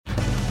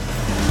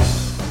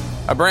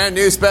A brand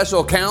new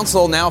special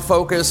counsel now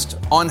focused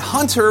on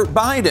Hunter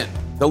Biden.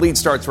 The lead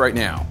starts right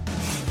now.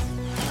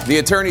 The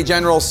Attorney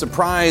General's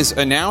surprise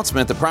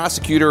announcement, the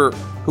prosecutor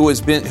who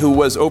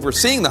was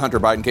overseeing the Hunter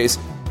Biden case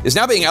is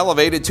now being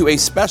elevated to a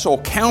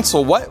special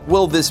counsel. What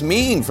will this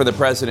mean for the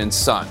president's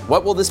son?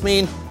 What will this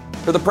mean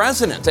for the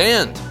president?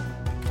 And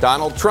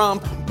Donald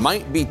Trump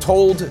might be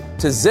told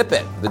to zip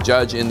it. The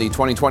judge in the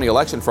 2020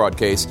 election fraud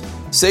case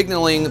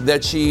signaling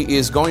that she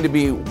is going to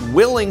be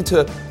willing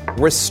to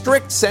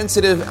restrict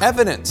sensitive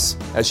evidence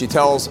as she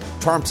tells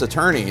Trump's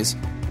attorneys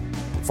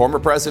former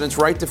president's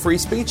right to free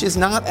speech is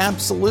not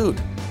absolute.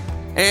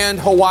 And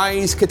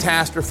Hawaii's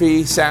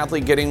catastrophe sadly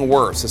getting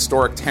worse.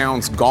 Historic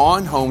towns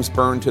gone, homes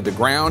burned to the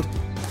ground,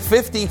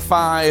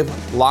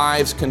 55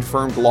 lives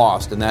confirmed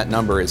lost, and that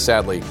number is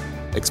sadly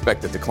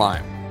expected to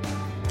climb.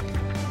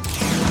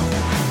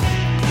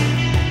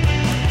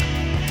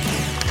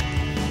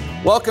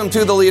 Welcome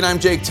to The Lead. I'm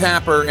Jake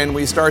Tapper, and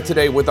we start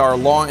today with our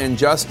law and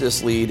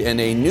justice lead and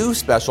a new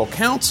special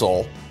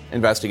counsel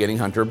investigating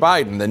Hunter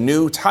Biden. The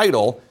new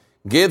title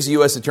gives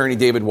U.S. Attorney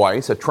David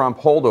Weiss, a Trump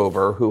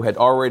holdover who had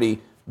already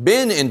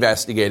been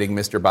investigating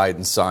Mr.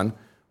 Biden's son,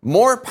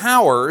 more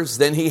powers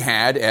than he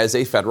had as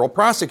a federal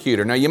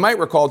prosecutor. Now, you might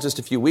recall just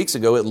a few weeks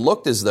ago, it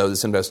looked as though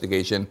this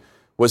investigation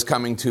was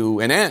coming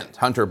to an end.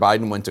 Hunter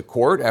Biden went to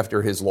court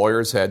after his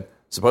lawyers had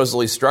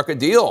supposedly struck a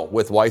deal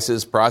with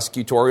Weiss's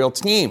prosecutorial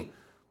team.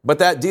 But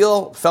that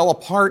deal fell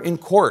apart in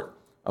court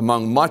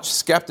among much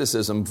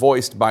skepticism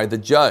voiced by the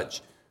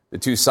judge. The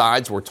two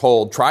sides were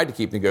tried to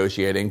keep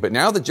negotiating, but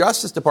now the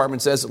Justice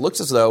Department says it looks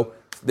as though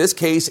this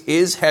case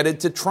is headed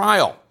to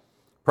trial.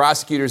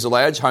 Prosecutors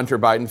allege Hunter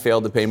Biden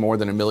failed to pay more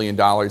than $1 million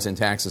in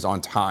taxes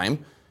on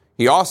time.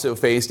 He also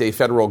faced a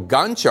federal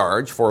gun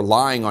charge for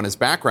lying on his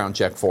background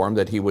check form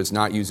that he was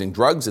not using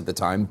drugs at the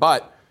time,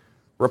 but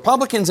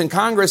Republicans in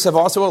Congress have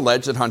also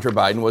alleged that Hunter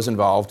Biden was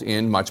involved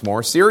in much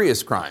more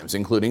serious crimes,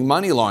 including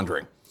money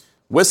laundering.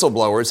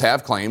 Whistleblowers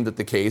have claimed that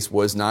the case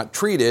was not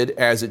treated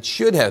as it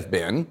should have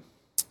been.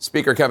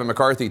 Speaker Kevin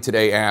McCarthy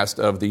today asked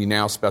of the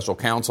now special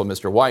counsel,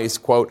 Mr. Weiss,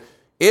 quote,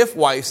 if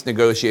Weiss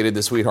negotiated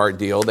the sweetheart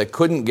deal that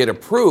couldn't get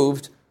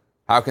approved,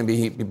 how can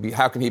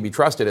he be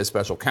trusted as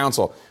special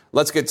counsel?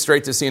 Let's get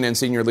straight to CNN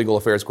senior legal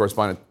affairs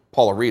correspondent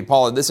Paula Reed.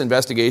 Paula, this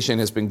investigation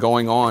has been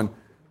going on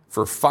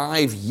for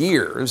 5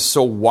 years,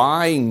 so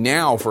why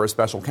now for a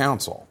special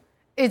counsel?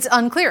 It's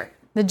unclear.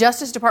 The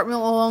Justice Department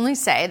will only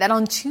say that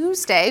on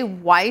Tuesday,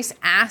 Weiss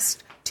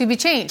asked to be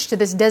changed to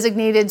this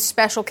designated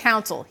special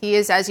counsel. He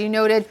is, as you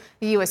noted,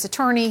 the U.S.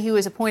 attorney who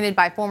was appointed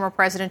by former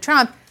President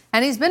Trump,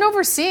 and he's been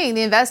overseeing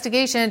the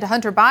investigation into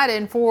Hunter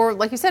Biden for,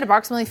 like you said,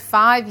 approximately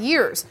 5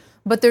 years.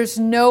 But there's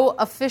no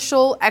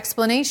official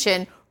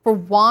explanation for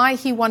why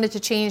he wanted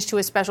to change to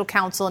a special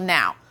counsel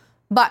now.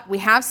 But we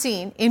have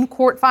seen in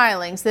court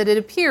filings that it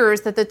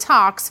appears that the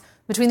talks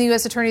between the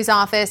U.S. Attorney's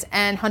Office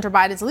and Hunter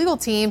Biden's legal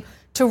team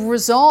to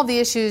resolve the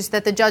issues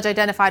that the judge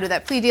identified with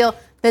that plea deal,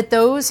 that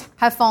those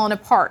have fallen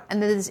apart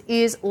and that this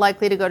is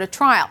likely to go to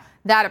trial.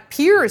 That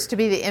appears to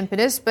be the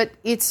impetus, but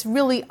it's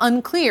really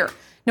unclear.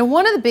 Now,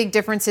 one of the big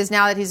differences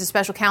now that he's a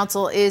special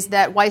counsel is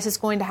that Weiss is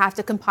going to have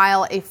to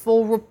compile a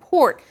full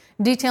report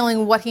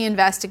detailing what he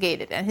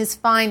investigated and his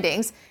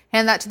findings,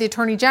 hand that to the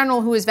Attorney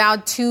General, who has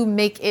vowed to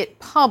make it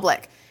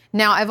public.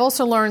 Now, I've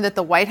also learned that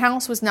the White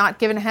House was not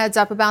given a heads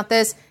up about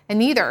this, and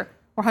neither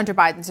were Hunter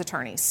Biden's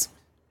attorneys.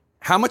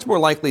 How much more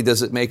likely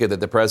does it make it that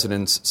the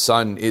president's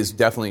son is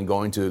definitely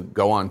going to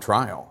go on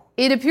trial?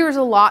 It appears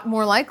a lot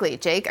more likely,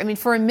 Jake. I mean,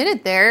 for a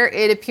minute there,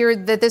 it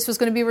appeared that this was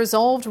going to be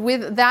resolved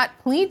with that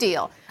plea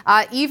deal.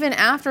 Even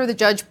after the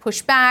judge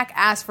pushed back,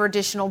 asked for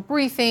additional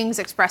briefings,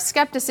 expressed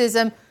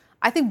skepticism,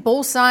 I think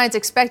both sides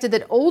expected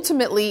that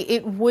ultimately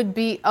it would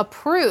be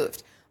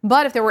approved.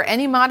 But if there were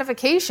any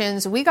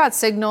modifications, we got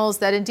signals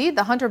that indeed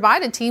the Hunter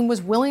Biden team was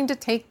willing to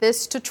take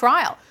this to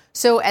trial.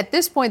 So at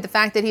this point, the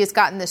fact that he has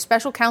gotten the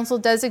special counsel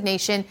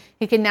designation,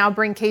 he can now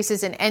bring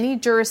cases in any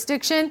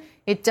jurisdiction.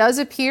 It does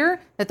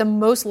appear that the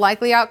most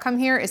likely outcome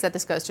here is that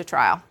this goes to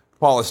trial.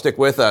 Paula, stick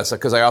with us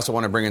because I also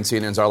want to bring in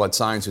CNN's Arlette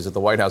Saenz, who's at the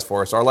White House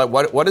for us. Arlette,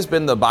 what has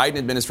been the Biden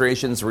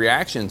administration's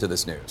reaction to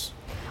this news?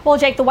 Well,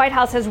 Jake, the White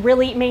House has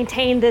really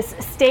maintained this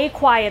stay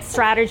quiet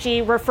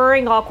strategy,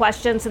 referring all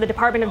questions to the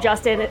Department of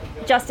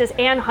Justice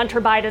and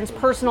Hunter Biden's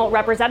personal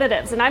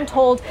representatives. And I'm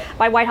told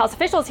by White House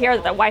officials here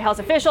that the White House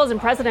officials and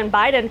President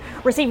Biden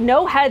received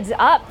no heads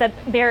up that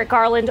Merrick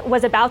Garland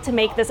was about to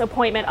make this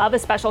appointment of a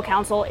special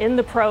counsel in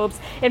the probes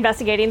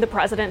investigating the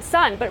president's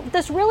son. But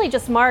this really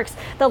just marks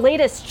the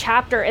latest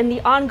chapter in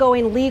the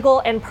ongoing legal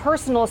and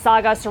personal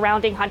saga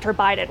surrounding Hunter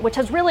Biden, which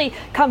has really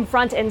come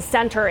front and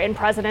center in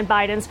President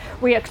Biden's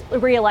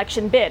re-election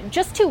re-election bid.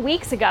 Just 2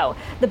 weeks ago,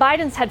 the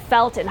Bidens had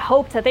felt and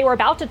hoped that they were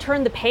about to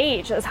turn the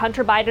page as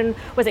Hunter Biden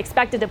was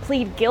expected to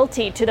plead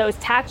guilty to those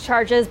tax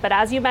charges. But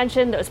as you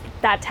mentioned,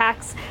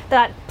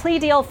 that plea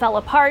deal fell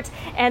apart,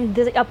 and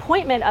the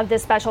appointment of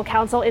this special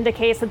counsel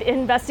indicates that the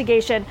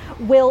investigation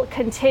will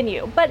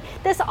continue. But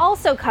this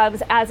also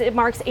comes as it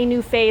marks a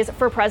new phase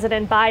for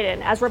President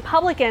Biden, as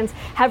Republicans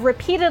have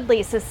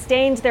repeatedly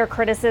sustained their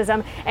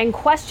criticism and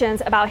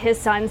questions about his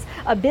son's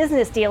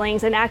business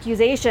dealings and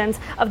accusations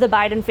of the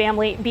Biden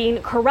family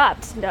being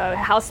corrupt.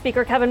 House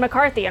Speaker Kevin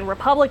McCarthy and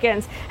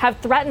Republicans have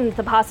threatened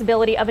the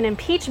possibility of an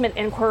impeachment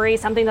inquiry,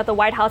 something that the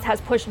White House has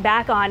pushed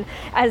back on,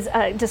 as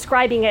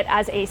describing it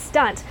as a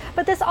stunt.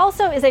 But this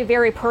also is a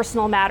very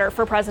personal matter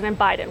for President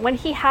Biden. When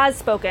he has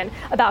spoken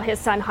about his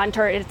son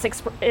Hunter,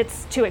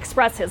 it's to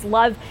express his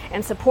love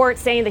and support,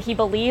 saying that he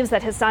believes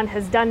that his son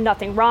has done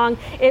nothing wrong.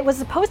 It was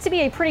supposed to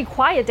be a pretty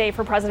quiet day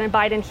for President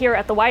Biden here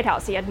at the White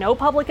House. He had no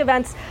public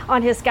events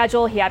on his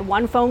schedule. He had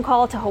one phone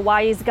call to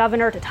Hawaii's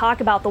governor to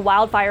talk about the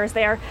wildfires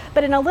there.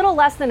 But in a little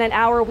less than an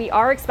hour, we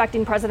are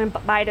expecting President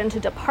Biden to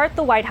depart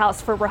the White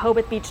House for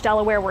Rehoboth Beach,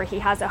 Delaware, where he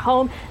has a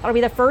home. That'll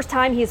be the first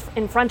time he's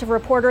in front of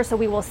reporters, so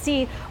we will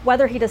see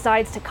whether he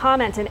decides to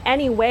comment in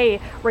any way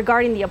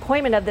regarding the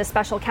appointment of this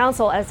special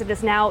counsel, as it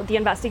is now the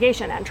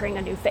investigation entering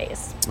a new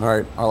phase. All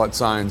right, Arlette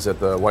Saenz at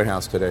the White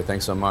House today.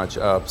 Thanks so much.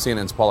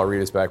 CNN's Paula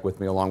Reed is back with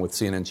me, along with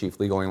CNN chief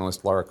legal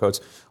analyst Laura Coates.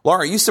 Laura,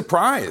 are you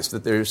surprised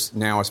that there's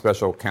now a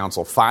special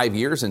counsel 5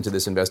 years into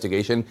this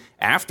investigation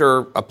after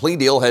a plea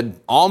deal had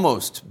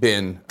almost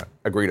been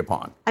agreed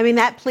upon? I mean,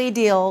 that plea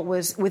deal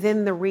was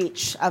within the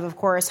reach of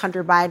course,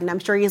 Hunter Biden. I'm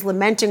sure he's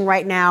lamenting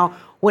right now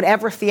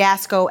whatever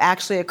fiasco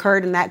actually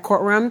occurred in that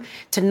courtroom,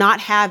 to not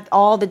have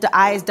all the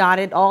I's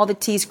dotted, all the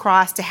T's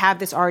crossed, to have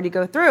this already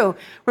go through.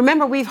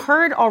 Remember, we've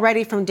heard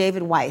already from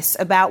David Weiss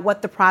about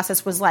what the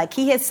process was like.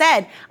 He has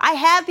said, I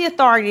have the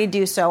authority to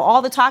do so.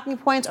 All the talking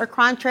points are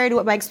contrary to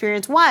what my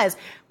experience was.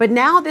 But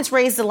now this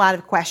raises a lot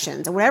of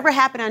questions. And whatever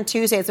happened on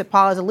Tuesday, as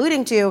Paul is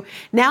alluding to,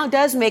 now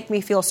does make me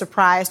feel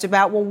surprised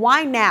about, well,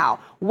 why now?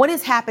 What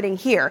is happening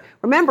here?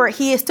 Remember,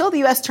 he is still the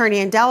U.S. attorney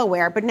in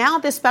Delaware, but now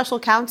this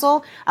special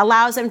counsel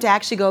allows him to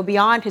actually go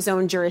beyond his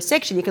own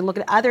jurisdiction. You can look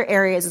at other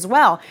areas as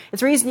well. It's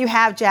the reason you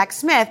have Jack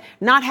Smith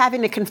not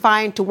having to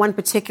confine to one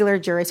particular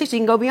jurisdiction. He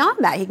can go beyond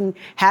that. He can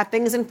have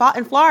things in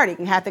Florida. He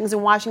can have things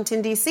in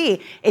Washington, D.C.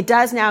 It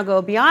does now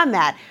go beyond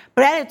that.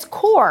 But at its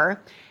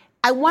core,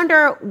 I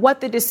wonder what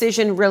the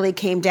decision really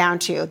came down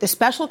to. The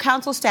special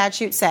counsel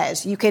statute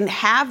says you can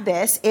have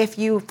this if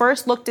you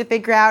first look to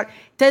figure out,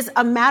 does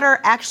a matter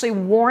actually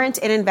warrant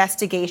an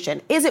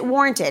investigation? Is it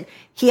warranted?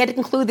 He had to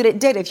conclude that it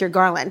did, if you're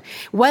Garland.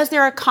 Was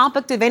there a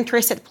conflict of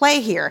interest at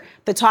play here?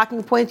 The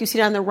talking points you see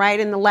on the right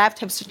and the left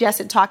have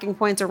suggested talking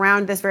points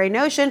around this very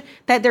notion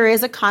that there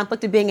is a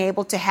conflict of being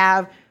able to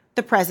have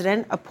the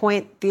president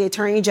appoint the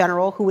attorney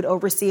general who would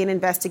oversee an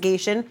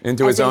investigation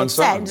into his own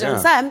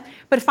son.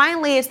 But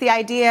finally, it's the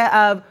idea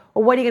of,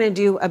 well, what are you going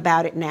to do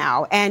about it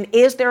now? And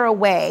is there a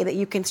way that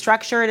you can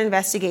structure an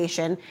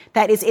investigation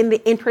that is in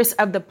the interest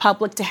of the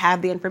public to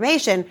have the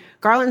information?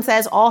 Garland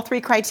says all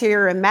three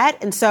criteria are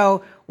met. And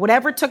so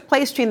whatever took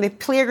place between the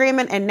plea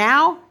agreement and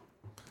now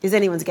is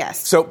anyone's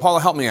guess. So, Paula,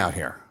 help me out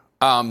here.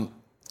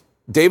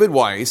 David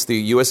Weiss, the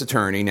U.S.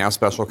 attorney, now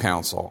special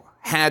counsel,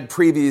 had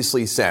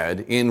previously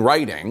said in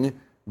writing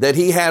that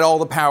he had all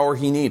the power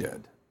he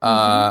needed.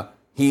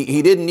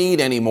 He didn't need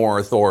any more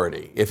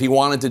authority. If he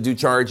wanted to do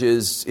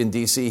charges in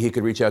D.C., he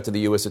could reach out to the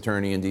U.S.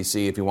 attorney in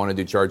D.C. If he wanted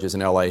to do charges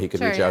in L.A., he could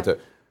reach out to...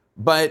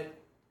 But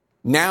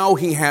now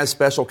he has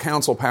special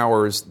counsel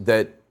powers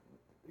that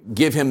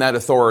give him that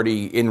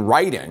authority in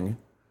writing.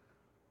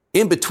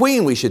 In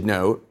between, we should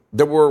note,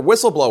 there were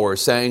whistleblowers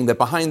saying that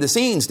behind the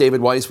scenes,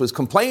 David Weiss was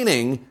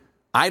complaining,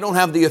 I don't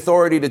have the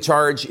authority to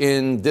charge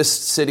in this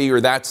city or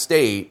that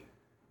state.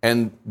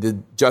 And the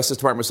Justice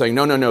Department was saying,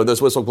 no,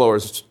 those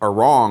whistleblowers are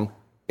wrong.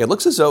 It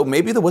looks as though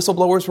maybe the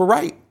whistleblowers were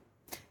right.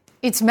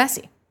 It's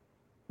messy,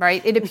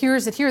 right? It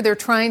appears that here they're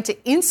trying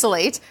to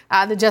insulate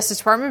the Justice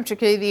Department,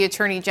 particularly the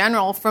Attorney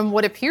General, from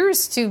what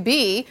appears to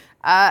be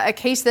a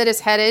case that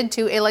is headed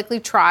to a likely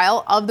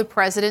trial of the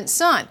president's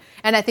son.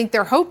 And I think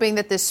they're hoping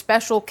that this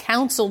special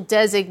counsel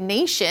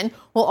designation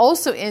will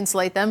also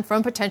insulate them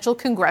from potential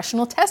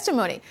congressional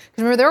testimony.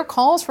 Because remember, there are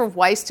calls for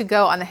Weiss to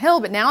go on the Hill,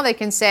 but now they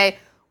can say,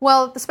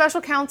 well, the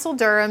special counsel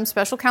Durham,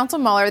 special counsel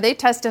Mueller, they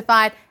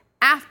testified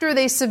after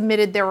they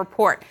submitted their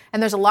report.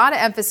 And there's a lot of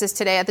emphasis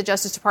today at the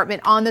Justice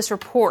Department on this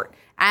report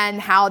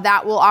and how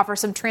that will offer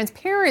some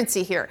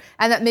transparency here.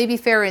 And that may be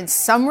fair in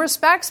some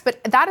respects,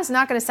 but that is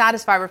not going to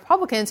satisfy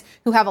Republicans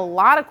who have a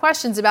lot of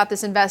questions about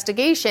this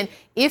investigation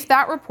if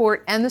that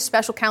report and the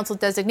special counsel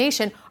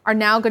designation are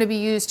now going to be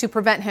used to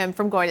prevent him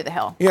from going to the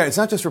Hill. Yeah, it's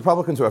not just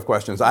Republicans who have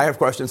questions. I have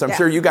questions. I'm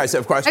sure you guys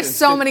have questions. I have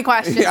so many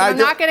questions. Yeah, I'm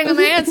not getting them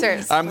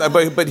answers.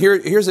 But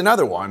here's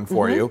another one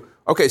for you.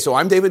 Okay, so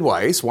I'm David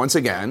Weiss. Once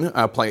again,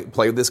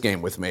 play this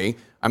game with me.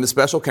 I'm the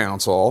special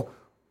counsel.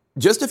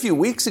 Just a few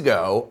weeks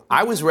ago,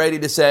 I was ready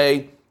to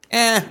say,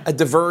 a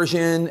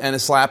diversion and a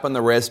slap on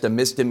the wrist, a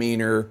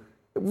misdemeanor.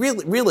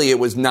 Really, it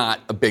was not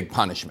a big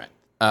punishment.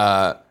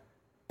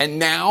 And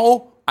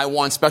now I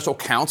want special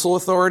counsel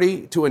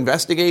authority to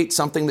investigate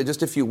something that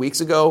just a few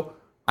weeks ago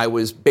I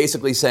was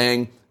basically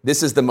saying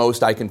this is the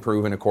most I can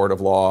prove in a court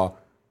of law.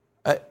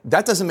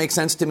 That doesn't make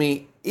sense to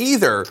me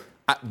either.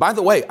 By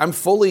the way, I'm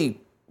fully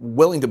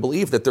willing to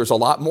believe that there's a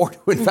lot more to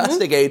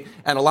investigate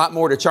and a lot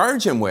more to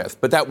charge him with.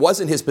 But that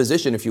wasn't his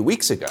position a few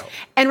weeks ago.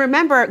 And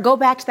remember, go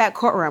back to that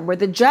courtroom where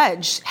the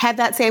judge had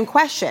that same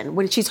question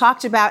when she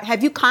talked about,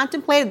 have you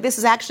contemplated this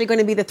is actually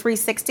going to be the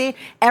 360,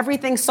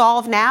 everything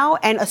solved now,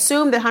 and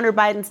assumed that Hunter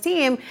Biden's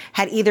team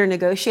had either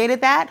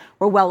negotiated that,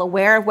 were well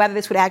aware of whether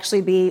this would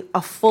actually be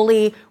a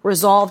fully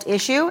resolved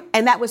issue.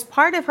 And that was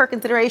part of her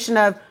consideration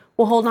of,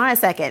 well, hold on a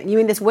second. You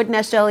mean this wouldn't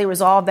necessarily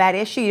resolve that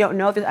issue? You don't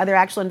know if there's other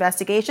actual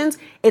investigations?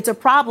 It's a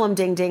problem,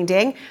 ding, ding,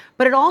 ding.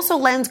 But it also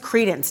lends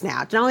credence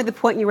now to not only the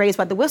point you raised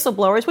about the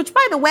whistleblowers, which,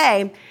 by the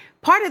way,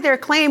 part of their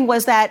claim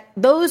was that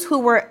those who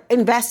were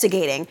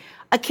investigating,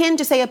 akin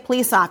to, say, a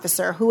police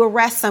officer who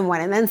arrests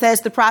someone and then says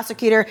to the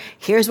prosecutor,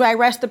 here's what I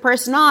arrest the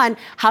person on.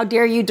 How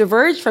dare you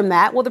diverge from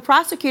that? Well, the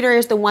prosecutor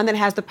is the one that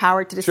has the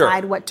power to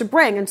decide what to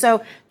bring. And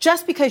so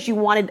just because you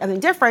wanted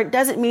something different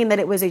doesn't mean that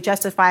it was a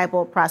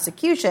justifiable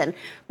prosecution.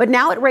 But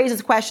now it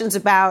raises questions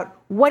about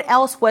what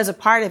else was a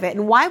part of it.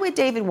 And why would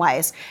David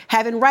Weiss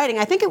have in writing,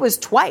 I think it was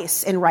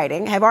twice in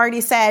writing, have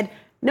already said,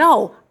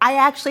 no, I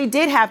actually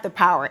did have the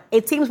power.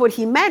 It seems what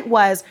he meant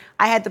was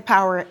I had the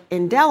power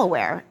in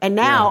Delaware, and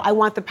now I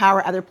want the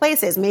power other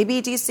places,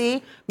 maybe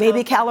D.C.,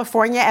 maybe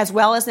California as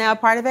well as now a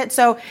part of it.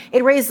 So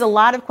it raises a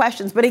lot of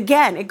questions. But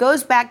again, it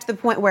goes back to the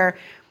point where,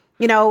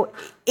 you know,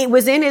 it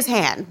was in his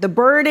hand, the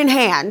bird in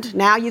hand.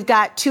 Now you've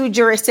got two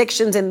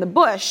jurisdictions in the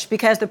bush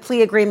because the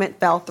plea agreement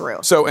fell through.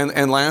 So,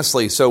 and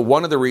lastly, so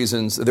one of the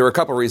reasons, there were a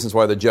couple of reasons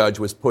why the judge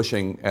was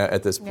pushing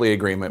at this plea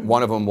agreement.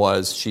 One of them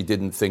was she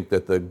didn't think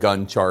that the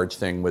gun charge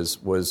thing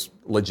was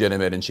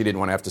legitimate and she didn't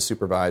want to have to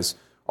supervise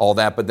all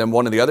that. But then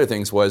one of the other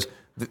things was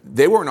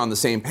they weren't on the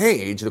same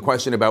page. The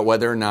question about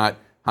whether or not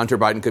Hunter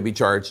Biden could be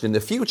charged in the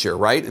future,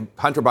 right?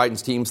 Hunter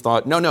Biden's teams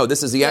thought, no,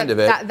 this is the end of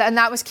it. And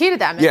that was key to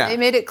them. They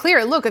made it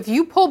clear, look, if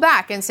you pull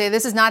back and say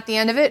this is not the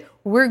end of it,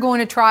 we're going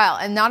to trial.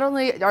 And not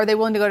only are they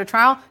willing to go to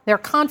trial, they're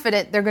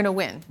confident they're going to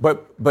win.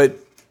 But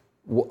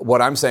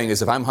what I'm saying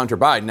is if I'm Hunter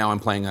Biden, now I'm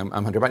playing I'm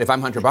Hunter Biden. If I'm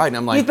Hunter Biden,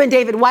 I'm like... You've been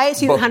David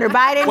Weiss, you've been Hunter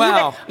Biden,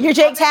 well, you're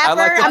Jake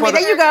Tapper.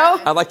 There you go.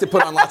 I like to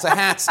put on lots of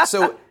hats.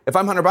 So if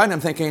I'm Hunter Biden,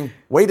 I'm thinking,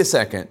 wait a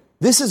second,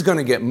 this is going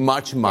to get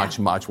much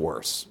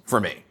worse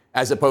for me,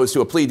 as opposed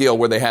to a plea deal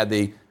where they had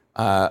the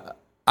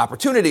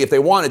opportunity, if they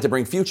wanted, to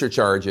bring future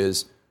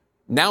charges.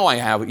 Now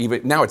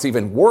it's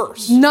even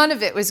worse. None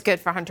of it was good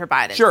for Hunter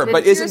Biden. Sure,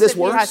 but isn't this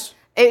worse?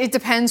 It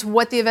depends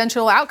what the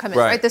eventual outcome is,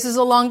 right? This is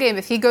a long game.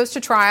 If he goes to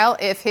trial,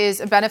 if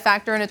his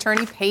benefactor and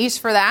attorney pays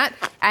for that,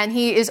 and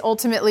he is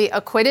ultimately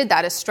acquitted,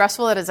 that is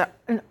stressful. That is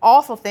an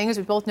awful thing, as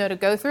we both know, to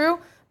go through.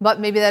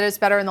 But maybe that is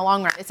better in the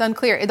long run. It's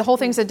unclear. The whole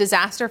thing's a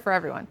disaster for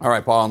everyone. All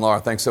right, Paul and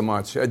Laura, thanks so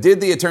much. Did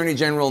the Attorney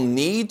General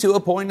need to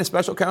appoint a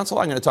special counsel?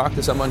 I'm going to talk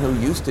to someone who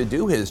used to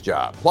do his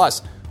job.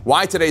 Plus,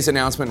 why today's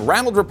announcement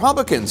rattled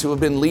Republicans who have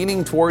been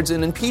leaning towards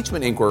an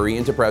impeachment inquiry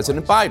into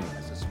President Biden.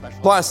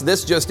 Plus,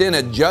 this just in,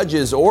 a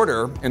judge's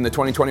order in the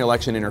 2020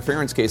 election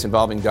interference case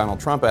involving Donald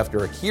Trump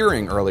after a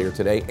hearing earlier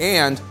today,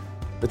 and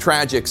the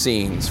tragic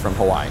scenes from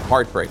Hawaii.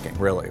 Heartbreaking,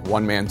 really.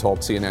 One man told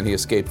CNN he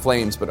escaped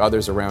flames, but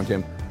others around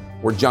him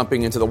were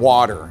jumping into the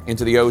water,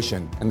 into the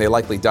ocean, and they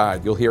likely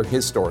died. You'll hear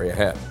his story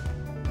ahead.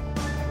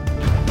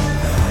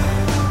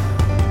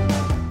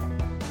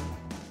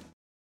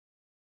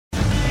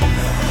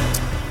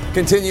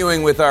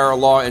 Continuing with our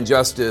law and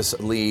justice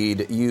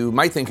lead, you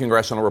might think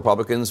congressional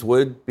Republicans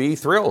would be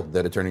thrilled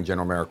that Attorney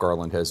General Merrick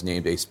Garland has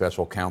named a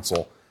special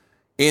counsel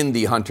in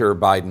the Hunter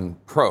Biden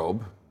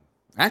probe.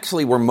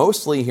 Actually, we're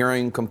mostly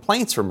hearing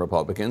complaints from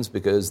Republicans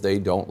because they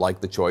don't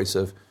like the choice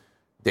of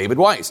David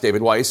Weiss.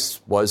 David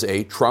Weiss was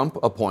a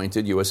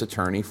Trump-appointed U.S.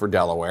 attorney for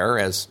Delaware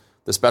as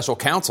the special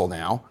counsel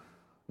now.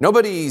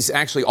 Nobody's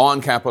actually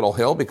on Capitol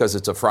Hill because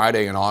it's a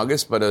Friday in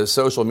August, but a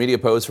social media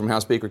post from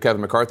House Speaker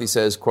Kevin McCarthy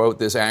says, quote,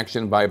 this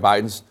action by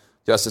Biden's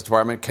Justice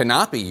Department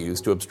cannot be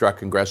used to obstruct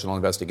congressional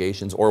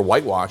investigations or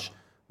whitewash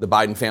the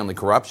Biden family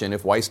corruption.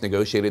 If Weiss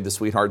negotiated the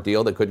sweetheart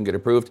deal that couldn't get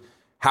approved,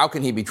 how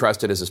can he be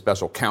trusted as a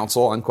special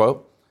counsel,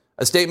 unquote?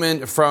 A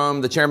statement from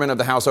the chairman of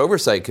the House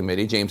Oversight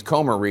Committee, James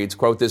Comer, reads,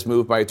 quote, this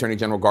move by Attorney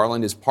General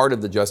Garland is part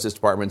of the Justice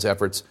Department's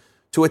efforts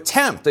to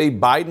attempt a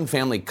Biden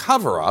family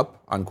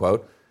cover-up,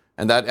 unquote.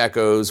 And that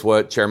echoes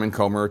what Chairman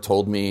Comer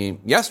told me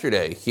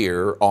yesterday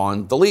here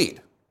on The Lead.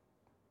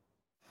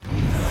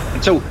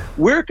 So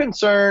we're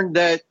concerned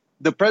that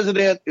the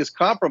president is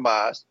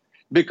compromised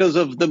because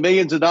of the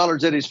millions of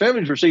dollars that his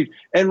family's received.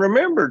 And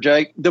remember,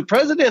 Jake, the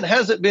president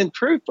hasn't been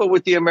truthful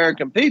with the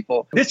American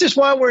people. This is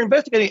why we're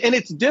investigating. And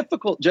it's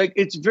difficult, Jake.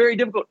 It's very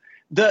difficult.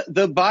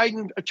 The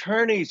Biden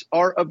attorneys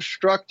are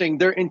obstructing.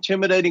 They're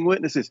intimidating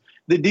witnesses.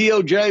 The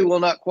DOJ will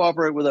not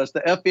cooperate with us. The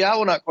FBI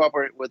will not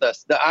cooperate with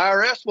us. The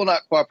IRS will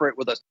not cooperate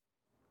with us.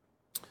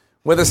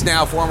 With us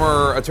now,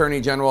 former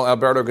Attorney General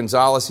Alberto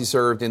Gonzales. He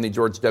served in the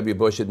George W.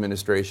 Bush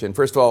administration.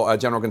 First of all,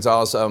 General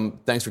Gonzales,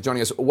 thanks for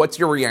joining us. What's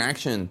your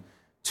reaction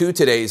to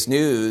today's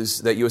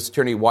news that U.S.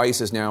 Attorney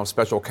Weiss is now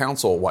special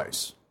counsel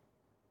Weiss?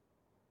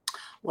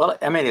 Well,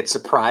 I mean, it's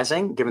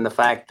surprising given the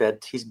fact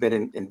that he's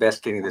been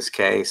investigating this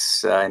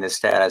case in his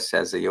status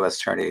as a U.S.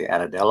 attorney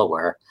out of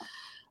Delaware.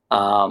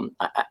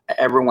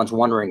 Everyone's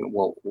wondering,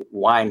 well,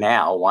 why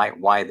now?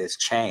 Why this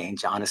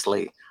change?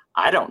 Honestly,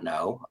 I don't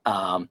know.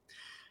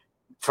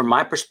 From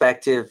my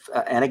perspective,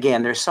 and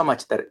again, there's so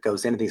much that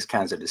goes into these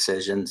kinds of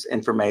decisions,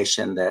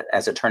 information that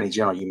as Attorney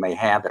General you may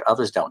have that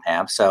others don't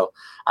have. So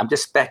I'm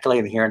just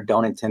speculating here and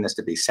don't intend this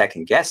to be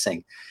second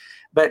guessing.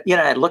 But,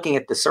 looking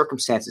at the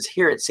circumstances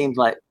here, it seems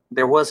like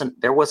there was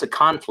a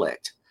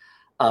conflict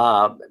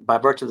by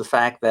virtue of the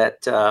fact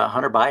that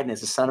Hunter Biden is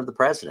the son of the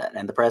president,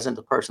 and the president,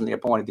 the person that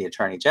appointed the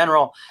Attorney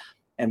General.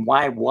 And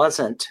why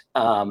wasn't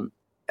a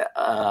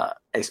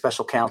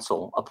special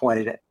counsel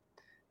appointed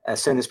as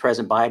soon as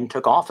President Biden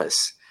took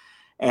office?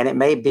 And it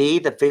may be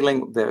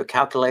the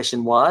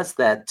calculation was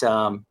that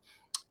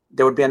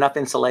there would be enough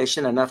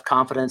insulation, enough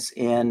confidence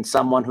in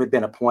someone who had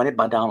been appointed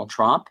by Donald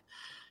Trump,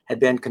 had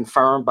been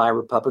confirmed by a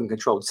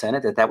Republican-controlled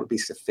Senate, that would be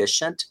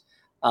sufficient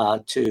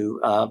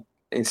to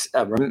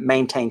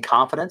maintain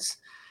confidence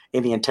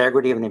in the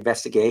integrity of an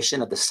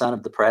investigation of the son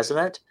of the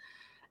president.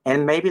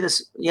 And maybe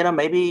this, it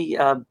may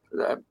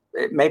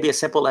be as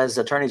simple as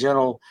Attorney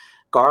General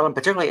Garland,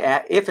 particularly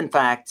if, in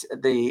fact,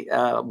 the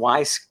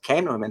Weiss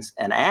came to him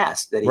and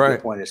asked that he be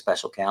appointed a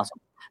special counsel.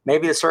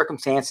 Maybe the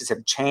circumstances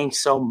have changed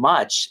so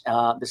much.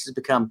 This has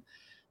become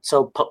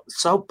so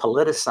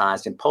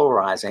politicized and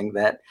polarizing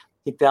that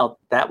he felt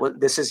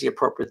this is the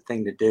appropriate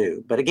thing to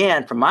do. But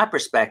again, from my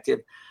perspective,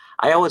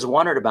 I always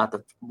wondered about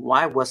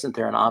why wasn't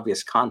there an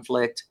obvious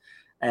conflict?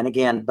 And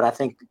again, but I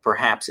think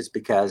perhaps it's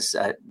because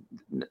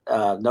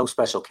no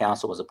special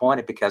counsel was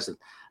appointed because of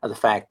the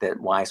fact that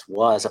Weiss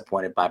was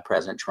appointed by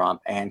President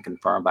Trump and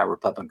confirmed by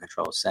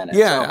Republican-controlled Senate.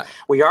 Yeah. So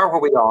we are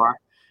where we are.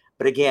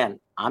 But again,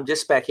 I'm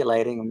just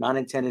speculating. I'm not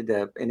intended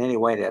to in any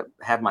way to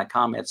have my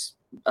comments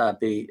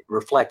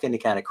reflect any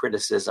kind of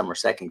criticism or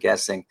second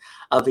guessing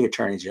of the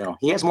Attorney General.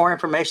 He has more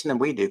information than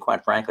we do,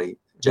 quite frankly.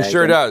 Jake. He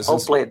sure does.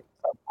 Hopefully,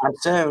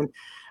 soon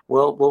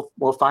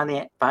we'll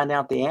find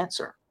out the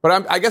answer.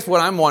 But I guess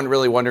what I'm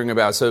really wondering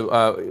about,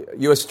 so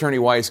U.S. Attorney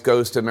Weiss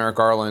goes to Merrick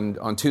Garland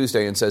on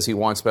Tuesday and says he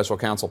wants special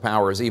counsel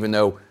powers, even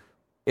though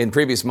in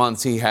previous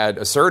months he had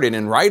asserted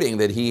in writing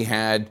that he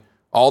had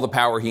all the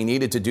power he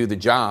needed to do the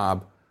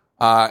job.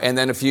 And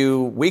then a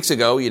few weeks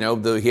ago, he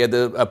had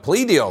a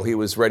plea deal he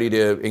was ready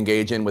to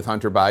engage in with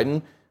Hunter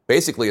Biden,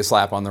 basically a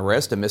slap on the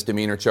wrist, a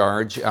misdemeanor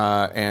charge,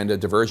 and a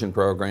diversion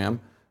program.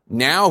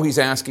 Now he's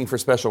asking for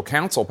special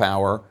counsel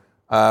power,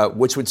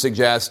 which would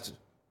suggest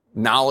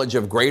knowledge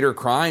of greater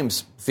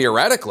crimes,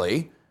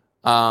 theoretically,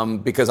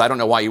 because I don't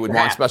know why you would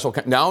want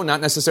no,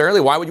 not necessarily.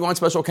 Why would you want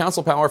special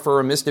counsel power for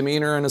a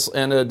misdemeanor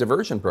and a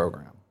diversion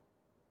program?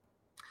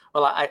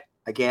 Well,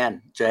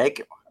 again,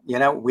 Jake,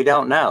 we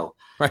don't know.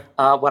 Right.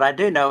 What I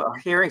do know,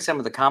 hearing some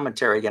of the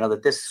commentary,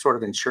 that this sort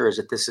of ensures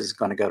that this is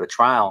going to go to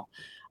trial.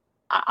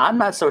 I'm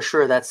not so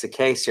sure that's the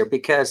case here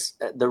because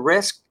the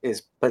risk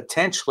is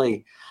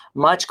potentially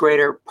much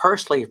greater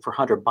personally for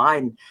Hunter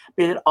Biden,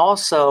 but it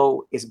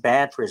also is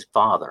bad for his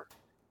father.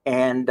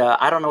 And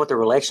I don't know what the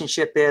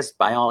relationship is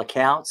by all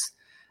accounts.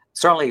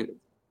 Certainly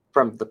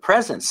from the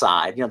president's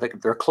side,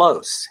 they're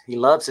close. He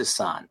loves his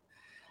son.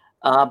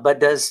 But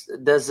does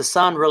the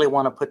son really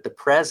want to put the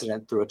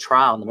president through a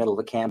trial in the middle of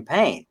a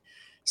campaign?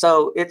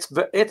 So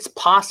it's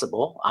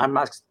possible. I'm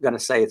not going to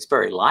say it's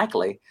very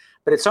likely,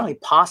 but it's certainly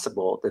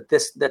possible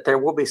that there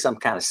will be some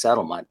kind of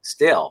settlement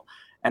still,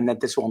 and that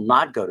this will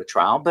not go to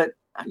trial. But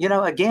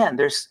again,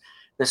 there's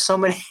so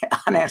many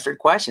unanswered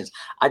questions.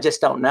 I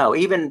just don't know.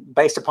 Even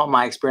based upon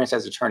my experience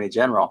as Attorney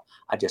General,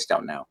 I just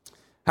don't know.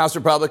 House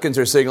Republicans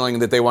are signaling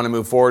that they want to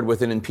move forward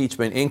with an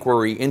impeachment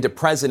inquiry into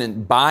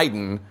President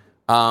Biden.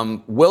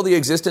 Will the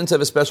existence of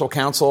a special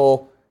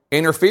counsel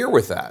interfere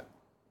with that?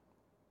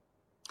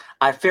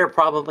 I fear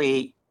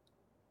probably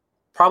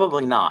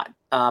not,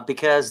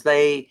 because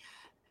they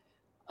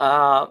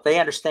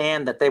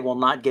understand that they will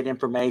not get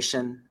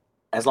information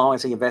as long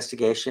as the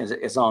investigation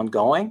is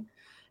ongoing.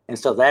 And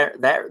so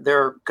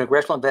their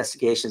congressional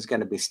investigation is going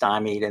to be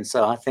stymied. And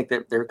so I think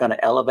that they're going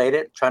to elevate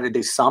it, try to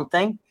do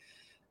something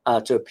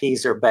to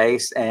appease their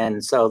base.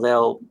 And so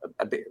they'll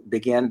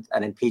begin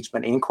an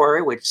impeachment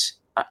inquiry, which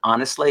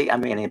honestly,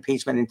 an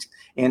impeachment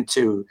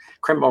into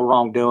criminal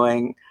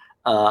wrongdoing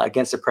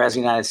against the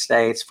President of the United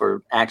States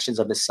for actions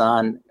of his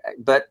son.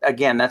 But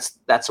again, that's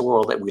the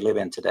world that we live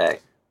in today.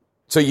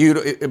 So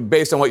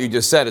based on what you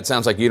just said, it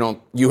sounds like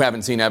you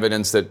haven't seen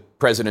evidence that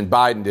President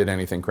Biden did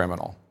anything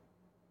criminal.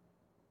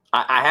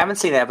 I haven't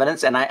seen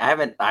evidence, and I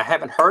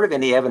haven't heard of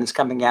any evidence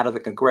coming out of the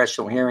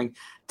congressional hearing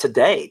to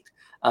date.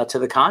 To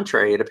the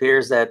contrary, it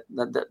appears that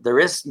there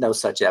is no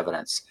such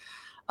evidence.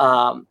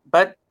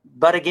 But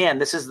again,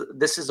 this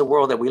is the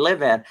world that we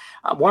live in.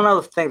 One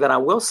other thing that I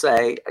will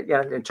say,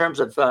 in terms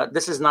of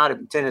this is not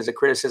intended as a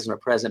criticism of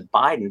President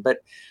Biden, but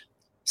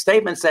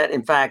statements that,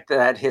 in fact,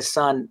 that his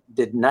son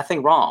did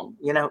nothing wrong.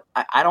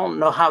 I don't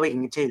know how he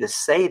can continue to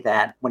say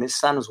that when his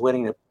son was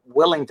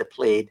willing to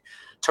plead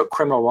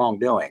criminal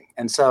wrongdoing.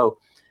 And so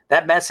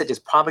that message is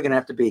probably going to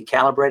have to be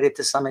calibrated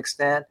to some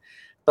extent.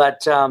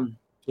 But,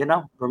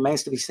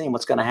 remains to be seen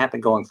what's going to happen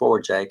going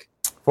forward, Jake.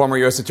 Former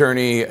U.S.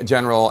 Attorney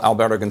General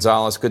Alberto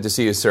Gonzales, good to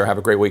see you, sir. Have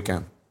a great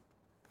weekend.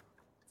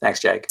 Thanks,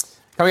 Jake.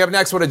 Coming up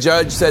next, what a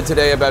judge said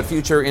today about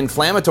future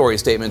inflammatory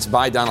statements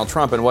by Donald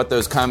Trump and what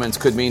those comments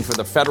could mean for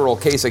the federal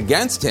case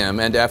against him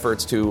and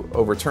efforts to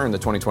overturn the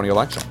 2020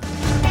 election.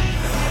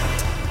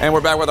 And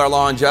we're back with our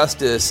Law and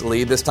Justice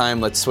lead. This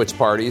time, let's switch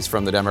parties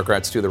from the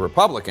Democrats to the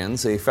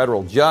Republicans. A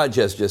federal judge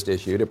has just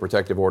issued a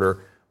protective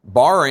order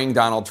barring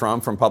Donald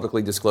Trump from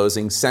publicly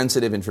disclosing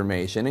sensitive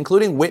information,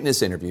 including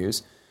witness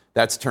interviews.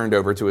 That's turned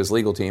over to his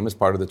legal team as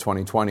part of the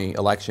 2020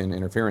 election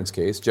interference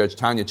case. Judge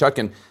Tanya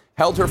Chutkan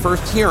held her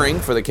first hearing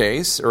for the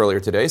case earlier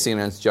today.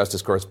 CNN's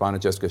Justice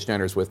correspondent Jessica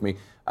Schneider is with me.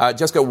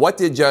 Jessica, what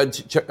did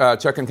Judge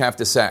Chutkan have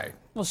to say?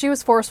 Well, she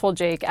was forceful,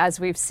 Jake, as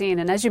we've seen.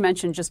 And as you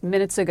mentioned just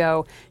minutes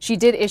ago, she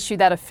did issue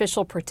that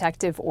official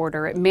protective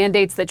order. It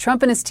mandates that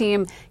Trump and his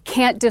team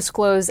can't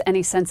disclose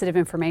any sensitive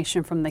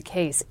information from the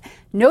case.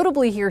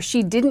 Notably here,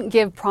 she didn't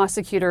give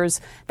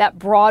prosecutors that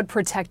broad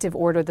protective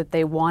order that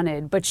they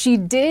wanted. But she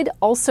did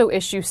also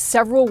issue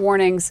several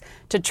warnings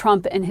to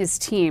Trump and his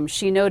team.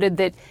 She noted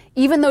that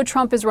even though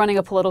Trump is running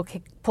a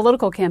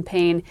political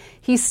campaign,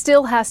 he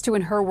still has to,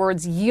 in her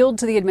words, yield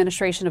to the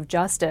administration of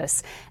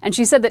justice. And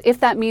she said that if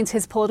that means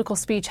his political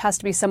speech has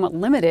to be somewhat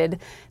limited,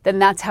 then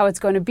that's how it's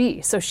going to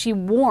be. So she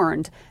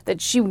warned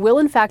that she will,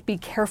 in fact, be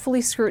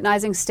carefully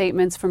scrutinizing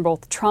statements from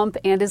both Trump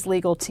and his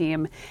legal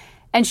team.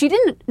 And she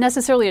didn't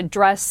necessarily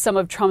address some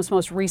of Trump's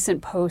most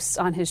recent posts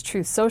on his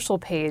Truth Social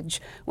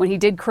page when he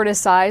did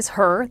criticize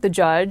her, the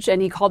judge,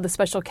 and he called the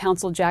special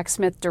counsel Jack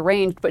Smith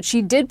deranged. But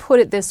she did put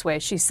it this way.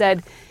 She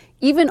said,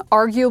 even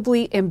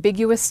arguably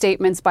ambiguous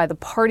statements by the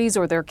parties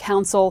or their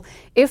counsel,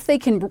 if they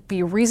can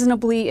be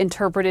reasonably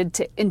interpreted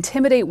to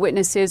intimidate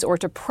witnesses or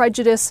to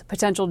prejudice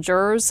potential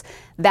jurors,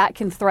 that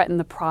can threaten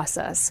the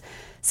process.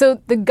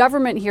 So the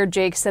government here,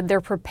 Jake, said they're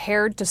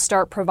prepared to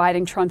start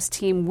providing Trump's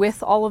team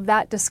with all of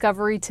that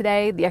discovery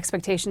today. The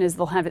expectation is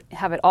they'll have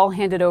it all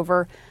handed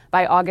over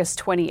by August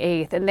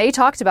 28th. And they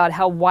talked about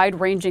how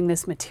wide-ranging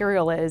this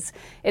material is.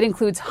 It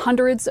includes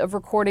hundreds of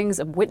recordings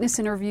of witness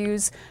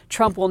interviews.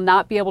 Trump will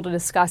not be able to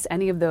discuss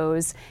any of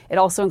those. It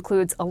also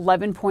includes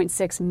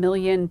 11.6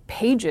 million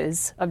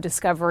pages of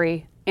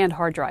discovery and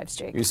hard drives,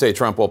 Jake. You say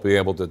Trump won't be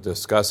able to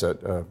discuss it.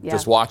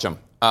 Just watch him.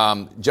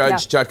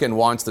 Judge Chutkan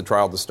wants the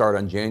trial to start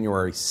on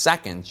January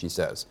 2nd, she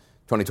says,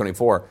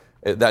 2024.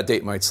 That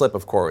date might slip,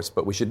 of course,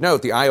 but we should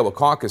note the Iowa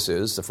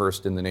caucuses, the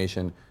first in the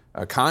nation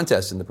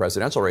contest in the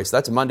presidential race,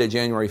 that's Monday,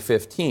 January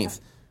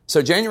 15th.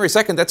 So January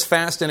 2nd, that's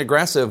fast and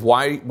aggressive.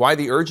 Why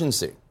the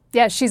urgency?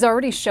 Yeah, she's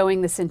already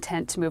showing this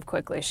intent to move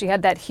quickly. She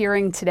had that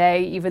hearing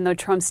today, even though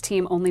Trump's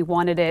team only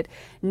wanted it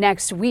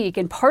next week.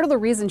 And part of the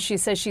reason she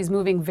says she's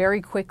moving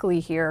very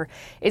quickly here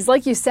is,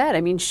 like you said,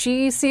 I mean,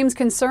 she seems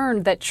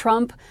concerned that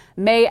Trump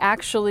may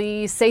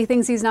actually say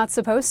things he's not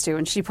supposed to.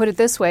 And she put it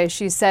this way.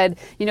 She said,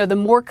 the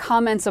more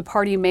comments a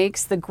party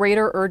makes, the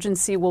greater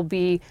urgency will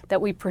be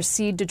that we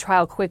proceed to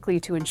trial quickly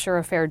to ensure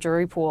a fair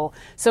jury pool.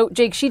 So,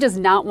 Jake, she does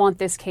not want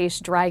this case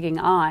dragging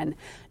on.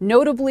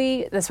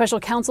 Notably, the special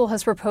counsel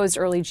has proposed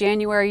early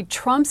January.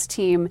 Trump's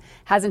team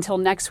has until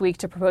next week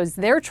to propose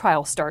their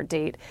trial start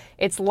date.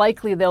 It's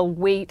likely they'll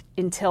wait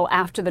until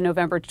after the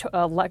November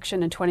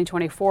election in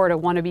 2024 to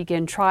want to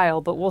begin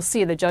trial, but we'll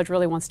see. The judge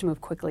really wants to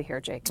move quickly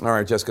here, Jake. All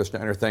right, Jessica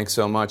Schneider, thanks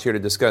so much. Here to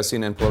discuss,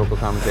 CNN political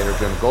commentator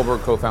Jonah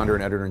Goldberg, co-founder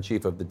and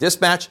editor-in-chief of The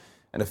Dispatch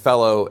and a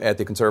fellow at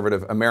the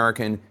conservative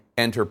American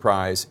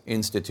Enterprise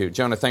Institute.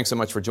 Jonah, thanks so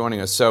much for joining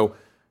us. So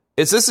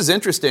this is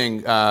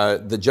interesting,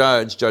 the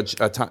Judge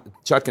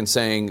Chutkan,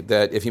 saying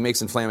that if he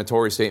makes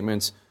inflammatory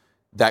statements,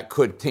 that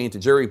could taint a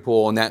jury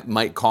pool, and that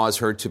might cause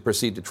her to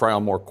proceed to trial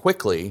more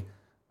quickly.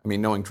 I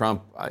mean, knowing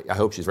Trump, I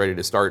hope she's ready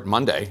to start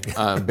Monday,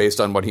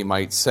 based on what he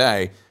might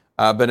say.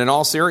 But in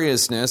all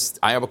seriousness,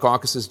 Iowa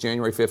caucus is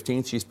January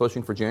 15th. She's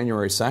pushing for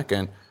January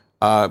 2nd.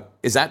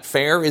 Is that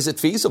fair? Is it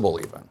feasible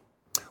even?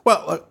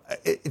 Well,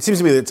 it seems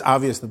to me that it's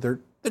obvious that there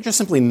are just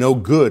simply no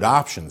good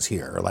options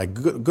here. Like,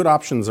 good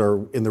options are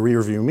in the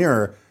rearview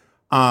mirror.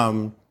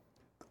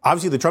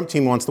 Obviously, the Trump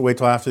team wants to wait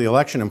till after the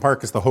election, in part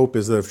because the hope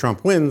is that if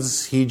Trump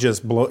wins, he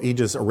just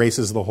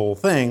erases the whole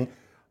thing.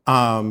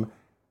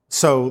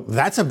 So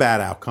that's a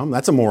bad outcome.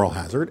 That's a moral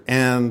hazard.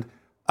 And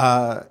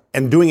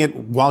doing it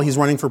while he's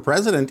running for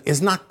president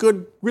is not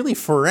good really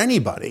for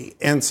anybody.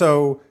 And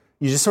so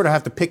you just sort of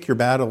have to pick your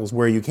battles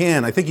where you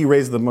can. I think you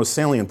raised the most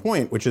salient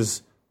point, which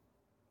is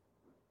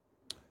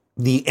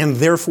the and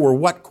therefore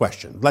what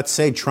question. Let's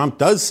say Trump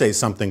does say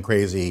something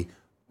crazy.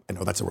 I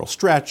know that's a real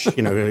stretch. Take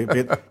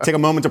a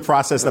moment to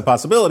process that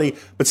possibility,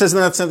 but says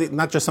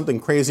not just something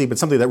crazy, but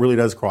something that really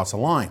does cross a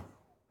line.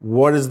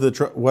 What does the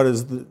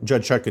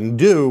Judge Chutkan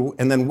do,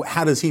 and then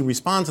how does he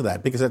respond to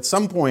that? Because at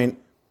some point,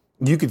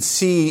 you could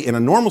see in a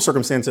normal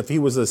circumstance, if he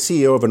was a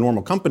CEO of a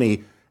normal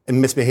company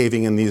and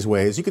misbehaving in these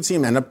ways, you could see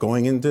him end up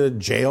going into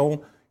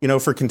jail,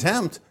 for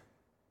contempt.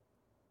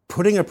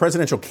 putting a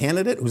presidential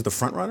candidate who's the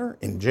front runner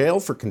in jail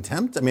for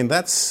contempt? I mean,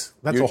 that's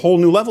a whole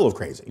new level of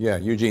crazy. Yeah,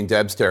 Eugene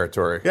Debs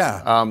territory.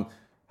 Yeah.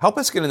 Help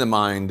us get in the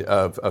mind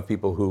of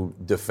people who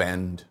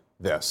defend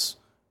this.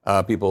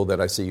 People that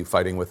I see you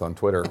fighting with on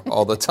Twitter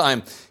all the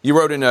time. You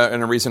wrote in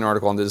a recent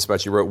article on the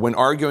Dispatch, you wrote, when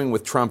arguing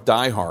with Trump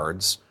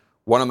diehards,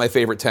 one of my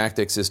favorite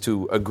tactics is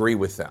to agree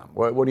with them.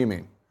 What do you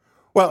mean?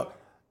 Well,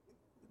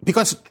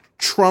 because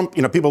Trump,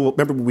 people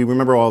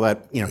remember all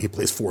that, he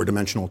plays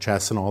four-dimensional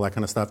chess and all that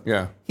kind of stuff.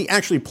 Yeah. He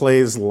actually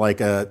plays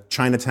like a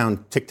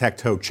Chinatown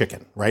tic-tac-toe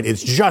chicken, right?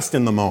 It's just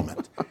in the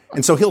moment.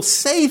 And so he'll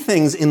say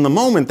things in the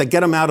moment that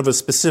get him out of a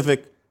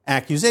specific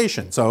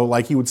accusation. So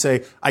like he would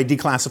say, I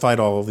declassified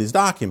all of these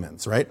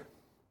documents, right?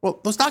 Well,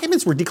 those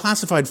documents were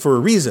declassified for a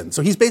reason.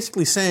 So he's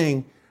basically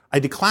saying, I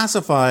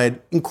declassified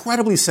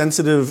incredibly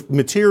sensitive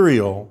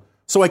material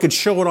so I could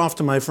show it off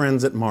to my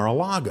friends at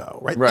Mar-a-Lago,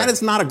 right? That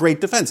is not a great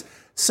defense.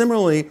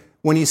 Similarly,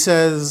 when he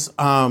says,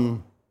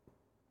 when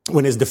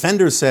his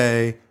defenders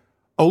say,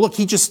 oh, look,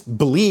 he just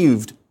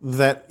believed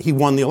that he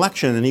won the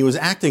election and he was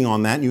acting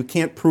on that and you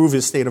can't prove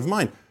his state of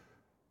mind.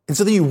 And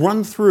so then you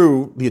run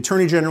through the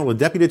Attorney General, the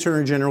Deputy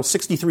Attorney General,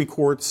 63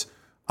 courts,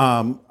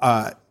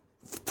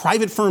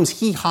 private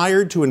firms he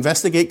hired to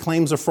investigate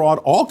claims of fraud,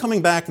 all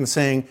coming back and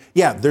saying,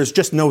 yeah, there's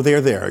just no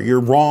there. You're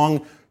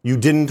wrong. You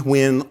didn't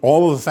win.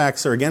 All of the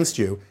facts are against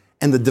you.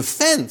 And the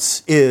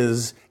defense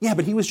is, yeah,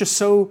 but he was just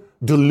so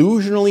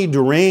delusionally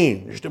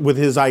deranged with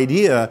his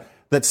idea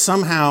that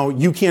somehow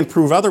you can't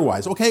prove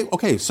otherwise.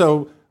 Okay,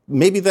 so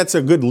maybe that's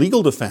a good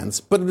legal defense,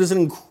 but it is an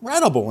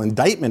incredible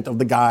indictment of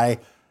the guy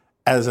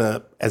as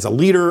a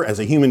leader, as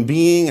a human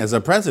being, as a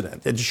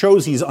president. It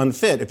shows he's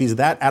unfit if he's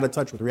that out of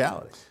touch with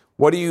reality.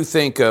 What do you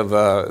think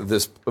of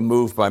this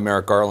move by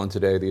Merrick Garland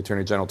today, the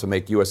Attorney General, to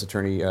make U.S.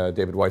 Attorney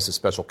David Weiss a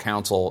special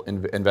counsel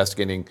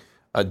investigating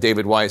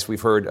David Weiss?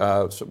 We've heard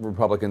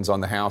Republicans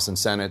on the House and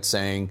Senate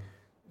saying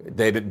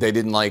they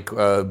didn't like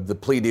the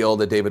plea deal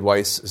that David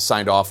Weiss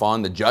signed off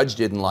on. The judge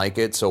didn't like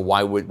it, so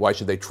why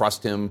should they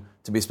trust him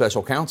to be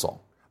special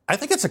counsel? I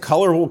think it's a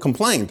colorful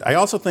complaint. I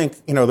also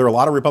think, there are a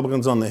lot of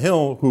Republicans on the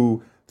Hill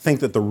who think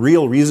that the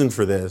real reason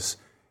for this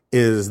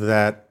is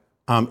that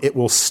it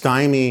will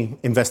stymie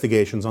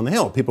investigations on the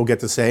Hill. People get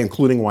to say,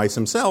 including Weiss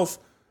himself,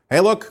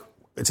 hey, look,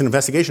 it's an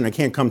investigation. I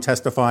can't come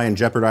testify and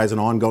jeopardize an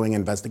ongoing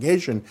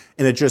investigation.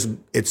 And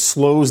it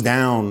slows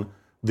down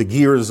the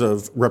gears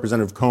of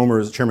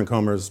Chairman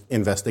Comer's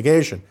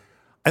investigation.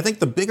 I think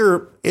the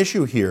bigger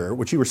issue here,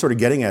 which you were sort of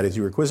getting at as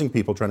you were quizzing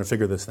people trying to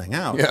figure this thing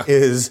out,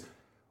 is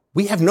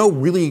we have no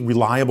really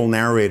reliable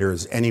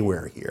narrators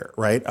anywhere here,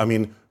 right? I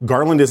mean,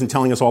 Garland isn't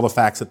telling us all the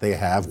facts that they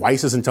have.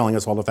 Weiss isn't telling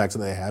us all the facts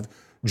that they have.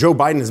 Joe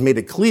Biden has made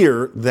it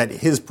clear that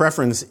his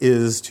preference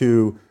is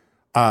to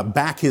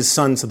back his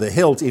son to the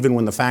hilt, even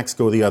when the facts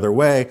go the other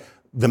way.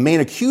 The main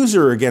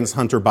accuser against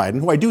Hunter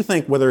Biden, who I do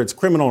think, whether it's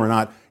criminal or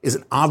not, is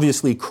an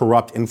obviously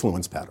corrupt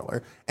influence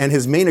peddler. And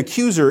his main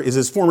accuser is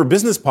his former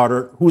business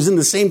partner, who's in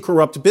the same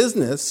corrupt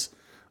business,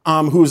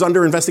 who's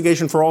under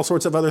investigation for all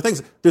sorts of other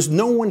things. There's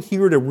no one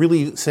here to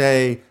really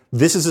say,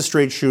 this is a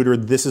straight shooter,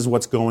 this is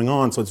what's going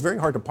on. So it's very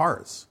hard to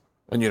parse.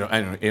 And you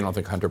don't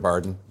think Hunter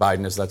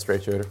Biden is that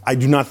straight shooter? I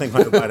do not think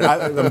Hunter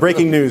Biden. I'm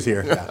breaking news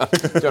here. Yeah.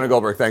 Jonah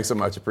Goldberg, thanks so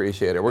much.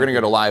 Appreciate it. We're going to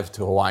go live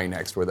to Hawaii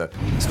next, where the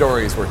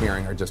stories we're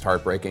hearing are just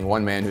heartbreaking.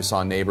 One man who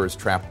saw neighbors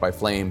trapped by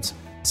flames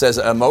says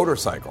a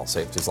motorcycle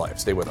saved his life.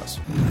 Stay with us.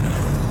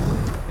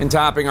 In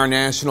topping our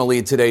national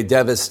lead today,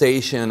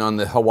 devastation on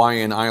the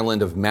Hawaiian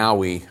island of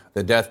Maui.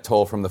 The death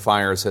toll from the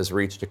fires has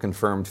reached a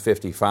confirmed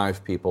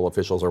 55 people.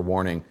 Officials are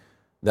warning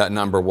that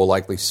number will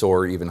likely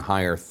soar even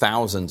higher.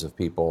 Thousands of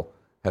people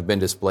have been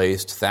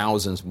displaced.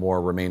 Thousands more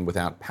remain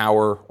without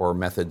power or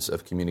methods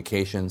of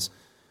communications.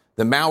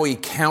 The Maui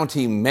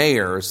County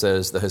mayor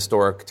says the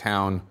historic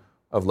town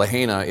of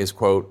Lahaina is,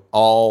 quote,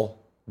 all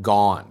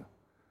gone.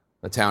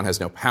 The town has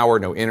no power,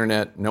 no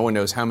internet. No one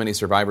knows how many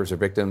survivors or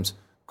victims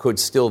could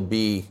still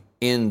be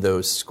in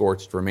those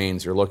scorched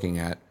remains you're looking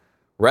at.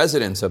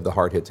 Residents of the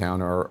hard-hit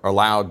town are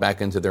allowed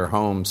back into their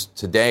homes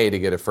today to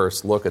get a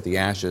first look at the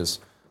ashes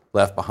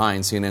left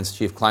behind. CNN's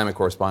chief climate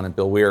correspondent,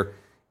 Bill Weir,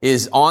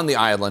 is on the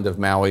island of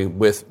Maui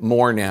with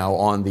more now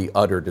on the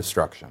utter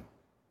destruction.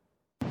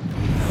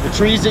 The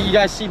trees that you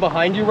guys see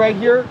behind you right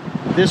here,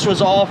 this was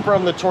all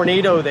from the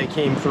tornado that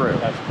came through.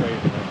 That's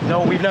crazy.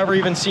 No, we've never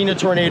even seen a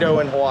tornado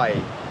in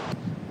Hawaii.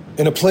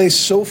 In a place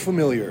so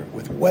familiar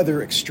with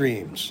weather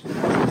extremes.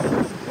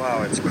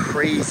 Wow, it's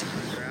crazy.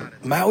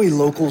 Maui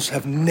locals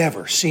have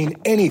never seen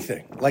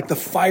anything like the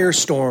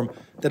firestorm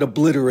that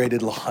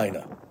obliterated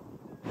Lahaina.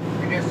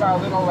 We just saw a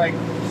little,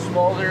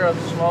 smolder of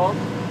smoke.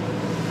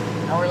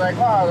 And we're like,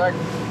 wow,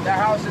 the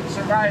house had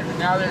survived, and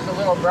now there's a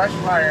little brush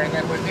fire, and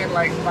then within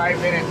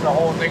 5 minutes, the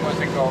whole thing was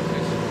engulfed. It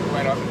just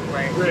went up in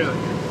flames. Really?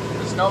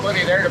 There's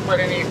nobody there to put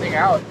anything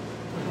out.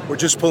 We're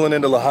just pulling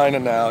into Lahaina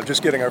now,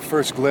 just getting our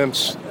first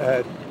glimpse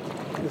at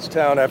this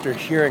town after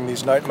hearing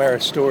these nightmare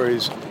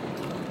stories.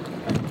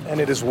 And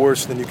it is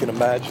worse than you can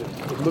imagine.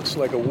 It looks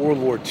like a World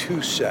War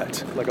II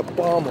set, like a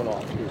bomb went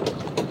off here.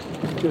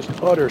 Just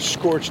utter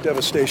scorched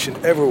devastation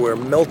everywhere,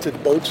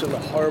 melted boats in the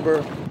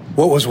harbor.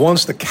 What was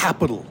once the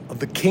capital of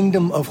the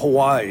Kingdom of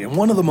Hawaii and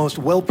one of the most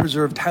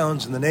well-preserved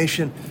towns in the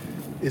nation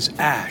is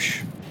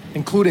ash,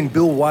 including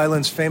Bill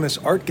Weiland's famous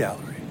art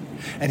gallery.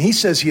 And he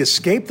says he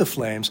escaped the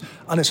flames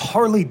on his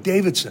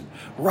Harley-Davidson,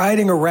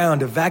 riding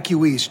around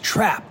evacuees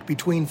trapped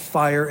between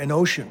fire and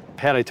ocean.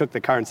 Had I took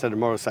the car instead of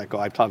motorcycle,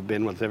 I'd probably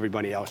been with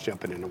everybody else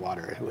jumping in the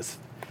water. It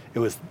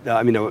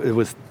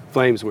was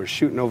flames were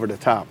shooting over the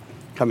top,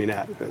 coming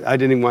at. I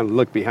didn't even want to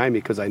look behind me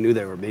because I knew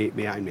they were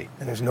behind me.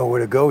 And there's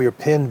nowhere to go. You're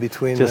pinned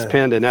between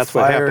and that's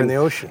fire what happened and the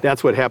ocean.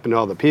 That's what happened to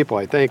all the people,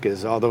 I think,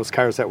 is all those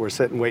cars that were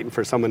sitting waiting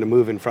for someone to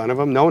move in front of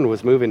them. No one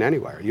was moving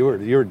anywhere. You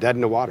were dead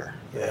in the water.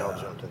 They all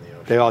jumped in the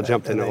ocean. They all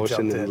jumped in the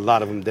ocean, and a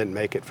lot of them didn't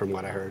make it, from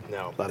what I heard.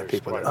 No, a lot of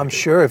people. I'm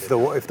sure if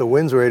the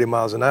winds were 80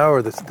 miles an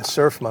hour, the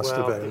surf must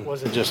have been. It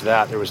wasn't just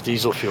that. There was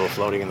diesel fuel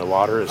floating in the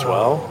water as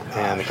well,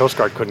 and the Coast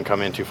Guard couldn't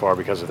come in too far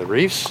because of the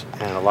reefs,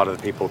 and a lot of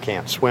the people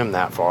can't swim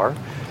that far.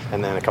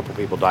 And then a couple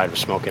people died of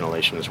smoke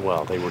inhalation as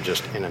well. They were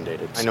just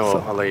inundated. I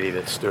know a lady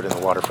that stood in the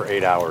water for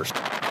 8 hours.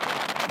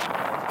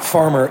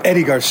 Farmer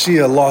Eddie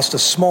Garcia lost a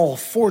small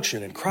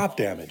fortune in crop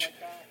damage,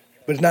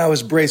 but now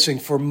is bracing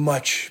for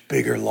much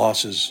bigger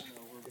losses.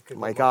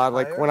 My God,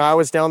 like when I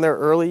was down there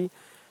early,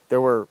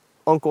 there were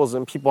uncles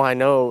and people I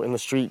know in the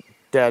street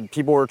dead.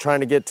 People were trying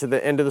to get to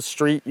the end of the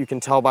street. You can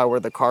tell by where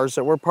the cars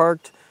that were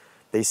parked.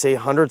 They say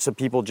hundreds of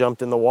people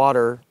jumped in the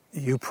water.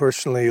 You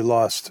personally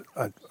lost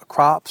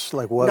crops?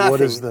 Like what? Nothing.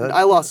 What is that?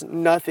 I lost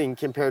nothing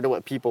compared to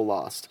what people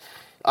lost.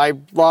 I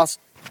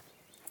lost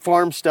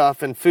farm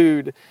stuff and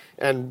food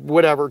and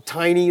whatever,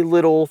 tiny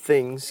little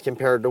things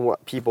compared to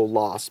what people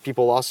lost.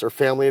 People lost their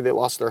family, they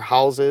lost their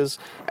houses,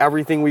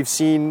 everything we've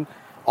seen,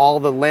 all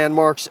the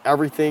landmarks,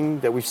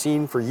 everything that we've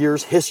seen for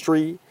years,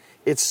 history,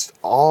 it's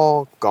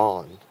all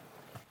gone.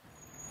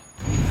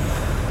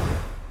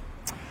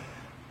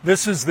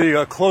 This is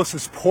the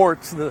closest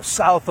port to the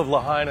south of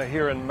Lahaina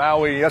here in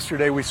Maui.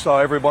 Yesterday we saw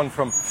everyone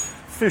from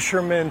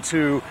fishermen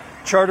to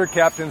charter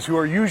captains who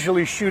are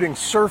usually shooting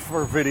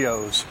surfer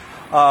videos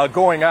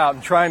going out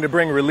and trying to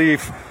bring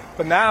relief.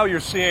 But now you're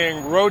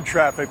seeing road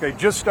traffic. They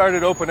just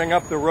started opening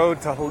up the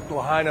road to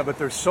Lahaina, but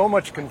there's so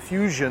much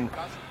confusion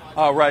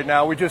right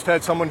now. We just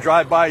had someone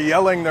drive by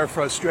yelling their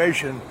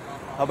frustration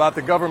about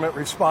the government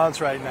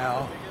response right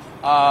now.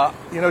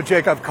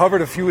 Jake, I've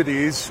covered a few of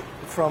these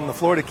from the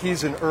Florida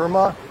Keys and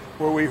Irma,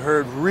 where we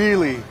heard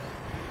really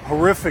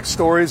horrific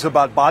stories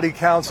about body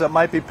counts that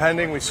might be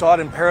pending. We saw it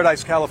in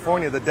Paradise,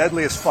 California, the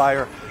deadliest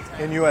fire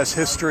in U.S.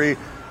 history.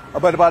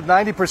 But about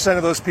 90%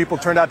 of those people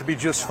turned out to be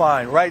just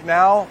fine. Right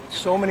now,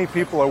 so many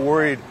people are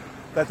worried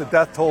that the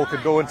death toll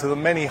could go into the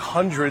many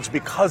hundreds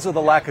because of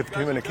the lack of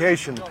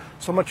communication.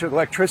 So much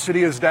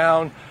electricity is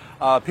down.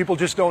 People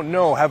just don't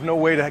know, have no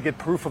way to get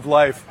proof of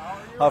life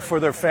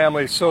for their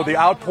families. So the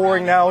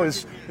outpouring now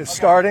is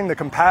starting. The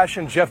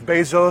compassion, Jeff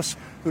Bezos,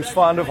 who's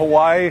fond of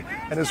Hawaii,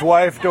 and his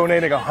wife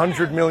donating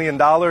 $100 million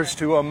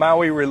to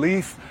Maui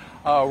relief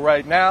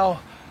right now.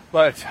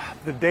 But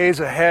the days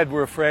ahead,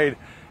 we're afraid,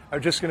 are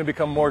just going to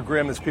become more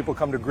grim as people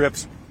come to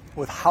grips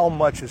with how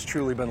much has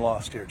truly been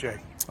lost here, Jake.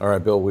 All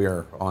right, Bill, we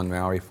are on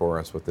Maui for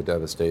us with the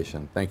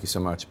devastation. Thank you so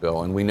much,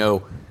 Bill. And we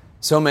know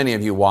so many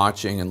of you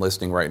watching and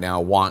listening right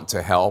now want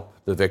to help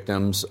the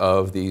victims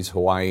of these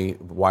Hawaii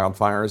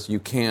wildfires. You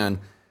can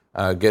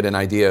get an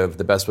idea of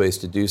the best ways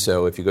to do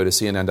so if you go to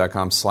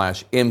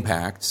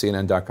cnn.com/impact,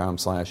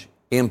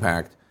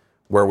 cnn.com/impact,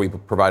 where we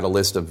provide a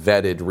list of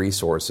vetted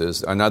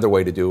resources. Another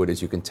way to do it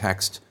is you can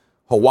text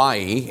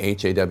Hawaii,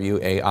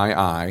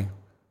 Hawaii,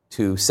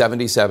 to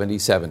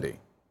 707070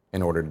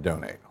 in order to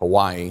donate.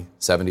 Hawaii,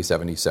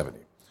 707070.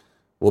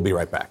 We'll be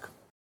right back.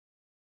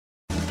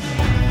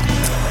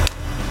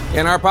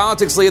 In our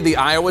politics lead, the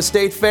Iowa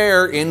State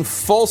Fair in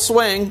full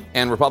swing,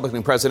 and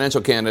Republican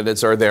presidential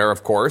candidates are there,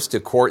 of course, to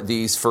court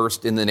these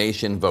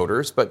first-in-the-nation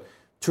voters. But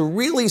to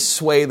really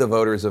sway the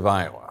voters of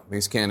Iowa,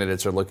 these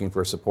candidates are looking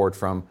for support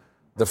from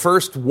the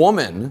first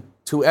woman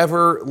to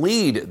ever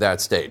lead that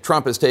state.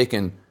 Trump has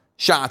taken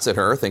shots at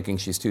her, thinking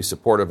she's too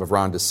supportive of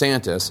Ron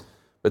DeSantis.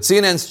 But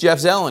CNN's Jeff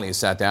Zeleny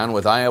sat down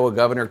with Iowa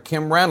Governor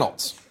Kim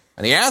Reynolds,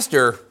 and he asked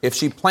her if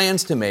she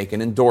plans to make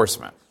an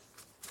endorsement.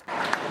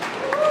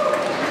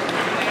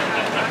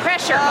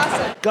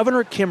 Pressure.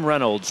 Governor Kim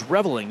Reynolds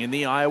reveling in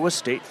the Iowa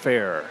State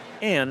Fair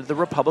and the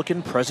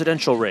Republican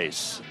presidential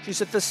race.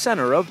 She's at the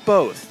center of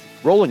both,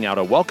 rolling out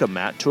a welcome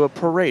mat to a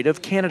parade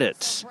of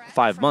candidates,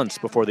 5 months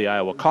before the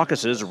Iowa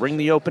caucuses ring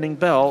the opening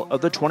bell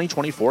of the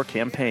 2024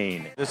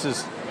 campaign. This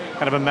is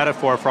kind of a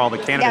metaphor for all the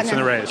candidates in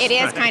the race. It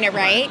is kind of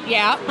right.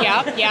 Yeah.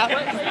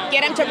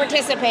 Get them to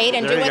participate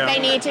and do what they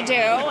need to do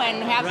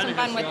and have some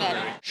fun with it.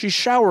 She's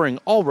showering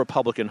all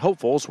Republican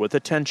hopefuls with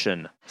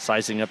attention,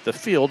 sizing up the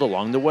field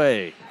along the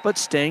way, but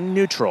staying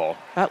neutral,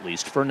 at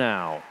least for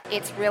now.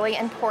 It's really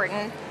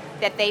important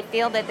that they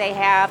feel that they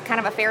have kind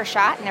of a fair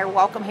shot and they're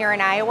welcome here in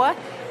Iowa.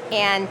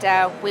 And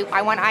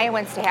I want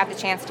Iowans to have the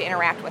chance to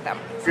interact with them.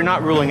 You're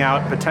not ruling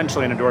out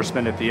potentially an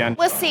endorsement at the end?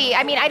 We'll see.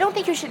 I mean, I don't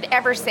think you should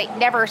ever say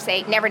never,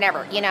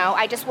 never. You know,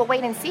 I just will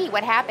wait and see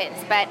what happens.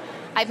 But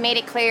I've made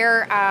it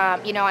clear,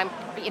 I'm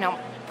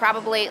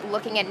probably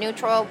looking at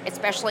neutral,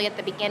 especially at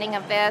the beginning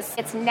of this.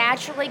 It's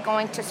naturally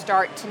going to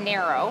start to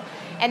narrow,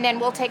 and then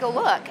we'll take a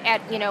look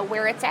at,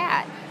 where it's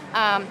at.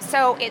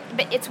 So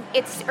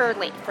it's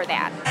early for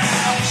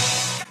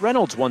that.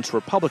 Reynolds wants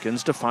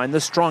Republicans to find the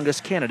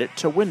strongest candidate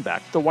to win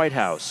back the White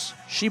House.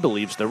 She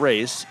believes the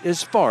race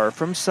is far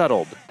from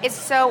settled. It's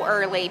so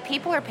early.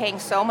 People are paying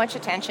so much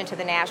attention to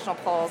the national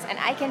polls, and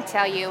I can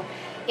tell you,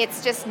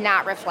 it's just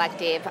not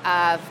reflective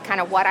of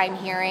kind of what I'm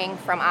hearing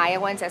from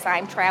Iowans as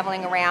I'm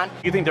traveling around.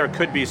 You think there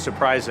could be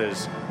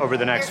surprises over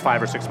the next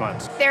 5 or 6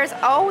 months? There's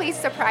always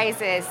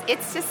surprises.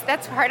 It's just,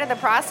 that's part of the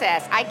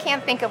process. I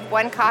can't think of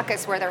one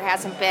caucus where there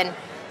hasn't been,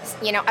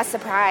 a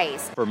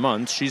surprise. For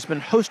months, she's been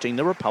hosting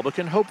the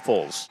Republican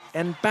hopefuls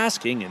and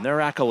basking in their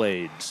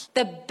accolades.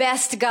 The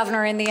best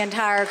governor in the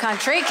entire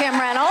country, Kim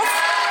Reynolds.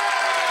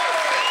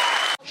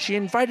 She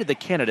invited the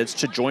candidates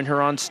to join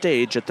her on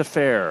stage at the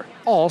fair.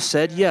 All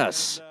said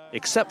yes,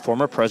 except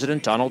former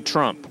President Donald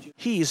Trump.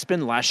 He's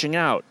been lashing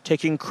out,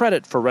 taking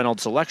credit for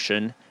Reynolds'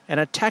 election and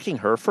attacking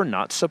her for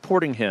not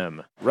supporting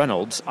him.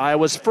 Reynolds,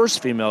 Iowa's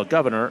first female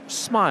governor,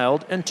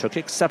 smiled and took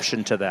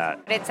exception to that.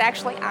 It's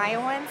actually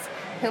Iowans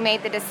who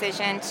made the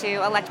decision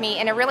to elect me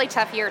in a really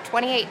tough year.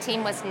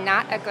 2018 was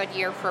not a good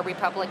year for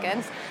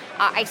Republicans.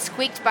 I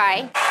squeaked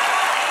by.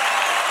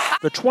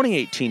 The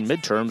 2018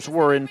 midterms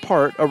were in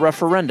part a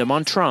referendum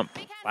on Trump.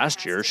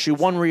 Last year, she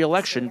won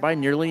re-election by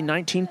nearly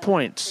 19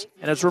 points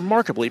and is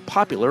remarkably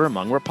popular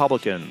among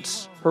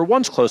Republicans. Her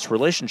once close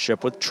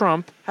relationship with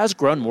Trump has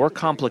grown more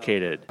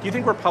complicated. Do you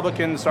think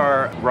Republicans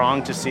are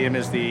wrong to see him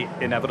as the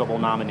inevitable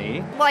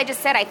nominee? Well, I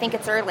just said I think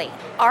it's early.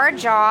 Our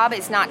job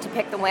is not to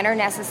pick the winner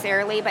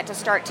necessarily, but to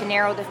start to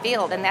narrow the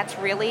field, and that's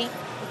really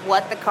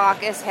what the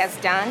caucus has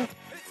done.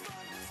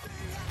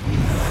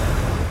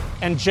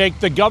 And Jake,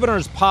 the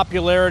governor's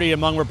popularity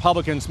among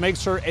Republicans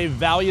makes her a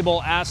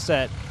valuable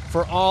asset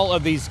for all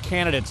of these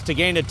candidates to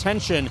gain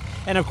attention.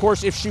 And of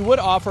course, if she would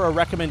offer a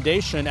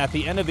recommendation at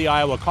the end of the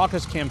Iowa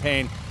caucus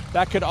campaign,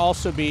 that could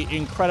also be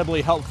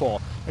incredibly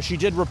helpful. She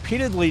did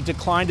repeatedly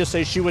decline to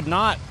say she would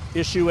not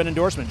issue an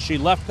endorsement. She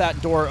left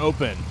that door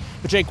open.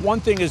 But Jake,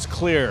 one thing is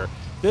clear.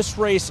 This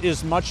race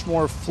is much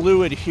more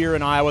fluid here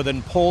in Iowa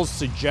than polls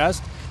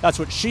suggest. That's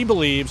what she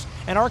believes,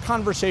 and our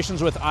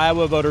conversations with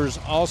Iowa voters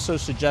also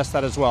suggest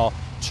that as well.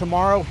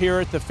 Tomorrow here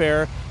at the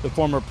fair, the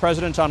former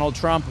President Donald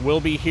Trump will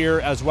be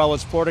here, as well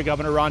as Florida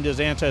Governor Ron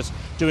DeSantis,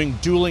 doing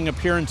dueling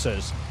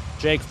appearances.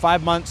 Jake,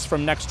 5 months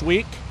from next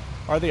week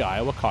are the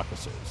Iowa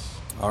caucuses.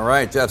 All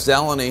right, Jeff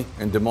Zeleny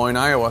in Des Moines,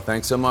 Iowa,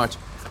 thanks so much.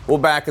 We'll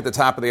back at the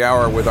top of the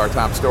hour with our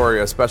top story,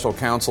 a special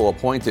counsel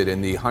appointed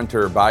in the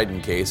Hunter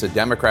Biden case, a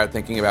Democrat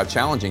thinking about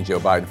challenging Joe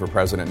Biden for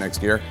president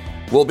next year.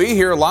 We'll be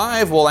here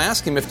live. We'll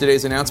ask him if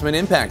today's announcement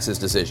impacts his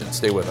decision.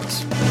 Stay with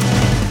us.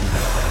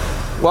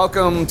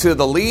 Welcome to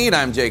The Lead.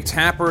 I'm Jake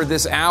Tapper.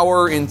 This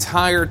hour,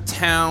 entire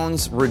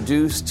towns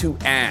reduced to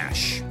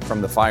ash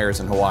from the fires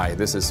in Hawaii.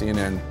 This is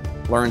CNN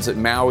learns that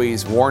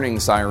Maui's warning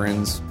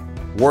sirens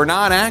were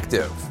not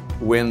active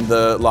when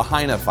the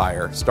Lahaina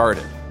fire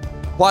started.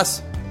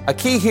 Plus, a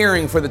key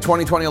hearing for the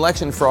 2020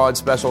 election fraud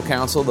special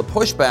counsel, the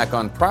pushback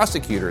on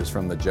prosecutors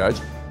from the judge,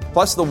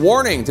 plus the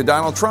warning to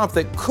Donald Trump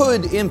that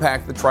could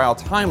impact the trial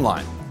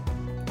timeline.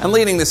 And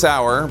leading this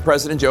hour,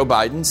 President Joe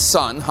Biden's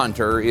son,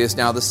 Hunter, is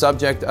now the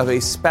subject of a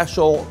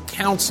special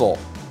counsel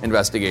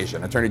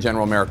investigation. Attorney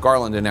General Merrick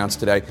Garland announced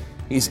today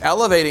he's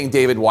elevating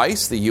David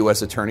Weiss, the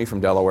U.S. attorney from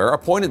Delaware,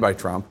 appointed by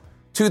Trump,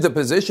 to the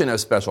position of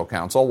special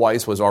counsel.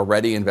 Weiss was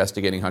already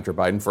investigating Hunter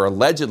Biden for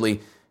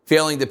allegedly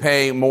failing to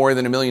pay more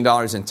than $1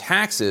 million in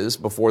taxes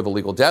before the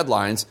legal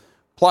deadlines,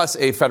 plus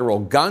a federal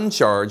gun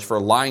charge for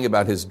lying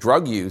about his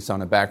drug use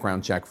on a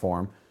background check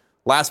form.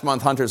 Last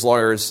month, Hunter's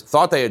lawyers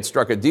thought they had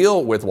struck a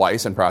deal with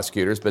Weiss and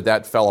prosecutors, but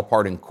that fell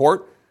apart in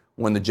court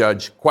when the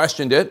judge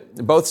questioned it.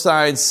 Both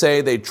sides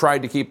say they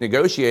tried to keep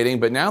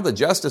negotiating, but now the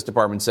Justice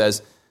Department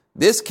says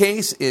this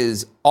case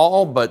is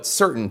all but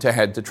certain to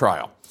head to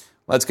trial.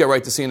 Let's get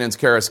right to CNN's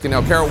Kara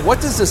Scannell. Kara, what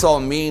does this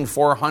all mean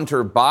for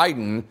Hunter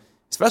Biden,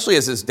 especially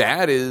as his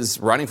dad is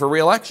running for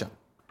re-election?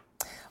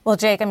 Well,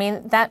 Jake,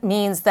 that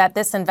means that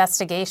this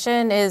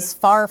investigation is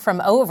far from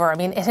over.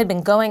 It had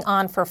been going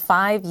on for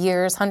 5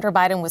 years. Hunter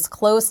Biden was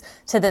close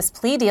to this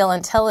plea deal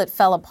until it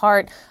fell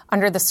apart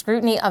under the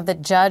scrutiny of the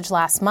judge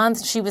last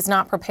month. She was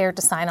not prepared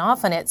to sign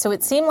off on it. So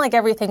it seemed like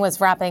everything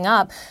was wrapping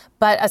up.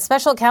 But a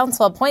special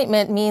counsel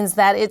appointment means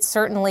that it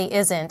certainly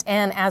isn't.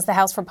 And as the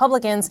House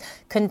Republicans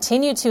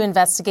continue to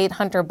investigate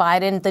Hunter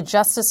Biden, the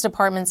Justice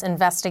Department's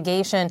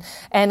investigation,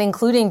 and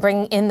including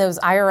bringing in those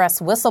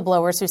IRS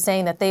whistleblowers who are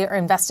saying that their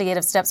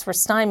investigative steps were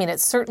stymied,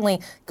 it's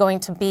certainly going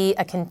to be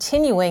a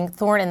continuing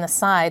thorn in the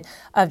side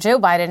of Joe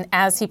Biden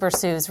as he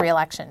pursues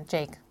re-election.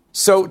 Jake.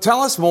 So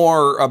tell us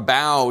more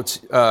about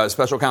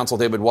Special Counsel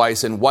David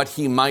Weiss and what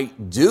he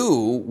might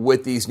do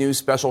with these new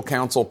special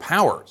counsel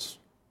powers.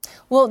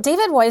 Well,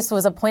 David Weiss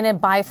was appointed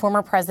by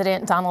former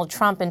President Donald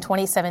Trump in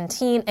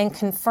 2017 and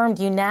confirmed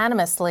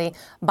unanimously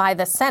by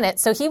the Senate.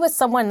 So he was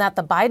someone that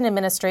the Biden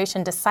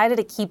administration decided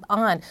to keep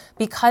on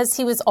because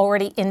he was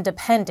already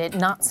independent,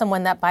 not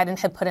someone that Biden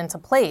had put into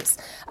place.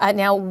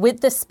 Now,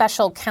 with the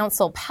special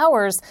counsel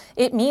powers,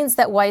 it means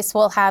that Weiss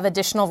will have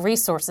additional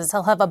resources.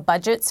 He'll have a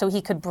budget so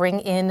he could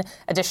bring in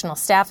additional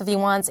staff if he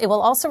wants. It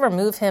will also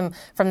remove him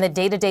from the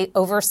day-to-day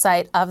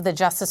oversight of the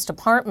Justice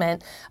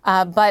Department.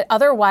 But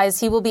otherwise,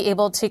 he will be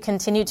able to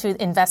continue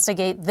to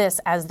investigate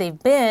this as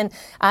they've been.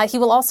 He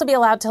will also be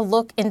allowed to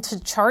look into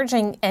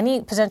charging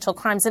any potential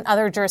crimes in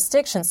other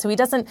jurisdictions. So he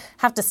doesn't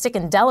have to stick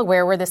in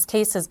Delaware where this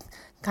case is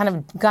kind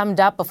of gummed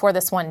up before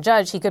this one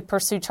judge. He could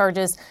pursue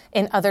charges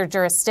in other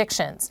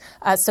jurisdictions.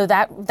 So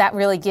that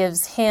really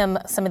gives him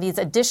some of these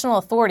additional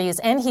authorities.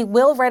 And he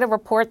will write a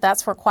report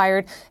that's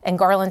required. And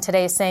Garland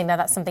today is saying that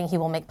that's something he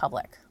will make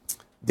public.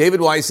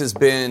 David Weiss has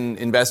been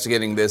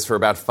investigating this for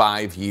about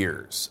 5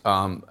 years.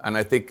 And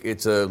I think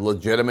it's a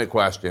legitimate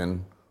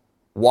question.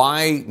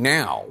 Why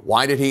now?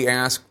 Why did he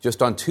ask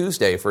just on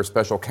Tuesday for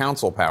special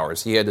counsel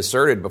powers? He had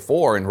asserted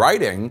before in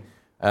writing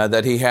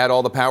that he had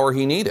all the power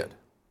he needed.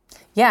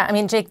 Yeah, I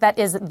mean, Jake, that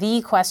is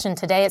the question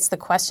today. It's the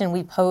question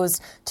we posed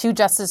to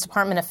Justice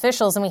Department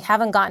officials, and we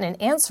haven't gotten an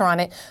answer on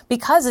it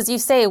because, as you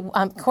say,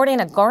 according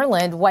to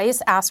Garland,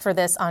 Weiss asked for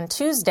this on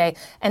Tuesday.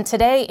 And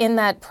today in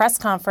that press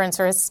conference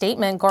or his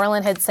statement,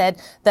 Garland had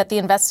said that the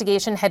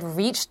investigation had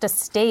reached a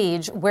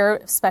stage where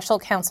special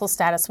counsel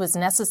status was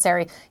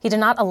necessary. He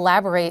did not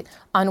elaborate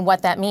on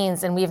what that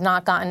means, and we have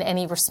not gotten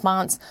any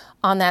response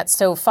on that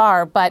so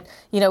far. But,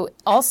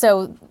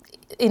 also,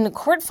 in the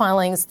court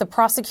filings, the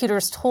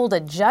prosecutors told a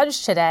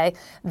judge today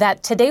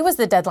that today was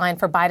the deadline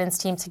for Biden's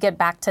team to get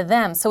back to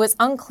them. So it's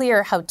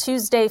unclear how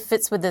Tuesday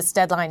fits with this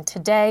deadline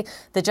today.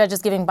 The judge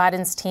is giving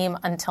Biden's team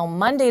until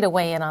Monday to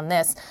weigh in on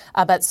this.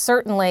 But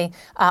certainly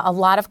a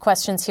lot of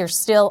questions here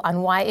still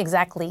on why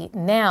exactly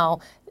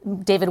now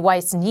David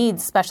Weiss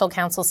needs special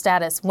counsel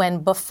status when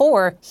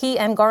before he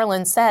and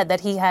Garland said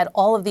that he had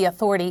all of the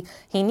authority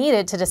he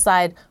needed to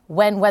decide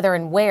when, whether,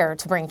 and where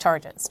to bring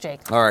charges.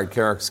 Jake. All right,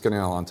 Kara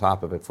Scannell on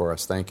top of it for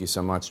us. Thank you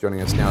so much.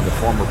 Joining us now, the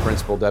former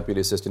Principal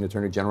Deputy Assistant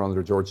Attorney General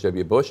under George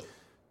W. Bush,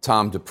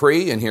 Tom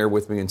Dupree, and here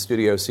with me in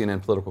studio,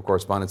 CNN political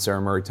correspondent Sarah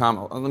Murray.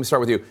 Tom, let me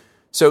start with you.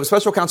 So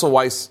Special Counsel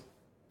Weiss,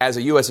 as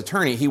a U.S.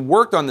 attorney, he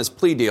worked on this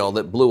plea deal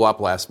that blew up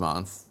last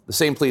month, the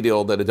same plea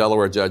deal that a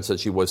Delaware judge said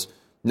she was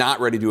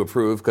not ready to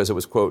approve because it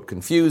was, quote,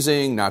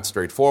 confusing, not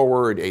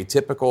straightforward,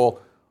 atypical,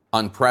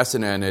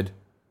 unprecedented.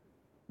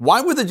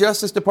 Why would the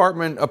Justice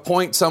Department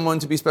appoint someone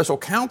to be special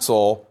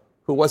counsel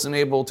who wasn't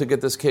able to get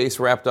this case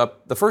wrapped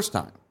up the first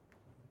time?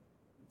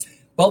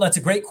 Well, that's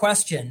a great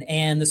question.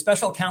 And the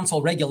special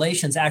counsel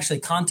regulations actually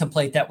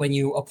contemplate that when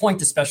you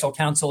appoint a special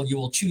counsel, you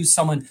will choose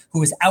someone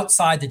who is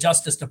outside the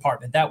Justice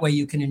Department. That way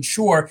you can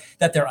ensure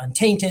that they're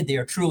untainted, they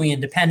are truly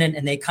independent,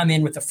 and they come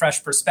in with a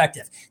fresh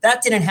perspective.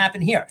 That didn't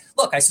happen here.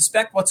 Look, I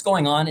suspect what's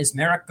going on is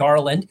Merrick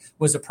Garland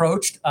was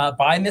approached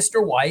by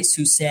Mr. Weiss,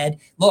 who said,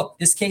 look,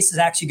 this case is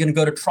actually going to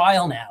go to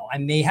trial now. I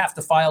may have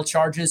to file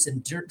charges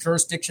in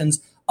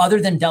jurisdictions other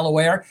than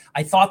Delaware.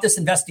 I thought this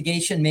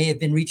investigation may have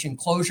been reaching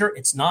closure.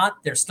 It's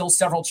not. There's still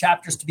several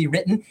chapters to be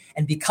written.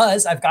 And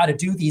because I've got to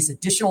do these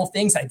additional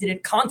things I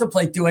didn't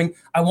contemplate doing,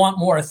 I want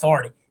more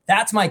authority.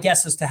 That's my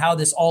guess as to how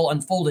this all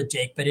unfolded,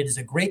 Jake. But it is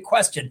a great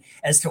question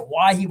as to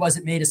why he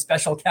wasn't made a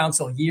special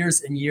counsel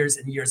years and years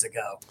and years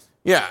ago.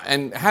 Yeah,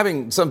 and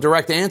having some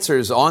direct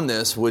answers on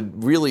this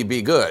would really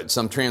be good.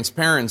 Some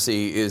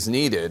transparency is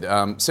needed.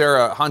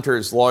 Sarah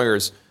Hunter's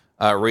lawyers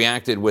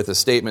reacted with a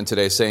statement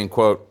today saying,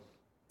 quote,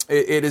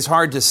 it is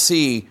hard to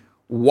see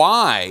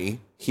why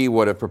he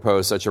would have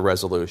proposed such a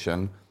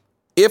resolution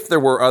if there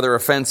were other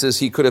offenses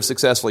he could have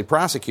successfully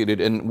prosecuted,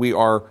 and we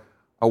are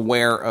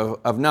aware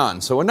of none.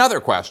 So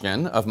another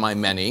question of my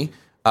many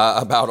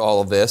about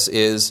all of this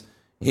is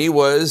he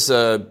was,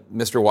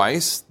 Mr.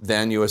 Weiss,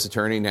 then U.S.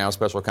 Attorney, now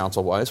Special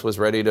Counsel Weiss, was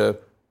ready to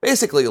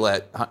basically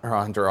let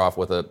Hunter off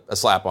with a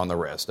slap on the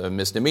wrist, a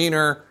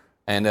misdemeanor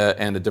and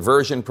a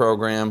diversion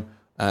program.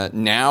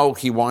 Now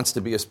he wants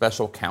to be a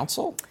special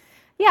counsel?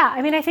 Yeah,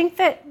 I mean, I think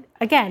that,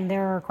 again,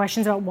 there are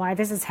questions about why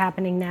this is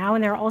happening now,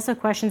 and there are also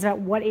questions about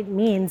what it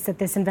means that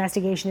this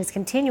investigation is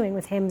continuing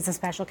with him as a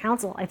special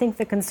counsel. I think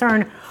the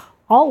concern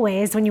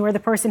always, when you are the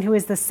person who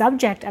is the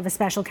subject of a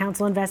special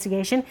counsel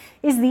investigation,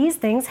 is these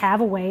things have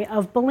a way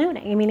of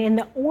ballooning. I mean, in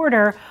the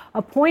order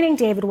appointing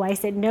David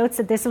Weiss, it notes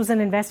that this was an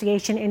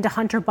investigation into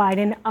Hunter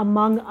Biden,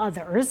 among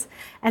others.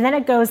 And then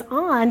it goes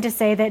on to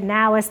say that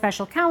now as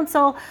special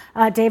counsel,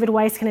 David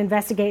Weiss can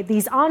investigate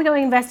these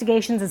ongoing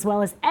investigations as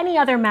well as any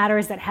other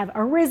matters that have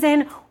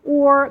arisen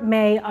or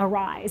may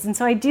arise. And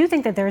so I do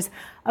think that there's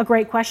a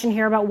great question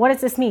here about what does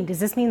this mean?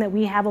 Does this mean that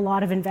we have a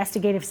lot of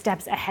investigative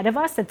steps ahead of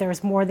us, that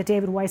there's more that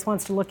David Weiss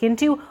wants to look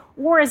into?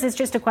 Or is this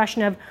just a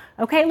question of,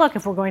 okay, look,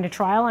 if we're going to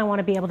trial, I want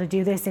to be able to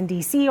do this in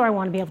D.C., or I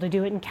want to be able to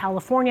do it in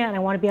California, and I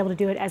want to be able to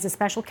do it as a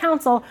special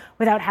counsel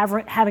without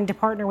having to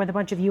partner with a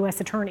bunch of U.S.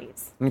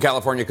 attorneys. In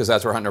California, because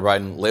that's where Hunter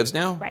Biden lives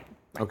now? Right.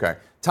 Okay.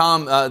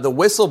 Tom, the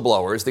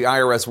whistleblowers, the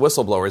IRS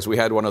whistleblowers, we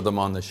had one of them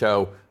on the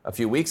show a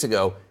few weeks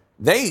ago.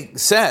 They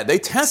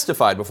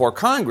testified before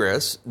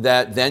Congress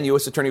that then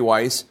U.S. Attorney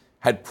Weiss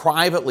had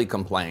privately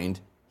complained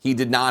he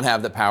did not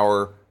have the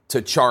power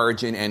to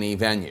charge in any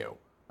venue.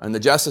 And the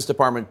Justice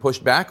Department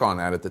pushed back on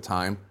that at the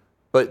time.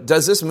 But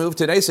does this move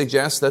today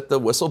suggest that the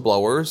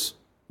whistleblowers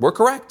were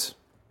correct?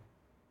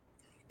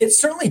 It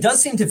certainly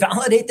does seem to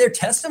validate their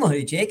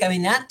testimony, Jake. I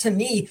mean, that to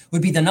me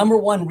would be the number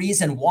one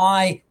reason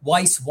why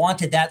Weiss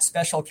wanted that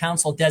special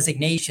counsel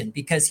designation,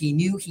 because he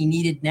knew he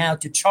needed now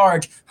to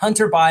charge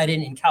Hunter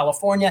Biden in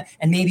California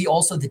and maybe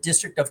also the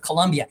District of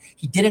Columbia.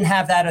 He didn't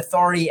have that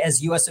authority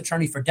as U.S.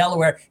 Attorney for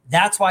Delaware.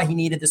 That's why he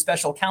needed the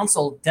special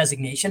counsel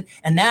designation.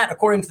 And that,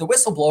 according to the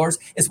whistleblowers,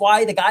 is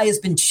why the guy has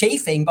been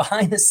chafing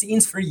behind the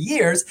scenes for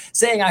years,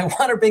 saying, I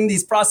want to bring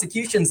these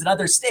prosecutions in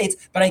other states,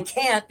 but I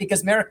can't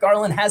because Merrick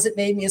Garland hasn't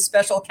made me a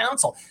special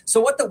counsel.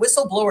 So what the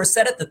whistleblower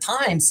said at the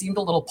time seemed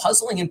a little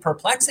puzzling and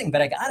perplexing,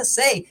 but I got to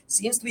say,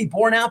 seems to be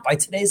borne out by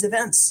today's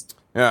events.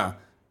 Yeah.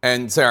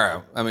 And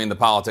Sarah, I mean, the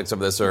politics of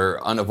this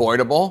are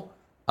unavoidable.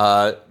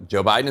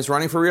 Joe Biden is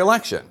running for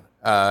re-election.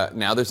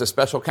 Now there's a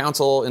special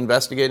counsel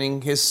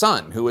investigating his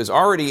son, who has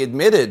already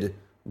admitted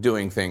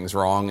doing things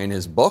wrong in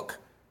his book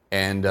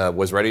and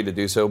was ready to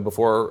do so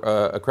before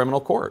a criminal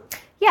court.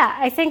 Yeah,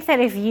 I think that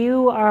if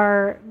you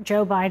are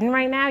Joe Biden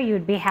right now, you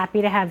would be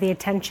happy to have the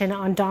attention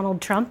on Donald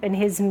Trump and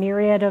his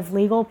myriad of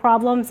legal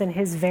problems and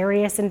his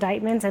various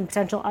indictments and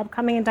potential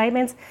upcoming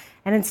indictments.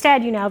 And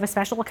instead, you now have a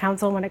special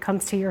counsel when it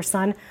comes to your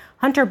son,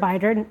 Hunter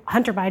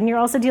Biden. You're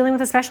also dealing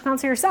with a special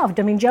counsel yourself.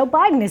 I mean, Joe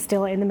Biden is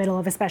still in the middle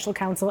of a special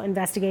counsel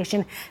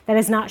investigation that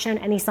has not shown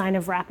any sign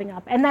of wrapping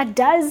up. And that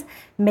does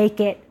make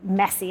it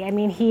messy. I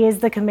mean, he is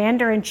the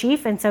commander in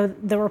chief. And so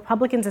the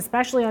Republicans,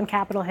 especially on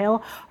Capitol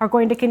Hill, are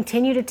going to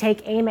continue to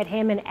take aim at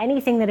him, and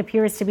anything that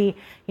appears to be,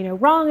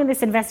 wrong in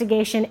this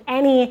investigation,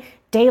 any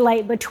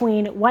daylight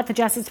between what the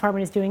Justice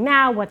Department is doing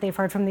now, what they've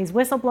heard from these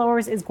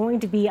whistleblowers, is going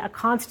to be a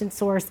constant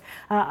source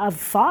of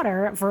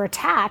fodder for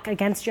attack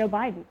against Joe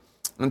Biden.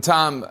 And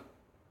Tom,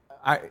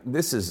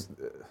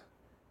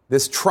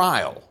 this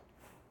trial,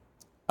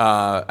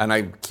 and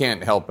I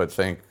can't help but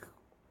think,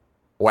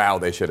 wow,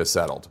 they should have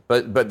settled.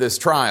 But this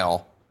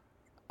trial,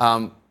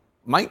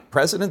 might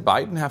President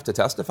Biden have to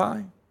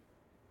testify?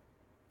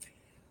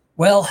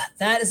 Well,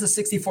 that is a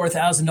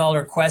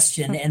 $64,000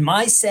 question. And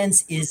my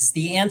sense is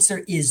the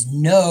answer is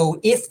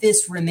no, if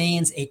this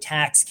remains a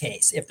tax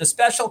case. If the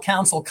special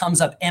counsel comes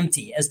up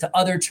empty as to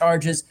other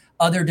charges,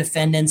 other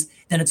defendants,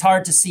 then it's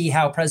hard to see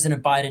how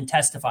President Biden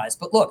testifies.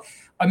 But look,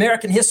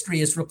 American history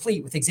is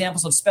replete with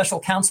examples of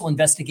special counsel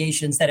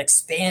investigations that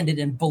expanded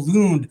and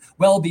ballooned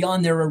well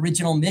beyond their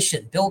original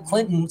mission. Bill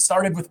Clinton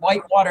started with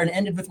Whitewater and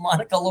ended with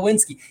Monica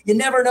Lewinsky. You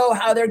never know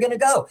how they're going to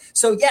go.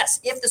 So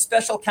yes, if the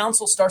special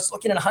counsel starts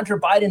looking at Hunter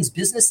Biden's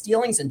business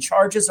dealings and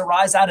charges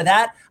arise out of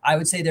that, I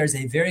would say there's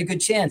a very good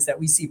chance that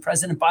we see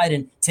President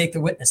Biden take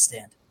the witness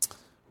stand.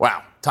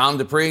 Wow. Tom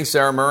Dupree,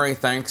 Sarah Murray,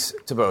 thanks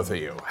to both of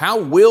you. How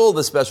will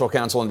the special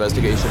counsel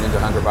investigation into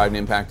Hunter Biden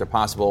impact a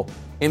possible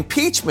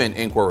impeachment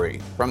inquiry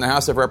from the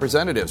House of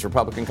Representatives?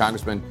 Republican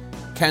Congressman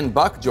Ken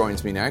Buck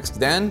joins me next.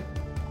 Then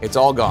it's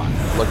all gone.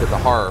 Look at the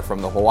horror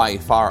from the Hawaii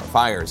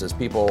fires as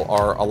people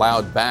are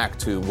allowed back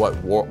to what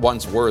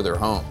once were their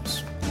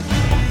homes.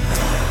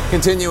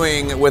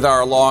 Continuing with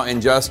our law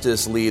and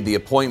justice lead, the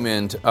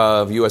appointment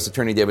of U.S.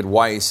 Attorney David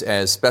Weiss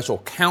as special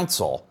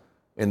counsel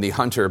in the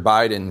Hunter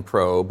Biden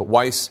probe.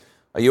 Weiss,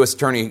 a U.S.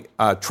 Attorney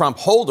Trump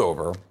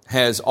holdover,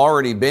 has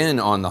already been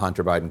on the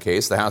Hunter Biden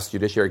case. The House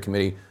Judiciary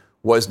Committee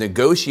was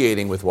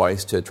negotiating with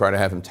Weiss to try to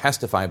have him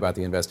testify about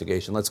the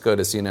investigation. Let's go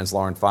to CNN's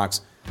Lauren Fox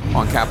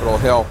on Capitol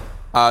Hill.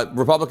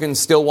 Republicans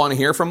still want to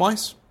hear from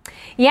Weiss?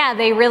 Yeah,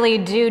 they really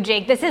do,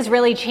 Jake. This has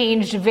really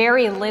changed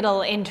very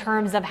little in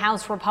terms of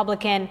House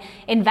Republican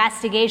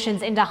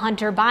investigations into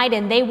Hunter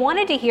Biden. They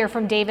wanted to hear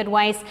from David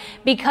Weiss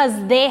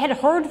because they had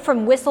heard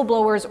from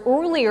whistleblowers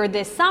earlier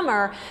this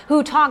summer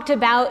who talked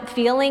about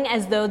feeling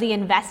as though the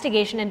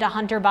investigation into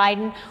Hunter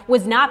Biden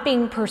was not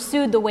being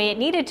pursued the way it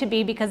needed to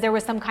be because there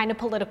was some kind of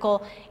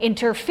political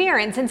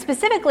interference. And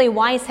specifically,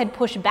 Weiss had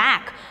pushed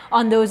back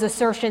on those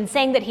assertions,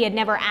 saying that he had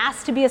never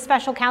asked to be a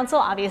special counsel.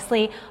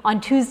 Obviously,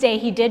 on Tuesday,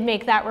 he did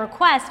make that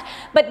request.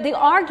 But the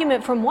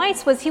argument from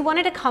Weiss was he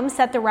wanted to come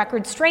set the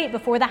record straight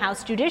before the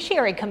House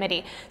Judiciary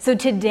Committee. So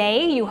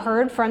today you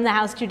heard from the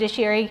House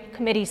Judiciary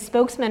Committee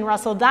spokesman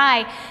Russell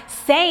Dye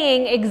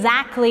saying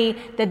exactly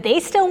that they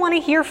still want to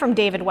hear from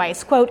David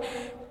Weiss. Quote,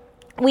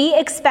 "We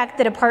expect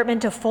the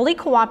department to fully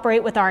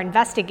cooperate with our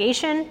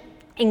investigation,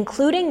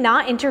 including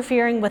not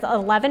interfering with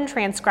 11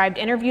 transcribed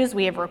interviews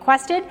we have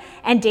requested,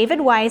 and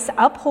David Weiss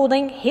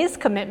upholding his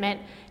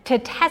commitment to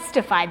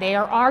testify. They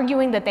are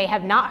arguing that they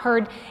have not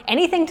heard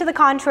anything to the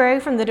contrary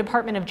from the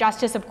Department of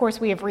Justice. Of course,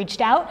 we have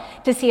reached out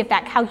to see if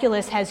that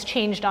calculus has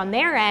changed on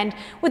their end,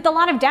 with a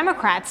lot of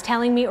Democrats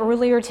telling me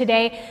earlier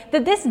today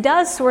that this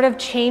does sort of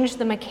change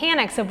the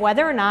mechanics of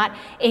whether or not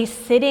a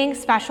sitting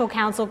special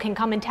counsel can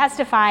come and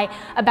testify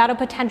about a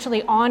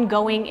potentially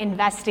ongoing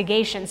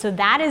investigation. So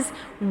that is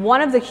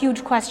one of the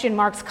huge question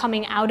marks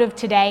coming out of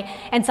today,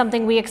 and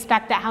something we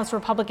expect that House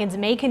Republicans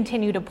may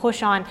continue to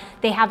push on.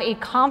 They have a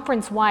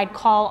conference-wide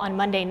call on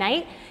Monday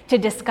night to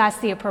discuss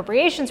the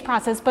appropriations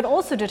process, but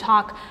also to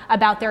talk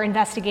about their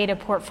investigative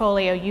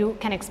portfolio. You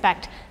can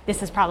expect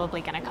this is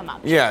probably going to come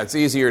up. Yeah, it's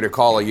easier to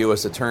call a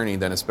U.S. attorney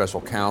than a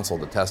special counsel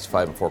to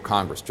testify before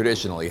Congress.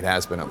 Traditionally, it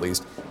has been, at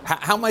least.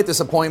 How might this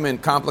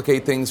appointment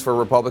complicate things for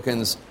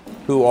Republicans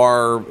who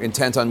are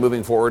intent on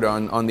moving forward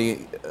on the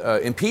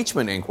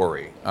impeachment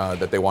inquiry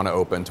that they want to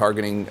open,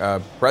 targeting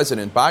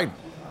President Biden?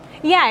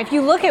 Yeah, if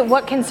you look at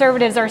what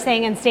conservatives are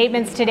saying in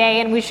statements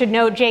today, and we should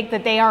note, Jake,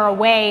 that they are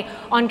away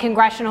on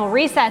congressional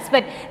recess,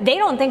 but they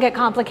don't think it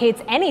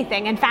complicates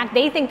anything. In fact,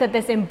 they think that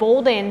this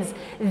emboldens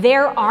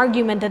their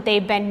argument that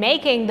they've been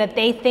making, that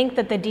they think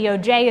that the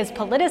DOJ is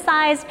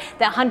politicized,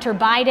 that Hunter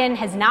Biden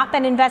has not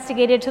been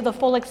investigated to the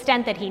full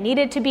extent that he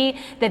needed to be,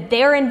 that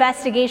their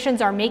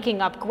investigations are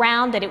making up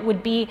ground, that it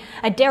would be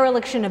a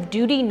dereliction of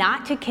duty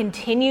not to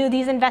continue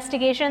these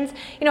investigations.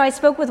 You know, I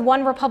spoke with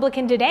one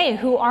Republican today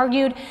who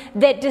argued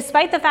that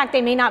despite the fact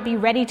they may not be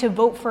ready to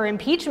vote for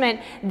impeachment,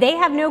 they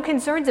have no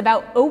concerns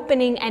about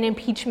opening an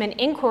impeachment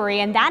inquiry.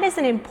 And that is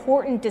an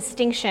important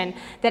distinction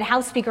that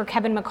House Speaker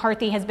Kevin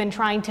McCarthy has been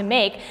trying to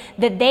make,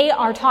 that they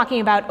are talking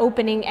about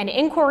opening an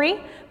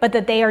inquiry, but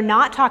that they are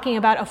not talking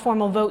about a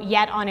formal vote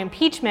yet on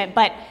impeachment.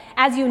 But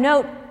as you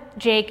note,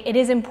 Jake, it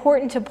is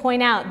important to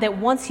point out that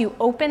once you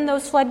open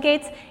those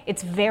floodgates,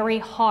 it's very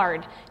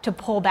hard to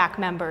pull back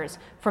members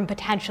from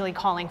potentially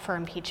calling for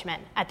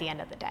impeachment at the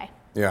end of the day.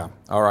 Yeah.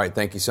 All right.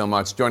 Thank you so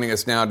much. Joining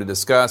us now to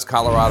discuss,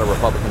 Colorado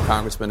Republican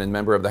Congressman and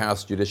member of the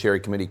House Judiciary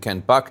Committee,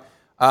 Ken Buck.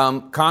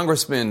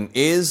 Congressman,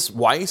 is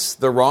Weiss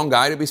the wrong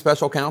guy to be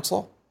special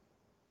counsel?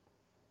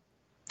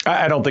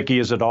 I don't think he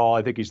is at all.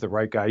 I think he's the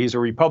right guy. He's a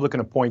Republican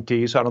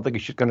appointee, so I don't think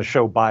he's going to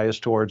show bias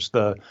towards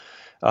the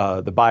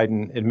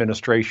Biden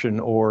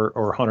administration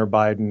or Hunter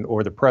Biden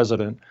or the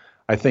president.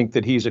 I think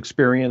that he's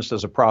experienced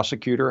as a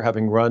prosecutor,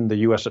 having run the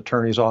U.S.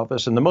 Attorney's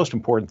Office. And the most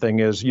important thing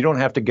is you don't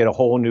have to get a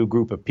whole new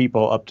group of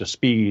people up to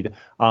speed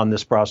on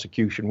this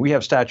prosecution. We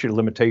have statute of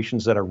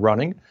limitations that are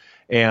running,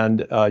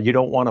 and you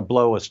don't want to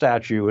blow a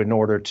statute in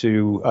order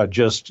to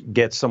just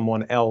get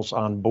someone else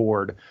on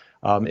board.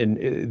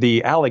 And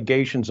the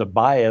allegations of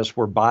bias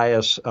were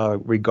bias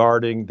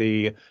regarding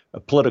the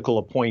political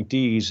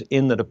appointees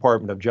in the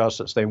Department of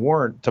Justice. They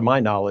weren't, to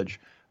my knowledge,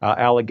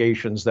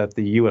 allegations that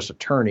the U.S.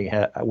 attorney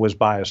was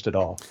biased at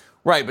all.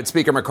 Right, but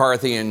Speaker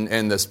McCarthy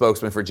and the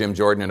spokesman for Jim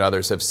Jordan and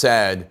others have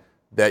said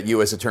that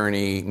U.S.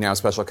 Attorney, now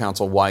Special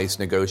Counsel Weiss,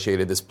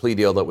 negotiated this plea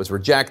deal that was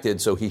rejected,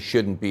 so he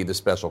shouldn't be the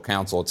special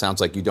counsel. It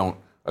sounds like you don't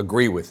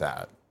agree with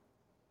that.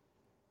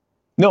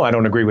 No, I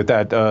don't agree with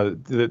that.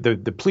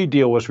 The plea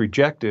deal was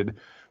rejected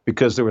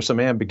because there was some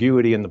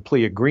ambiguity in the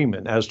plea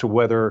agreement as to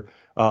whether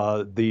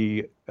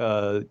the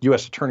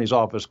U.S. Attorney's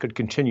Office could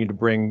continue to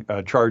bring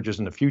charges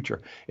in the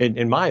future.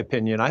 In my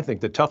opinion, I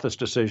think the toughest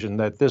decision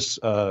that this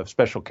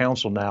special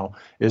counsel now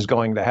is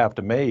going to have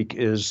to make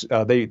is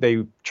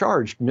they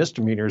charged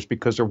misdemeanors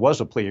because there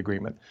was a plea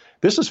agreement.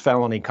 This is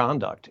felony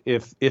conduct.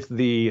 If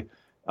the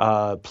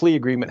plea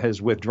agreement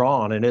has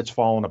withdrawn and it's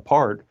fallen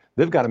apart,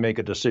 they've got to make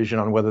a decision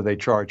on whether they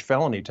charge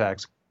felony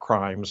tax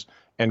crimes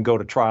and go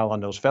to trial on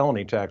those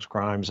felony tax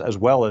crimes, as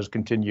well as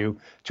continue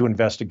to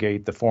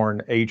investigate the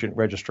Foreign Agent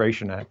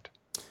Registration Act.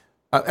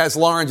 As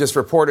Lauren just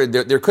reported,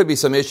 there could be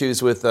some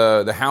issues with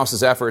the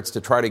House's efforts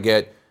to try to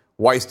get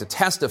Weiss to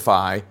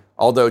testify,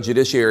 although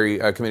Judiciary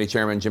Committee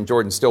Chairman Jim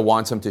Jordan still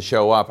wants him to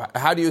show up.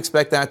 How do you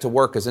expect that to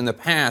work? Because in the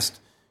past,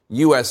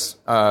 U.S.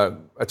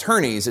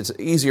 attorneys, it's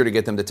easier to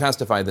get them to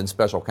testify than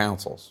special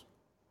counsels.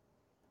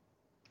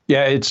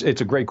 Yeah, it's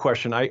a great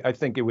question. I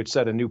think it would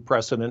set a new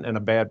precedent and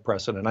a bad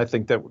precedent. I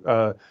think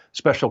that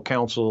special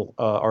counsel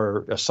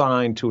are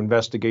assigned to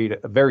investigate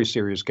a very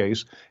serious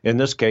case. In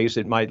this case,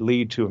 it might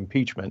lead to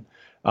impeachment.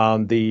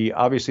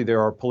 Obviously,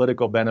 there are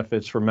political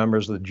benefits for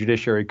members of the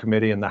Judiciary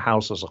Committee and the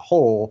House as a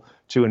whole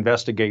to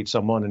investigate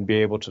someone and be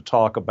able to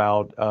talk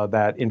about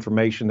that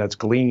information that's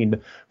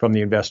gleaned from the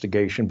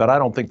investigation. But I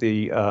don't think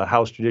the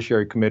House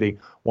Judiciary Committee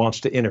wants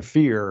to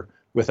interfere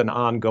with an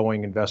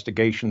ongoing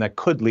investigation that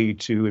could lead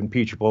to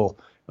impeachable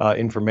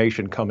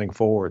information coming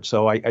forward.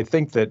 So I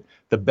think that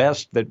the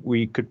best that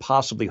we could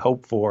possibly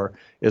hope for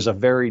is a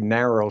very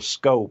narrow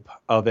scope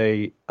of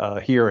a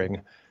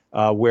hearing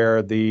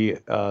where the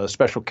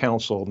special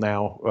counsel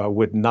now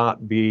would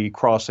not be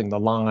crossing the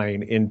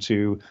line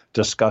into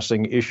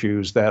discussing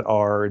issues that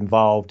are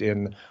involved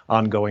in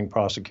ongoing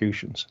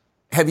prosecutions.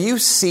 Have you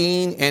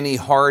seen any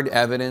hard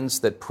evidence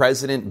that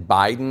President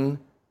Biden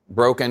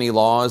broke any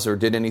laws or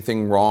did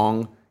anything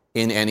wrong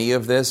in any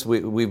of this?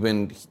 We've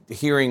been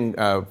hearing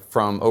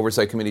from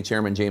Oversight Committee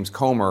Chairman James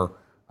Comer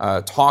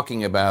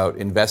talking about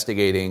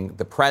investigating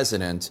the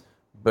president.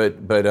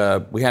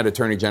 But we had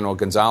Attorney General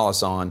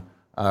Gonzalez on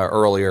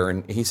earlier,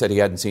 and he said he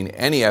hadn't seen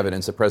any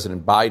evidence that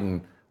President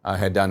Biden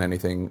had done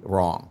anything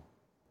wrong.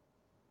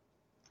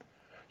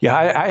 Yeah,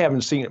 I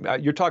haven't seen,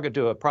 you're talking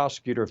to a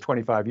prosecutor of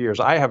 25 years.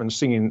 I haven't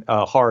seen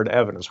hard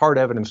evidence. Hard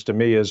evidence to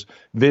me is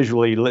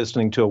visually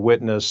listening to a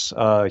witness,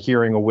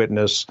 hearing a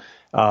witness,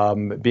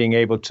 being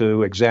able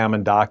to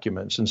examine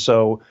documents. And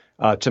so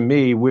to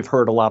me, we've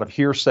heard a lot of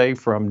hearsay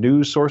from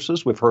news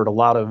sources. We've heard a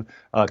lot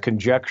of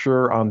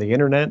conjecture on the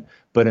internet.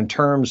 But in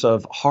terms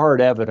of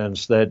hard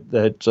evidence that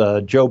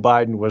Joe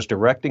Biden was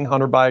directing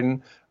Hunter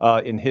Biden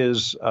in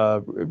his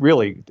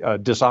really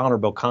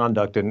dishonorable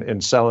conduct in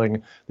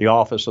selling the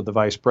office of the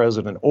vice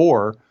president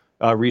or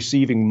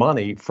receiving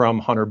money from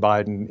Hunter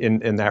Biden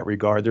in that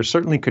regard, there's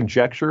certainly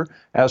conjecture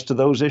as to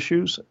those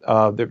issues.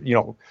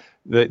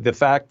 The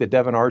fact that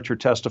Devin Archer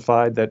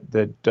testified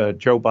that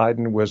Joe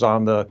Biden was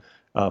on the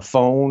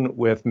phone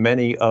with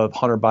many of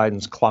Hunter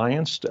Biden's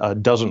clients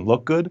doesn't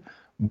look good,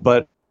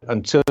 but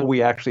until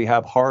we actually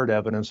have hard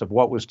evidence of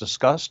what was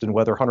discussed and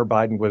whether Hunter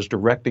Biden was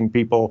directing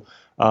people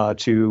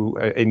to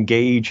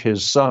engage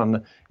his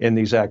son in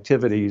these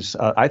activities,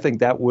 I think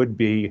that would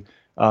be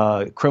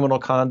criminal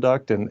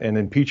conduct and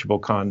impeachable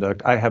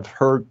conduct. I have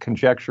heard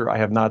conjecture. I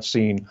have not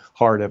seen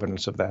hard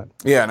evidence of that.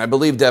 Yeah, and I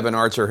believe Devin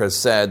Archer has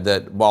said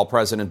that while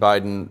President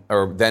Biden,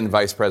 or then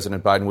Vice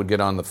President Biden, would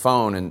get on the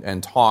phone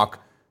and talk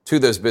to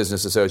those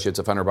business associates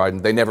of Hunter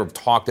Biden, they never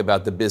talked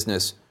about the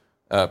business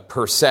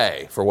per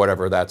se, for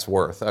whatever that's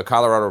worth.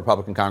 Colorado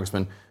Republican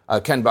Congressman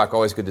Ken Buck,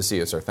 always good to see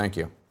you, sir. Thank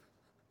you.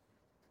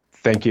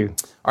 Thank you.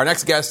 Our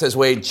next guest has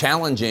weighed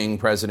challenging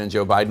President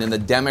Joe Biden in the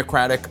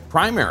Democratic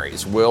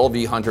primaries. Will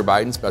the Hunter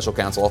Biden special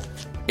counsel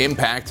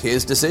impact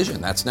his decision?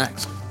 That's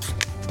next.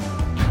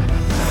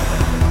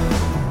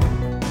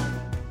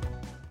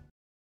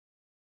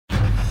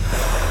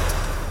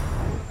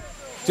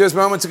 Just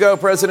moments ago,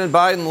 President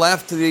Biden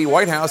left the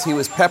White House. He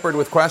was peppered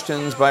with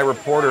questions by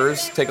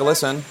reporters. Take a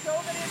listen.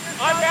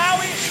 On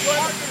Maui,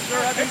 Mr.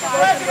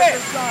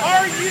 President,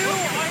 are you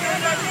under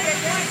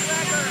investigation?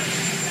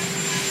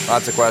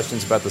 Lots of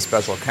questions about the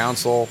special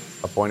counsel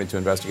appointed to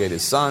investigate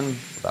his son,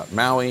 about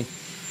Maui.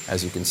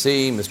 As you can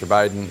see, Mr.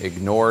 Biden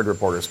ignored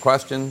reporters'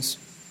 questions.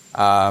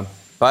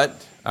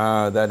 But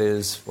that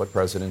is what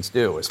presidents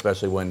do,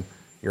 especially when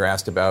you're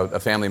asked about a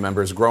family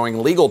member's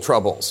growing legal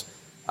troubles.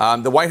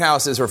 The White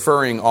House is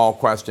referring all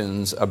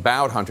questions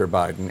about Hunter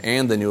Biden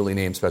and the newly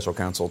named special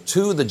counsel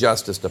to the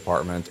Justice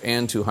Department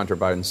and to Hunter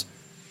Biden's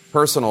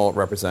personal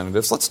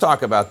representatives. Let's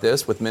talk about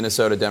this with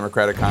Minnesota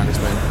Democratic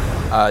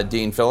Congressman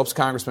Dean Phillips.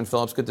 Congressman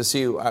Phillips, good to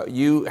see you.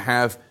 You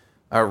have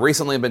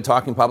recently been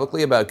talking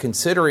publicly about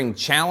considering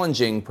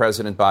challenging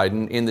President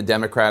Biden in the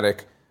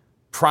Democratic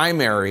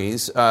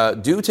primaries.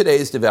 Do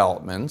today's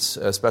developments,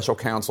 a special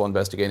counsel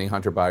investigating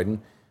Hunter Biden,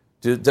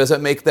 does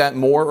it make that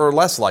more or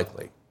less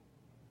likely?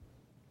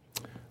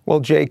 Well,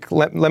 Jake,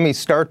 let me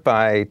start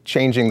by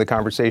changing the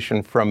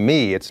conversation from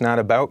me. It's not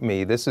about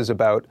me. This is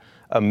about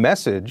a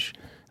message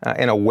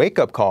and a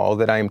wake-up call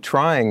that I am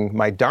trying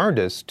my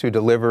darndest to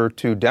deliver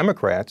to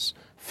Democrats,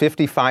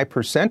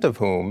 55% of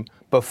whom,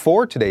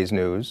 before today's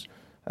news,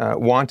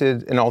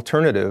 wanted an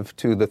alternative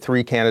to the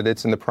three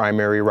candidates in the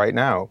primary right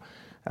now.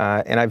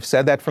 And I've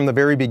said that from the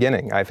very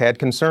beginning. I've had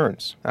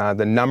concerns.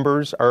 The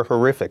numbers are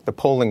horrific, the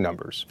polling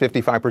numbers.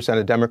 55%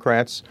 of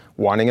Democrats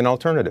wanting an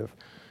alternative.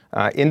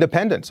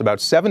 Independents, about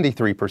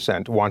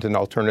 73% want an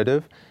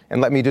alternative.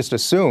 And let me just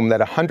assume that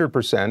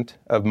 100%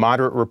 of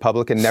moderate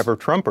Republican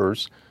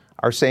never-Trumpers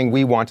are saying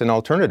we want an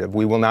alternative.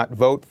 We will not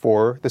vote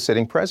for the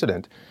sitting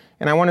president.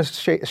 And I want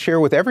to share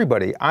with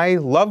everybody, I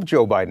love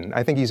Joe Biden.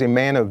 I think he's a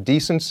man of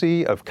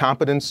decency, of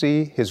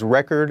competency. His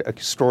record,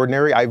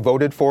 extraordinary. I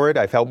voted for it.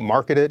 I've helped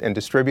market it and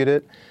distribute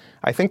it.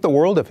 I think the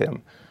world of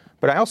him.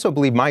 But I also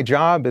believe my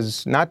job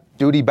is not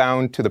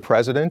duty-bound to the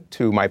president,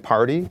 to my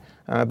party,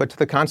 but to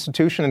the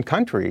Constitution and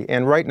country.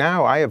 And right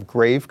now, I have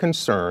grave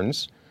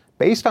concerns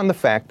based on the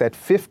fact that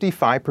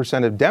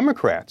 55% of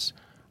Democrats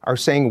are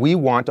saying we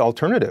want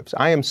alternatives.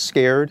 I am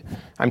scared.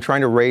 I'm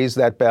trying to raise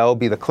that bell,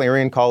 be the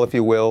clarion call, if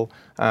you will.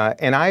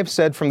 And I've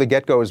said from the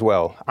get-go as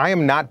well, I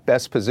am not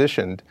best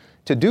positioned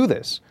to do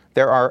this.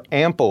 There are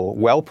ample,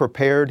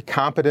 well-prepared,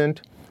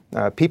 competent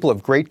people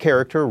of great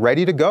character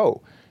ready to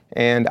go.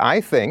 And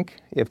I think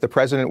if the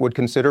president would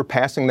consider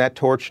passing that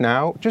torch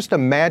now, just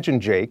imagine,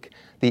 Jake,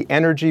 the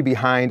energy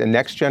behind a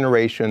next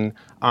generation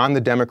on the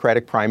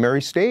Democratic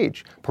primary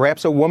stage.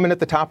 Perhaps a woman at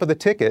the top of the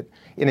ticket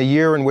in a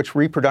year in which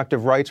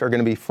reproductive rights are going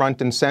to be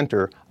front and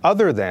center,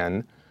 other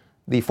than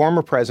the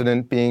former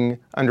president being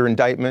under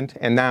indictment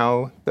and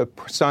now the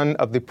son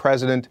of the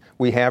president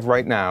we have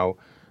right now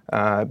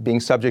being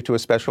subject to a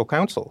special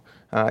counsel.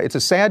 It's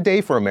a sad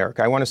day for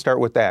America. I want to start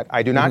with that.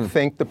 I do not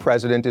think the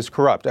president is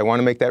corrupt. I want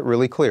to make that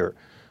really clear.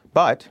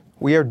 But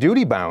we are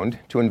duty-bound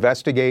to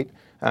investigate,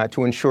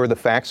 to ensure the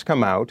facts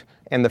come out.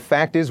 And the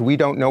fact is we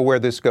don't know where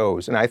this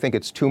goes. And I think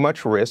it's too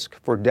much risk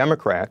for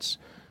Democrats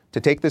to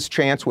take this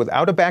chance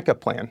without a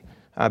backup plan.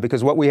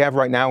 because what we have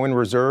right now in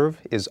reserve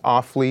is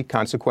awfully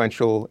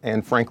consequential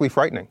and frankly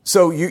frightening.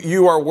 So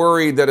you are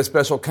worried that a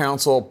special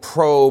counsel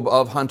probe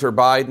of Hunter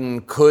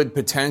Biden could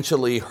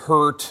potentially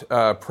hurt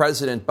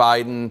President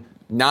Biden,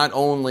 not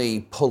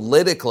only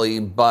politically,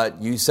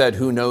 but you said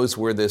who knows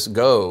where this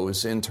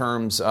goes in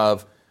terms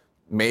of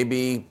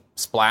maybe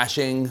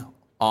splashing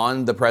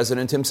on the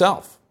president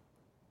himself.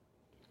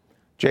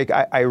 Jake,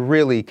 I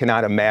really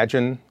cannot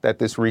imagine that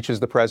this reaches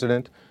the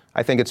president.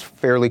 I think it's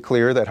fairly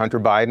clear that Hunter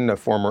Biden, a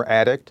former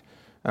addict,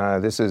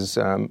 this is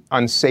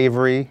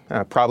unsavory,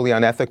 probably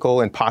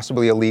unethical, and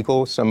possibly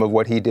illegal. Some of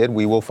what he did,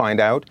 we will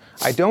find out.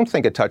 I don't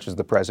think it touches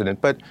the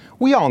president, but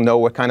we all know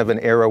what kind of an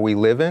era we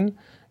live in.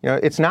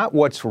 It's not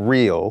what's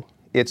real,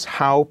 it's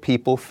how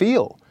people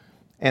feel.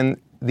 And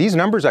these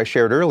numbers I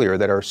shared earlier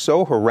that are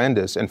so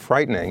horrendous and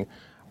frightening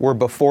were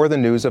before the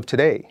news of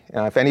today.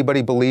 If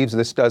anybody believes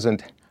this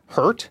doesn't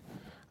hurt,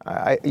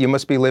 you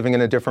must be living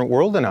in a different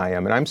world than I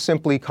am. And I'm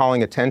simply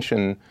calling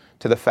attention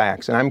to the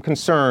facts. And I'm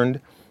concerned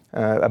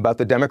about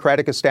the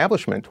Democratic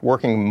establishment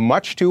working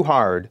much too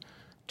hard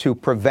to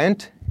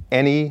prevent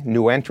any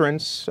new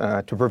entrants,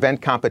 to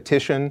prevent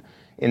competition,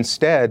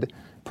 instead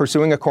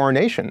pursuing a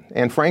coronation.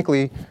 And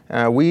frankly,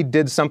 we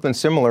did something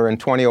similar in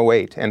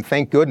 2008. And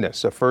thank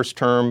goodness, a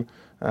first-term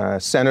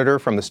senator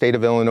from the state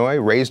of Illinois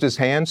raised his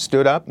hand,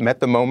 stood up, met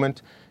the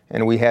moment,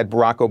 and we had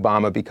Barack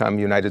Obama become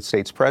United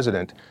States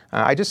president.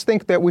 I just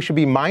think that we should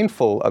be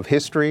mindful of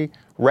history,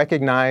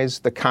 recognize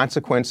the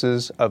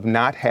consequences of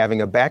not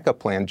having a backup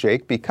plan,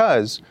 Jake,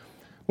 because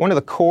one of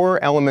the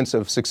core elements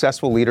of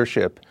successful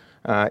leadership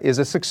is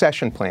a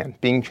succession plan,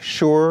 being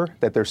sure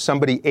that there's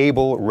somebody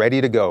able,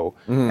 ready to go.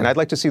 And I'd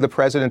like to see the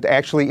president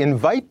actually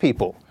invite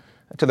people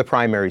to the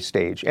primary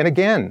stage. And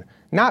again,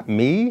 not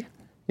me.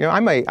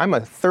 I'm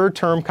a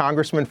third-term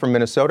congressman from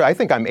Minnesota. I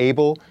think I'm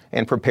able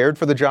and prepared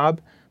for the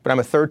job. But I'm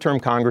a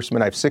third-term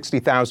congressman. I have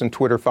 60,000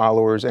 Twitter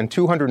followers and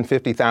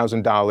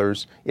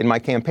 $250,000 in my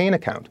campaign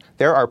account.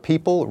 There are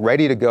people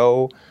ready to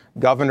go,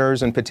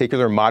 governors in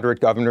particular, moderate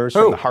governors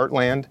from the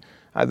heartland,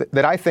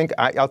 that I think,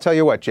 I'll tell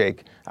you what,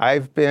 Jake,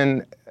 I've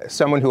been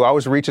someone who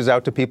always reaches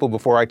out to people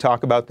before I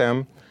talk about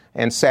them.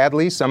 And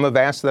sadly, some have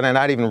asked that I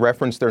not even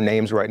reference their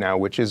names right now,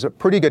 which is a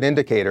pretty good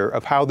indicator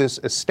of how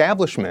this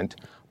establishment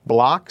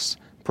blocks,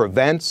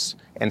 prevents,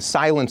 and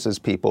silences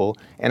people.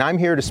 And I'm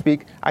here to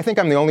speak. I think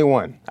I'm the only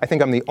one. I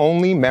think I'm the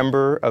only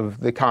member of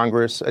the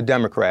Congress, a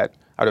Democrat,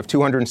 out of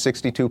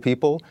 262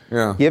 people,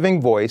 giving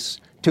voice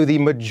to the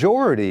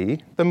majority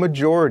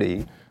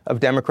of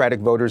Democratic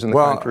voters in the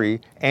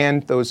country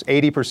and those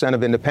 80%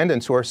 of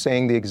independents who are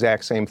saying the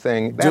exact same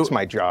thing. That's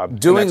my job. And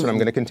that's what I'm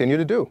going to continue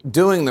to do.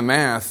 Doing the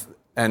math,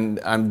 and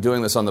I'm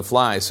doing this on the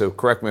fly, so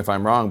correct me if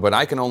I'm wrong, but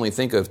I can only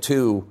think of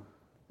two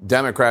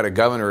Democratic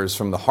governors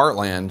from the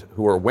heartland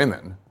who are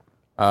women.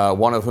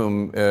 One of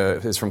whom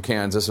is from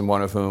Kansas and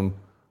one of whom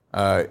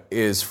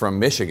is from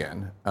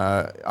Michigan.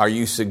 Are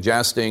you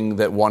suggesting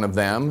that one of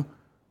them,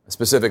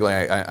 specifically,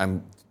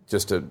 I'm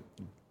just to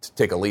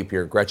take a leap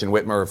here, Gretchen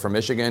Whitmer from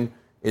Michigan,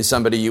 is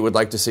somebody you would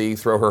like to see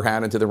throw her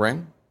hat into the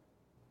ring?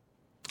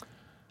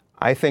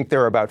 I think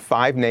there are about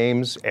 5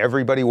 names.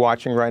 Everybody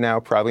watching right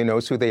now probably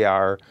knows who they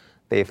are.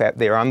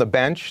 They are on the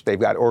bench. They've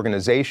got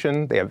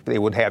organization. They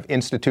would have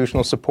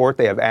institutional support.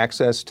 They have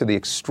access to the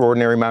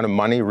extraordinary amount of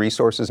money,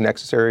 resources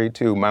necessary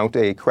to mount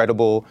a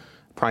credible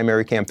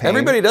primary campaign.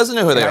 Everybody doesn't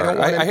know who they are.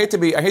 I hate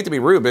to be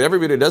rude, but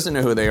everybody doesn't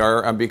know who they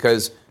are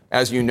because,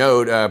 as you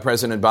note,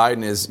 President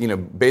Biden is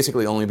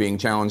basically only being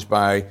challenged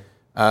by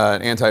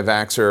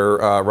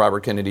anti-vaxxer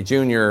Robert Kennedy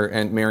Jr.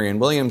 and Marianne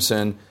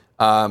Williamson,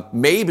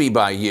 maybe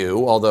by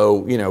you,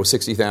 although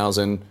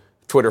 60,000.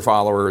 Twitter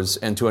followers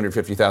and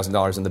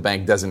 $250,000 in the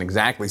bank doesn't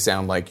exactly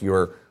sound like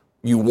you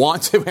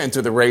want to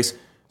enter the race.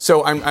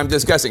 So I'm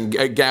just guessing.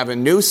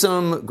 Gavin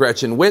Newsom,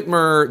 Gretchen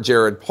Whitmer,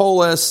 Jared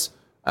Polis,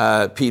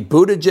 Pete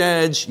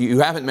Buttigieg. You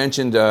haven't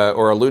mentioned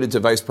or alluded to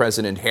Vice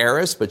President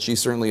Harris, but she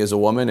certainly is a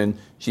woman and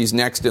she's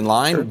next in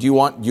line. Sure. Do you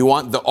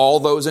want all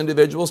those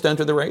individuals to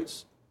enter the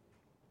race?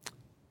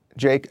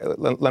 Jake,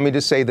 let me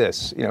just say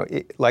this.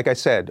 Like I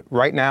said,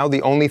 right now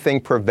the only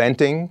thing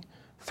preventing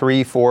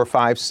 3, 4,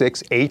 5,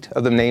 6, 8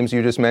 of the names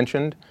you just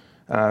mentioned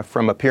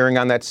from appearing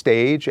on that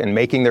stage and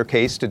making their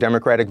case to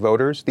Democratic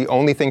voters. The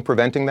only thing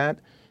preventing that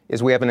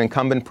is we have an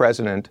incumbent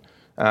president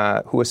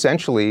who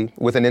essentially,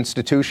 with an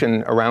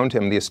institution around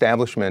him, the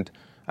establishment,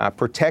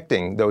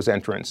 protecting those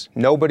entrants.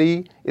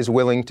 Nobody is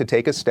willing to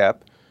take a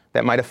step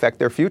that might affect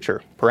their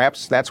future.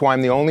 Perhaps that's why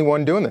I'm the only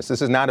one doing this.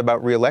 This is not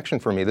about re-election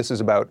for me. This is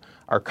about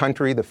our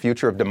country, the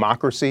future of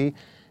democracy,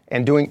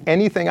 and doing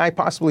anything I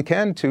possibly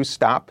can to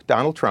stop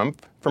Donald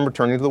Trump from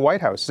returning to the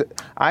White House.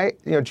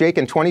 Jake,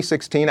 in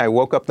 2016, I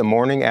woke up the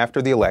morning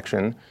after the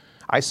election.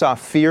 I saw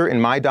fear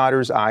in my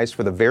daughter's eyes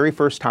for the very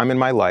first time in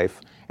my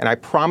life, and I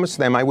promised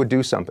them I would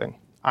do something.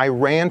 I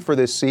ran for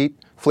this seat,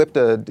 flipped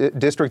a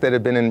district that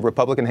had been in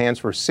Republican hands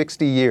for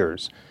 60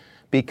 years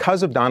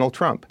because of Donald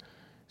Trump.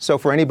 So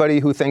for anybody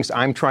who thinks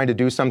I'm trying to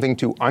do something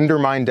to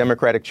undermine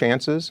Democratic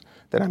chances,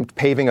 that I'm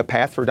paving a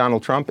path for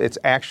Donald Trump, it's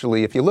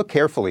actually, if you look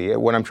carefully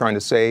at what I'm trying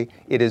to say,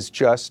 it is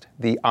just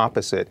the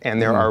opposite.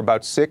 And there are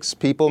about 6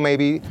 people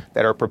maybe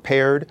that are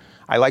prepared.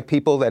 I like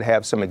people that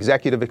have some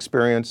executive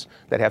experience,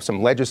 that have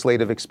some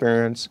legislative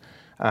experience,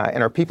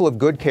 and are people of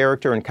good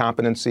character and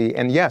competency.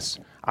 And yes,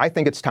 I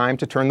think it's time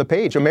to turn the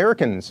page.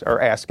 Americans are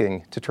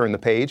asking to turn the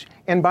page.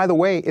 And by the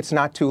way, it's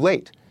not too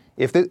late.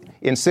 If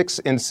in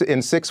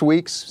 6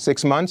 weeks,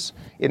 6 months,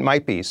 it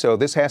might be. So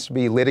this has to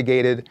be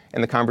litigated,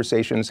 and the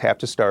conversations have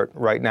to start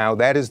right now.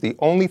 That is the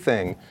only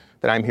thing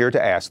that I'm here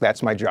to ask.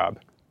 That's my job.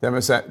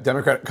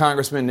 Democratic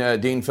Congressman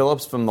Dean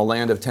Phillips from the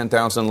land of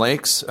 10,000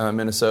 lakes,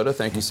 Minnesota.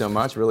 Thank you so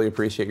much. Really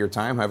appreciate your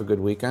time. Have a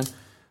good weekend.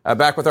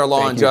 Back with our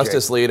Law and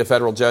Justice lead, a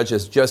federal judge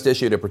has just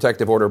issued a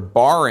protective order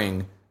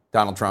barring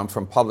Donald Trump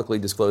from publicly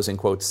disclosing,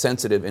 quote,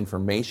 sensitive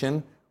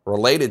information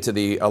related to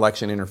the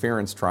election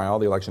interference trial,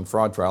 the election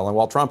fraud trial. And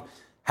while Trump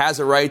has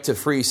a right to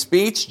free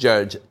speech,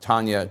 Judge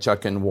Tanya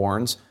Chutkan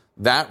warns,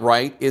 that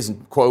right is,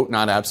 quote,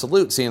 not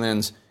absolute.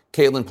 CNN's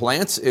Caitlin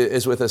Plants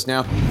is with us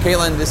now.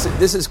 Caitlin,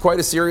 this is quite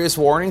a serious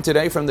warning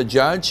today from the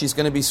judge. She's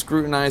going to be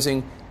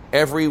scrutinizing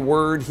every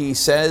word he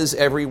says,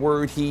 every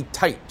word he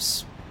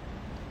types.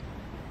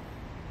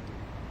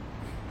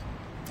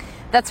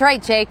 That's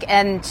right, Jake.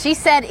 And she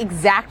said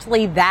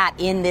exactly that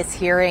in this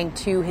hearing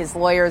to his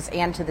lawyers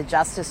and to the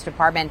Justice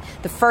Department,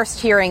 the first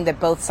hearing that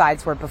both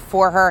sides were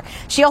before her.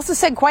 She also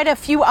said quite a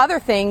few other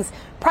things,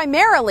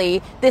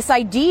 primarily this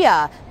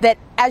idea that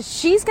as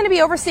she's going to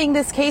be overseeing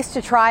this case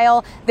to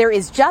trial, there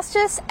is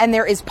justice and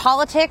there is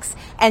politics,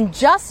 and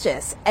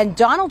justice and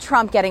Donald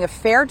Trump getting a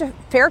fair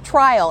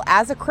trial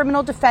as a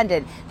criminal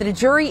defendant, that a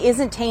jury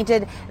isn't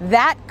tainted,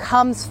 that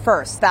comes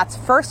first. That's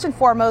first and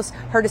foremost.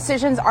 Her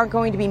decisions aren't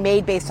going to be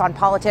made based on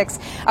politics.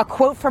 A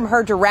quote from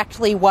her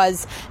directly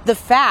was, the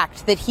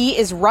fact that he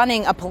is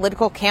running a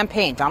political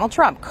campaign, Donald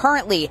Trump,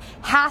 currently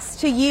has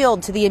to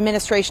yield to the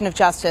administration of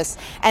justice.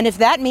 And if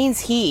that means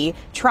he,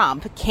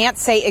 Trump, can't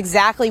say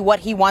exactly what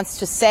he wants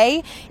to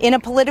say in a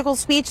political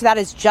speech, that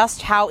is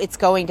just how it's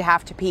going to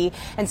have to be.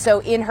 And so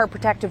in her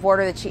protective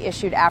order that she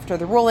issued after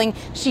the ruling,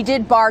 she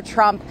did bar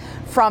Trump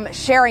from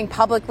sharing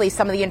publicly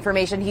some of the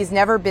information he's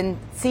never been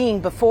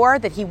seeing before,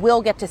 that he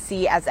will get to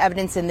see as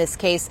evidence in this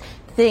case.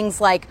 Things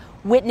like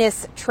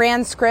witness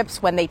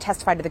transcripts when they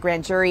testify to the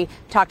grand jury,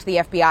 talk to the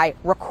FBI,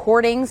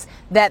 recordings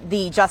that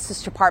the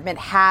Justice Department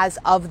has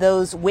of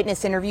those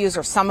witness interviews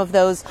or some of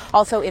those,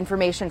 also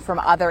information from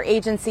other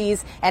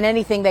agencies, and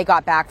anything they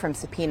got back from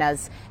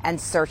subpoenas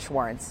and search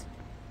warrants.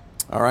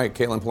 All right,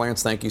 Caitlin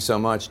Plants, thank you so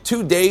much.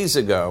 2 days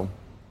ago,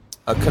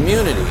 a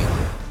community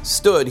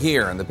stood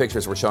here in the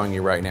pictures we're showing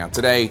you right now.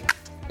 Today,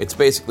 it's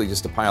basically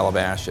just a pile of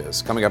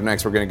ashes. Coming up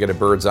next, we're going to get a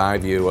bird's eye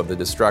view of the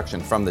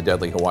destruction from the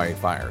deadly Hawaii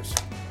fires.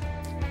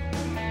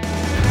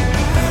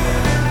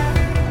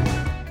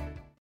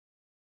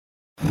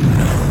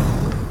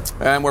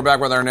 And we're back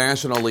with our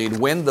national lead.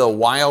 When the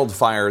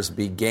wildfires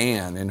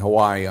began in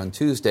Hawaii on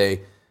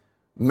Tuesday,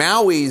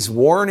 Maui's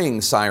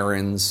warning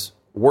sirens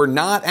were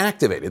not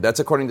activated.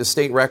 That's according to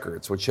state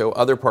records, which show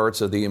other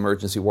parts of the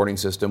emergency warning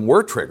system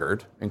were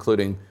triggered,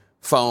 including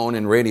phone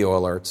and radio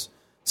alerts.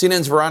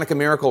 CNN's Veronica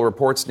Miracle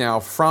reports now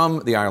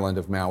from the island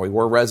of Maui,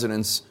 where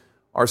residents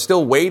are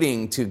still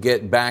waiting to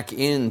get back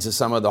into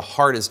some of the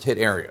hardest hit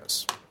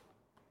areas.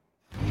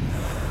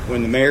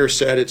 When the mayor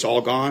said it's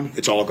all gone,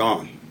 it's all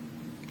gone.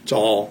 It's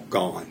all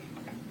gone.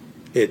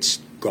 It's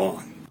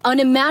gone.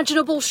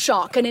 Unimaginable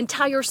shock. An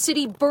entire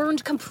city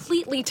burned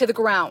completely to the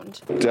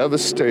ground.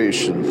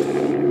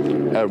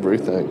 Devastation.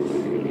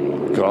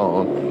 Everything.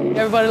 Gone.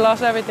 Everybody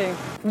lost everything.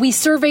 We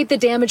surveyed the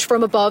damage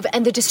from above,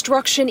 and the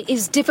destruction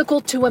is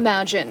difficult to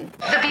imagine.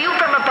 The view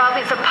from above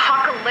is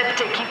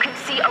apocalyptic. You can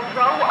see a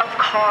row of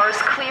cars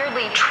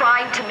clearly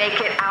trying to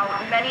make it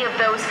out. Many of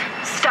those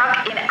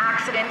stuck in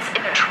accidents,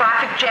 in a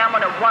traffic jam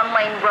on a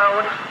one-lane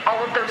road.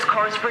 All of those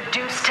cars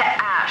reduced to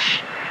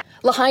ash.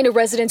 Lahaina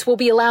residents will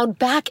be allowed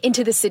back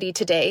into the city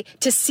today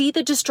to see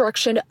the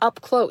destruction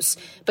up close,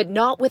 but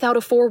not without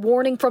a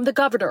forewarning from the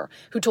governor,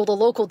 who told a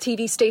local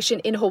TV station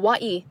in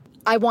Hawaii,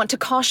 "I want to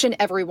caution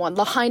everyone,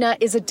 Lahaina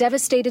is a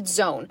devastated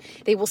zone.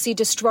 They will see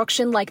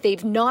destruction like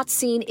they've not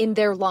seen in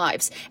their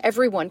lives.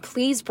 Everyone,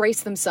 please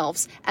brace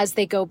themselves as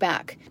they go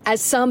back."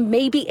 As some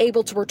may be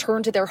able to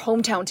return to their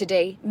hometown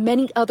today,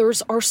 many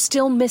others are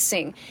still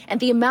missing, and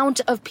the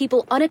amount of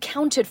people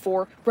unaccounted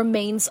for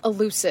remains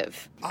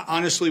elusive.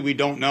 Honestly, we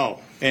don't know.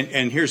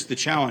 And here's the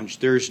challenge.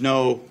 There's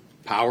no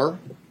power.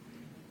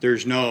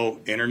 There's no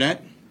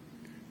internet.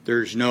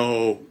 There's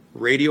no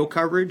radio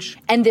coverage.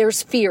 And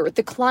there's fear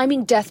the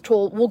climbing death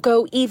toll will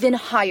go even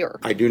higher.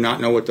 I do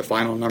not know what the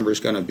final number is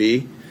going to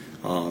be.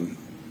 And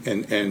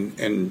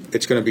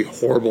it's going to be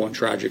horrible and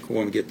tragic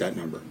when we get that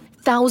number.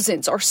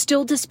 Thousands are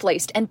still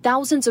displaced, and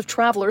thousands of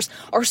travelers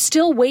are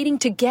still waiting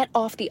to get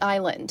off the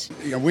island.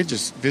 We're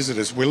just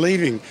visitors. We're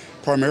leaving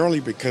primarily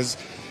because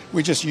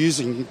we're just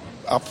using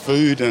up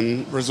food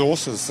and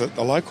resources that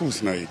the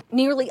locals need.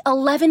 Nearly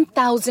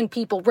 11,000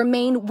 people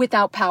remain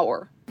without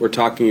power. We're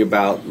talking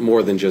about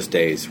more than just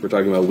days. We're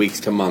talking about weeks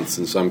to months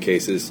in some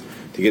cases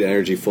to get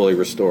energy fully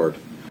restored.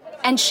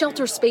 And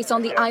shelter space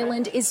on the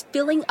island is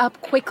filling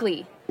up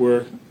quickly.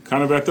 We're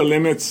kind of at the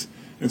limits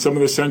in some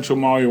of the central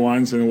Maui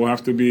ones, and we'll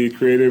have to be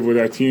creative with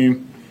our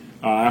team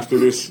after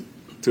this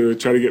to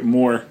try to get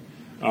more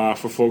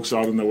for folks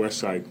out on the west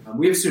side.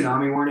 We have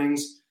tsunami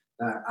warnings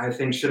that I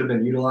think should have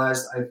been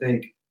utilized. I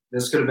think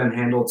this could have been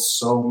handled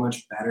so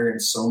much better in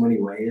so many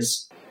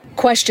ways.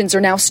 Questions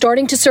are now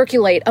starting to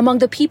circulate among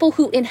the people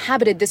who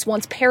inhabited this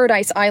once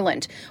paradise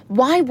island.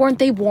 Why weren't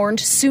they warned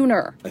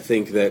sooner? I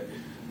think that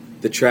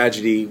the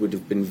tragedy would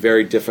have been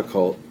very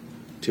difficult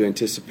to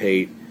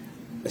anticipate,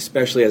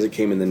 especially as it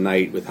came in the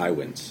night with high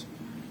winds.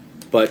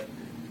 But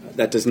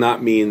that does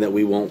not mean that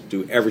we won't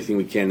do everything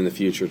we can in the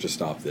future to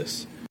stop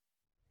this.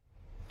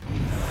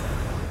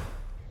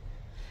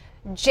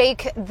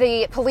 Jake,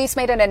 the police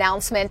made an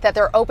announcement that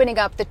they're opening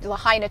up the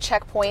Lahaina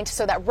checkpoint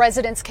so that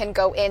residents can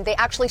go in. They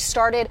actually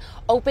started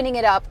opening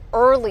it up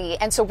early.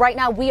 And so right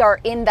now we are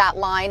in that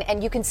line,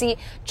 and you can see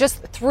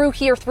just through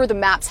here, through the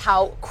maps,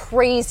 how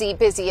crazy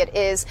busy it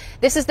is.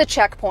 This is the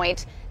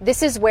checkpoint.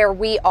 This is where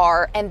we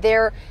are, and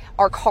there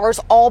are cars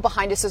all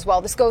behind us as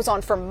well. This goes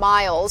on for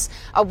miles.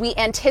 We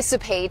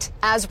anticipate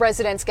as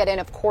residents get in,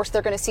 of course,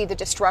 they're going to see the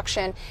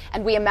destruction,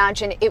 and we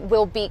imagine it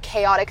will be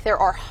chaotic. There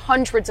are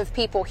hundreds of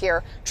people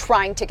here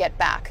trying to get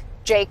back.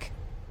 Jake?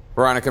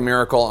 Veronica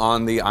Miracle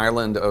on the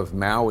island of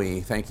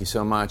Maui. Thank you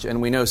so much.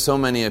 And we know so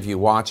many of you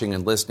watching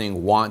and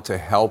listening want to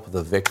help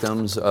the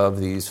victims of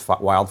these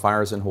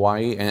wildfires in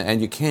Hawaii,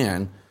 and you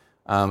can.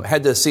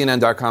 Head to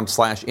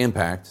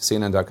CNN.com/impact,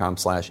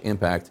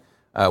 CNN.com/impact.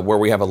 Where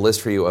we have a list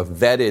for you of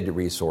vetted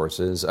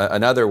resources.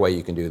 Another way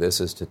you can do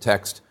this is to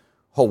text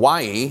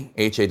Hawaii,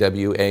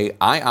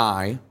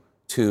 HAWAII,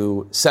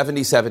 to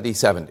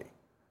 707070,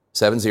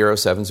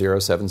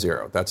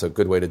 707070. That's a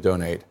good way to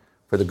donate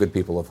for the good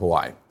people of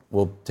Hawaii.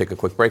 We'll take a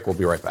quick break. We'll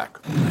be right back.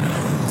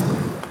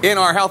 In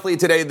our Health Lead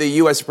today, the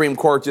U.S. Supreme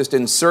Court just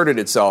inserted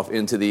itself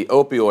into the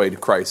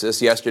opioid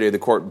crisis. Yesterday, the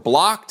court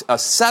blocked a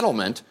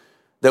settlement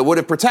that would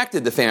have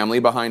protected the family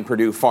behind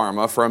Purdue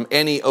Pharma from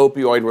any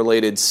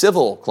opioid-related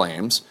civil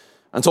claims.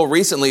 Until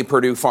recently,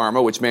 Purdue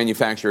Pharma, which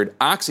manufactured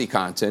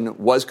OxyContin,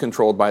 was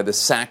controlled by the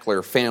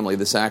Sackler family.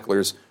 The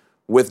Sacklers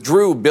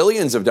withdrew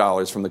billions of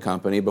dollars from the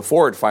company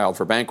before it filed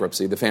for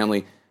bankruptcy. The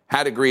family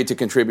had agreed to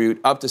contribute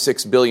up to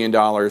 $6 billion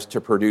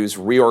to Purdue's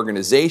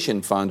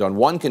reorganization fund on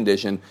one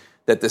condition,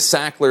 that the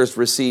Sacklers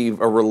receive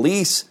a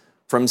release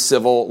from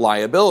civil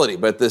liability.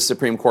 But this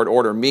Supreme Court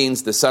order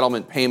means the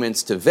settlement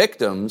payments to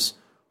victims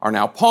are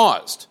now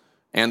paused,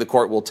 and the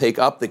court will take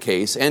up the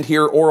case and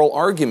hear oral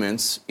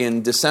arguments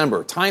in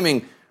December.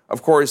 Timing,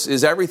 of course,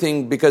 is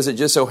everything, because it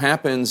just so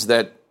happens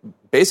that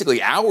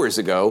basically hours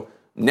ago,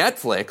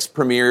 Netflix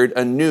premiered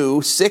a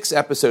new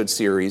 6-episode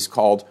series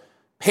called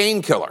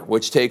Painkiller,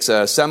 which takes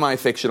a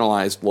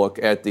semi-fictionalized look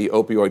at the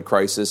opioid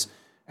crisis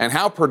and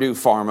how Purdue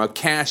Pharma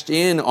cashed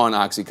in on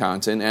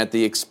OxyContin at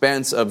the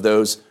expense of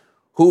those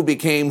who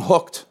became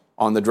hooked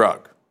on the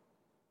drug.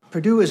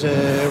 Purdue is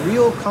a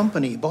real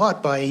company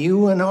bought by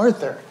you and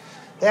Arthur.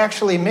 They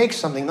actually make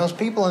something. Those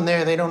people in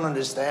there, they don't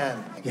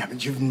understand. Yeah,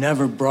 but you've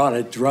never brought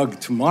a drug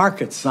to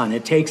market, son.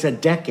 It takes a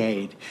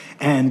decade.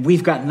 And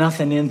we've got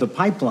nothing in the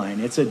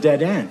pipeline. It's a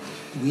dead end.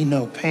 We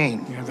know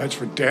pain. Yeah, that's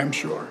for damn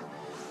sure.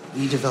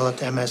 We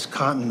developed MS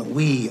Contin.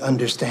 We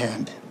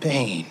understand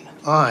pain.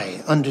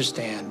 I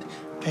understand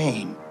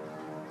pain.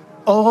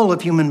 All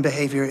of human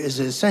behavior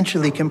is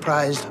essentially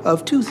comprised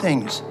of two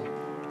things.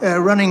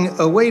 Running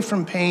away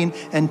from pain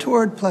and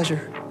toward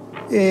pleasure.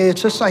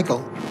 It's a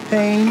cycle.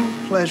 Pain,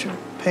 pleasure,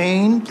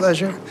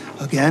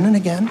 again and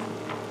again.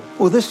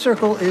 Well, this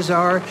circle is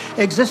our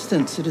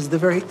existence. It is the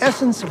very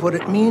essence of what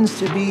it means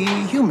to be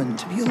human,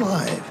 to be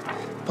alive.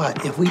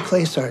 But if we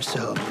place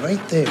ourselves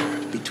right there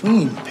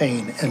between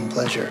pain and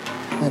pleasure,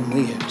 then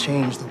we have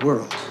changed the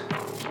world.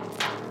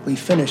 We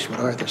finish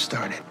what Arthur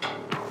started.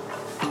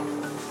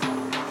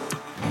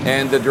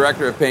 And the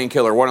director of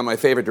Painkiller, one of my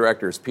favorite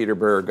directors, Peter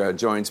Berg,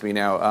 joins me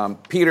now.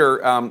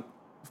 Peter,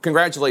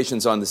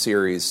 congratulations on the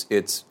series.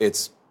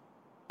 It's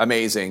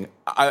amazing.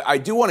 I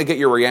do want to get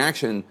your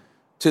reaction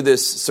to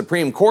this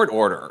Supreme Court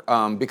order,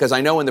 because I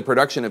know in the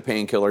production of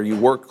Painkiller, you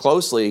work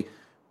closely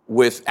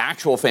with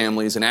actual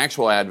families and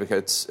actual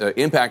advocates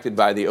impacted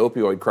by the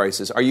opioid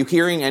crisis. Are you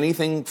hearing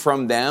anything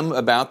from them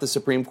about the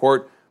Supreme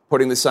Court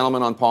putting the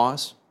settlement on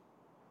pause?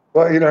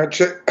 Well,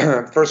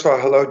 first of all,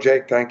 hello,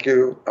 Jake. Thank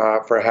you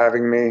for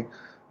having me.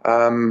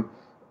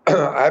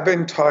 I've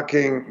been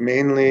talking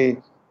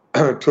mainly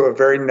to a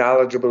very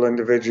knowledgeable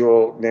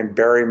individual named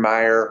Barry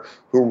Meyer,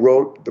 who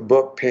wrote the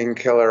book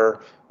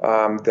Painkiller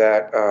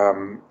that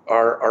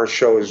our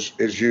show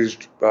is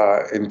used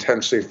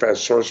intensely as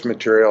source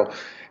material.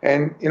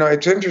 And,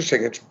 it's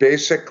interesting. It's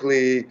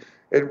basically,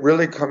 it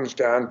really comes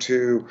down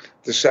to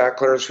the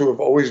Sacklers, who have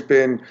always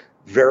been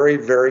very,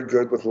 very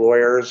good with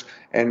lawyers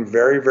and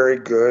very, very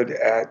good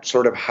at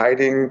sort of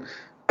hiding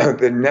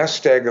the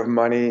nest egg of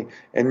money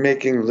and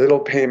making little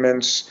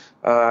payments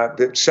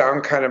that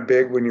sound kind of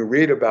big when you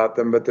read about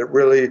them, but that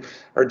really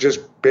are just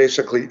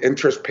basically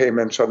interest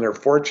payments on their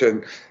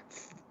fortune.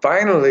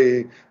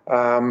 Finally,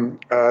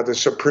 the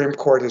Supreme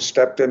Court has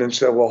stepped in and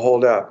said, well,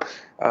 hold up.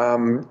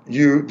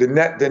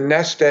 The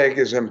nest egg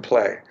is in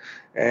play.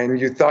 And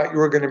you thought you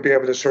were going to be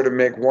able to sort of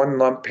make one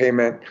lump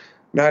payment,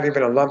 not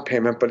even a lump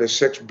payment, but a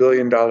 $6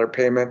 billion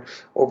payment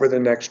over the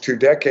next 2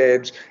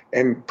 decades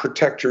and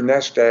protect your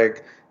nest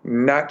egg.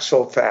 Not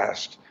so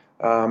fast.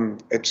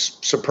 It's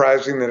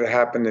surprising that it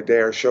happened the day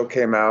our show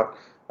came out,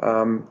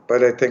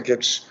 but I think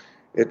it's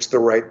the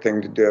right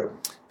thing to do.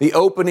 The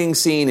opening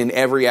scene in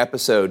every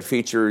episode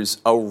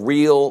features a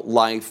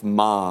real-life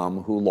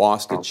mom who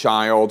lost a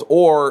child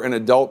or an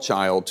adult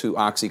child to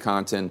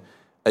OxyContin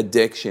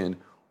addiction.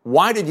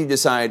 Why did you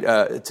decide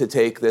to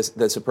take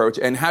this approach,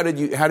 and how did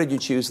you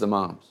choose the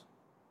moms?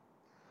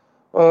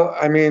 Well,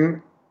 I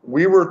mean,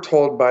 we were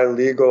told by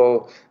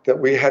legal that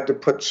we had to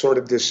put sort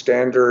of this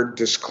standard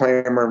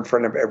disclaimer in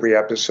front of every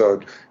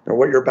episode. You know,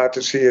 what you're about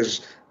to see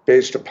is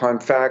based upon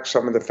facts.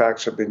 Some of the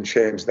facts have been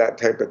changed, that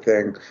type of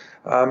thing.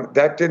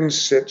 That didn't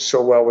sit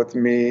so well with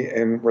me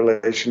in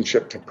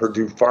relationship to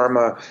Purdue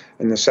Pharma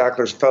and the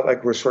Sacklers. Felt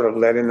like we're sort of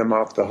letting them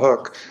off the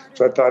hook.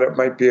 So I thought it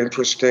might be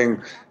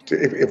interesting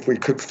if we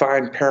could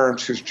find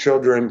parents whose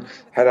children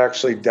had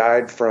actually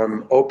died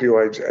from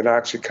opioids and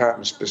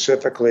OxyContin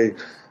specifically,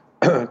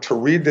 to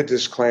read the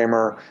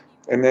disclaimer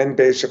and then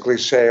basically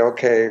say,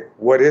 okay,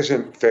 what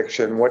isn't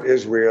fiction? What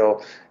is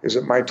real? Is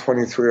it my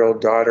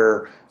 23-year-old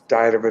daughter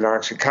died of an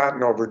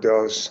OxyContin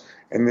overdose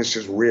and this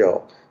is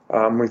real?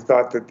 We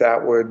thought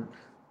that would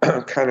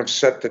kind of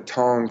set the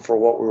tone for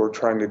what we were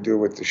trying to do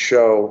with the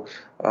show.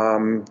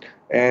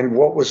 And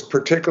what was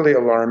particularly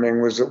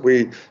alarming was that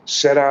we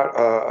set out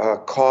a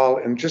call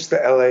in just the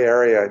LA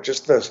area,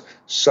 just the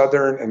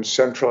southern and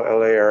central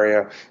LA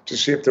area, to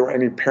see if there were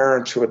any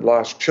parents who had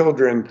lost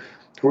children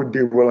who would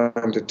be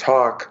willing to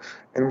talk.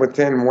 And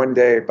within one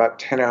day, about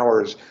 10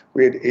 hours,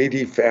 we had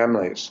 80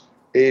 families,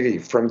 80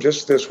 from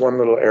just this one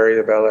little area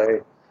of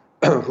LA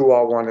who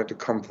all wanted to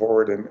come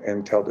forward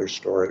and tell their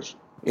stories.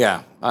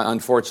 Yeah,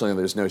 unfortunately,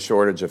 there's no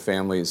shortage of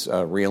families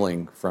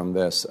reeling from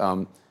this.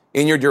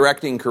 In your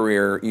directing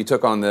career, you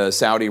took on the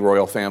Saudi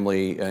royal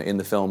family in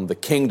the film The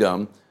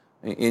Kingdom.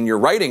 In your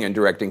writing and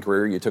directing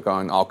career, you took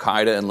on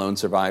Al-Qaeda and Lone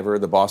Survivor,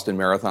 the Boston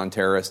Marathon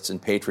terrorists,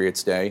 and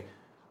Patriots Day.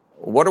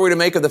 What are we to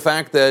make of the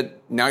fact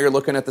that now you're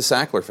looking at the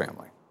Sackler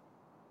family?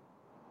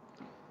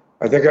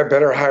 I think I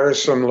better hire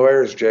some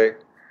lawyers, Jake.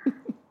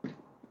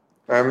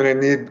 I'm gonna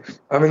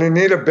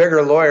need a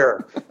bigger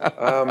lawyer.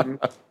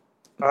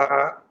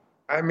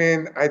 I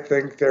mean, I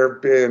think there's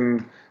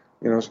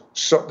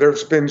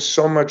been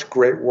so much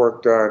great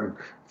work done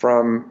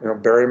from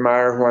Barry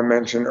Meyer, who I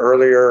mentioned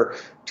earlier,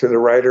 to the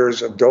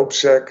writers of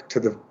Dopesick,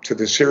 to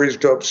the series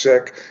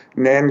Dopesick.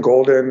 Nan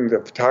Golden, the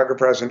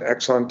photographer, has an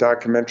excellent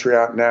documentary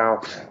out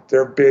now.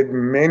 There have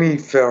been many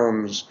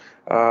films,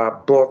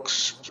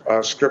 books,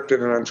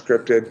 scripted and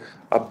unscripted,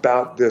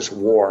 about this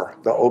war,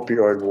 the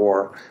opioid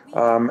war.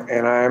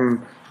 And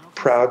I'm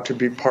proud to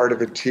be part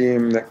of a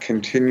team that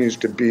continues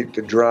to beat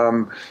the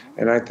drum.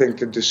 And I think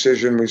the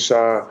decision we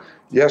saw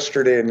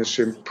yesterday in the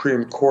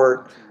Supreme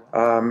Court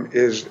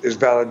is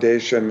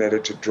validation that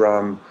it's a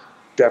drum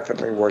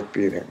definitely worth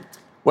beating.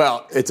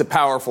 Well, it's a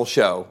powerful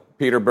show.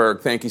 Peter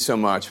Berg, thank you so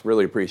much.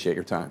 Really appreciate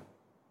your time.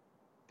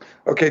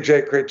 Okay,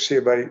 Jake, great to see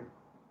you, buddy.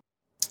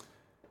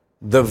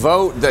 The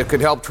vote that could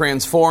help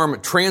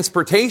transform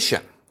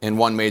transportation in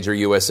one major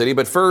U.S. city.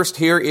 But first,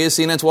 here is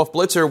CNN's Wolf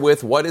Blitzer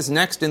with what is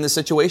next in the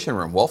Situation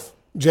Room. Wolf?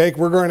 Jake,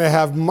 we're going to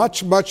have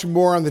much, much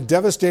more on the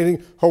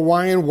devastating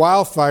Hawaiian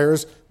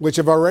wildfires, which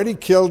have already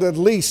killed at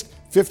least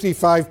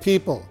 55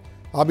 people.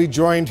 I'll be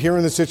joined here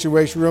in the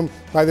Situation Room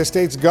by the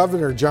state's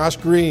governor, Josh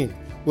Green.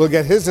 We'll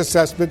get his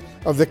assessment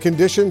of the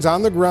conditions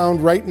on the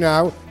ground right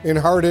now in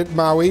hard-hit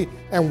Maui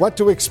and what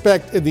to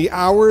expect in the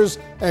hours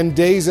and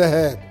days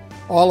ahead.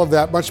 All of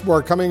that, much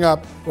more, coming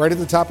up right at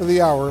the top of the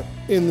hour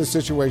in the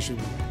Situation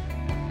Room.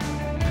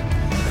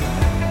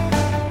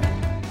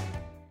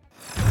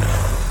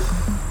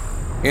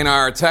 In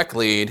our tech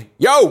lead,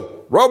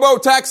 yo,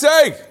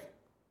 robo-taxi!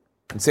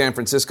 In San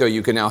Francisco,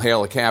 you can now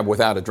hail a cab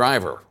without a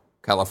driver.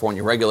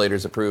 California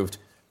regulators approved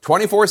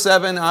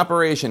 24/7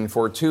 operation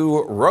for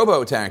 2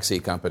 robo-taxi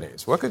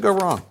companies. What could go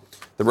wrong?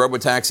 The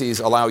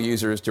robo-taxis allow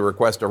users to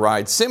request a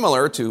ride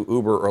similar to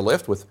Uber or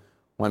Lyft, with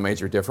one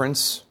major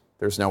difference: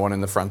 there's no one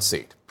in the front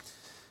seat.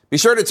 Be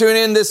sure to tune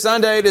in this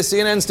Sunday to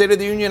CNN State of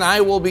the Union. I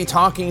will be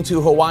talking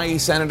to Hawaii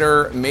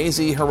Senator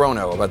Mazie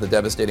Hirono about the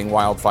devastating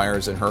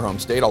wildfires in her home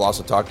state. I'll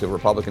also talk to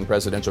Republican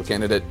presidential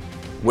candidate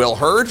Will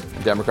Hurd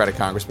and Democratic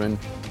Congressman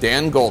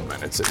Dan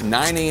Goldman. It's at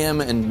 9 a.m.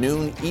 and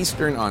noon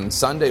Eastern on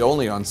Sunday,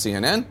 only on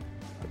CNN.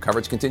 The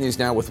coverage continues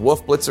now with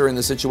Wolf Blitzer in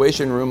the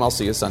Situation Room. I'll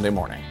see you Sunday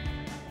morning.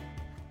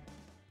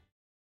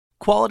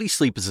 Quality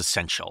sleep is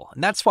essential,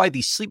 and that's why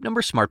the Sleep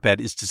Number Smart Bed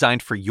is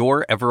designed for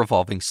your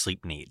ever-evolving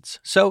sleep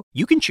needs. So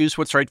you can choose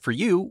what's right for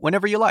you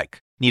whenever you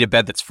like. Need a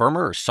bed that's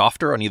firmer or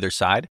softer on either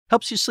side?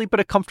 Helps you sleep at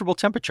a comfortable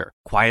temperature.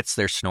 Quiets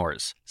their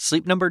snores.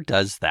 Sleep Number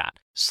does that.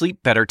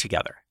 Sleep better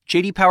together.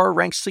 JD Power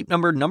ranks Sleep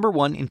Number number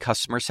 1 in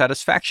customer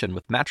satisfaction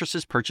with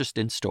mattresses purchased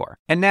in-store.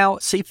 And now,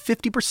 save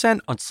 50%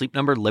 on Sleep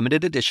Number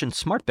limited edition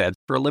smart beds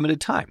for a limited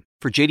time.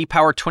 For JD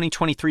Power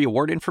 2023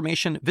 award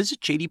information,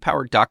 visit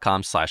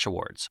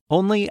jdpower.com/awards.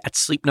 Only at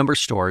Sleep Number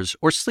stores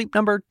or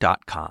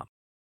sleepnumber.com.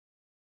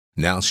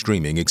 Now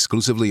streaming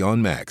exclusively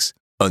on Max,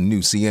 a new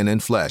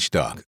CNN flash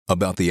doc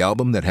about the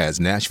album that has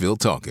Nashville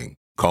talking,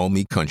 Call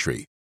Me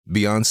Country.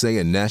 Beyoncé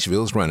and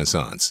Nashville's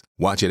Renaissance.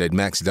 Watch it at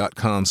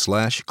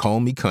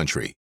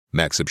max.com/callmecountry.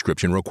 Max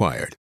subscription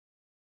required.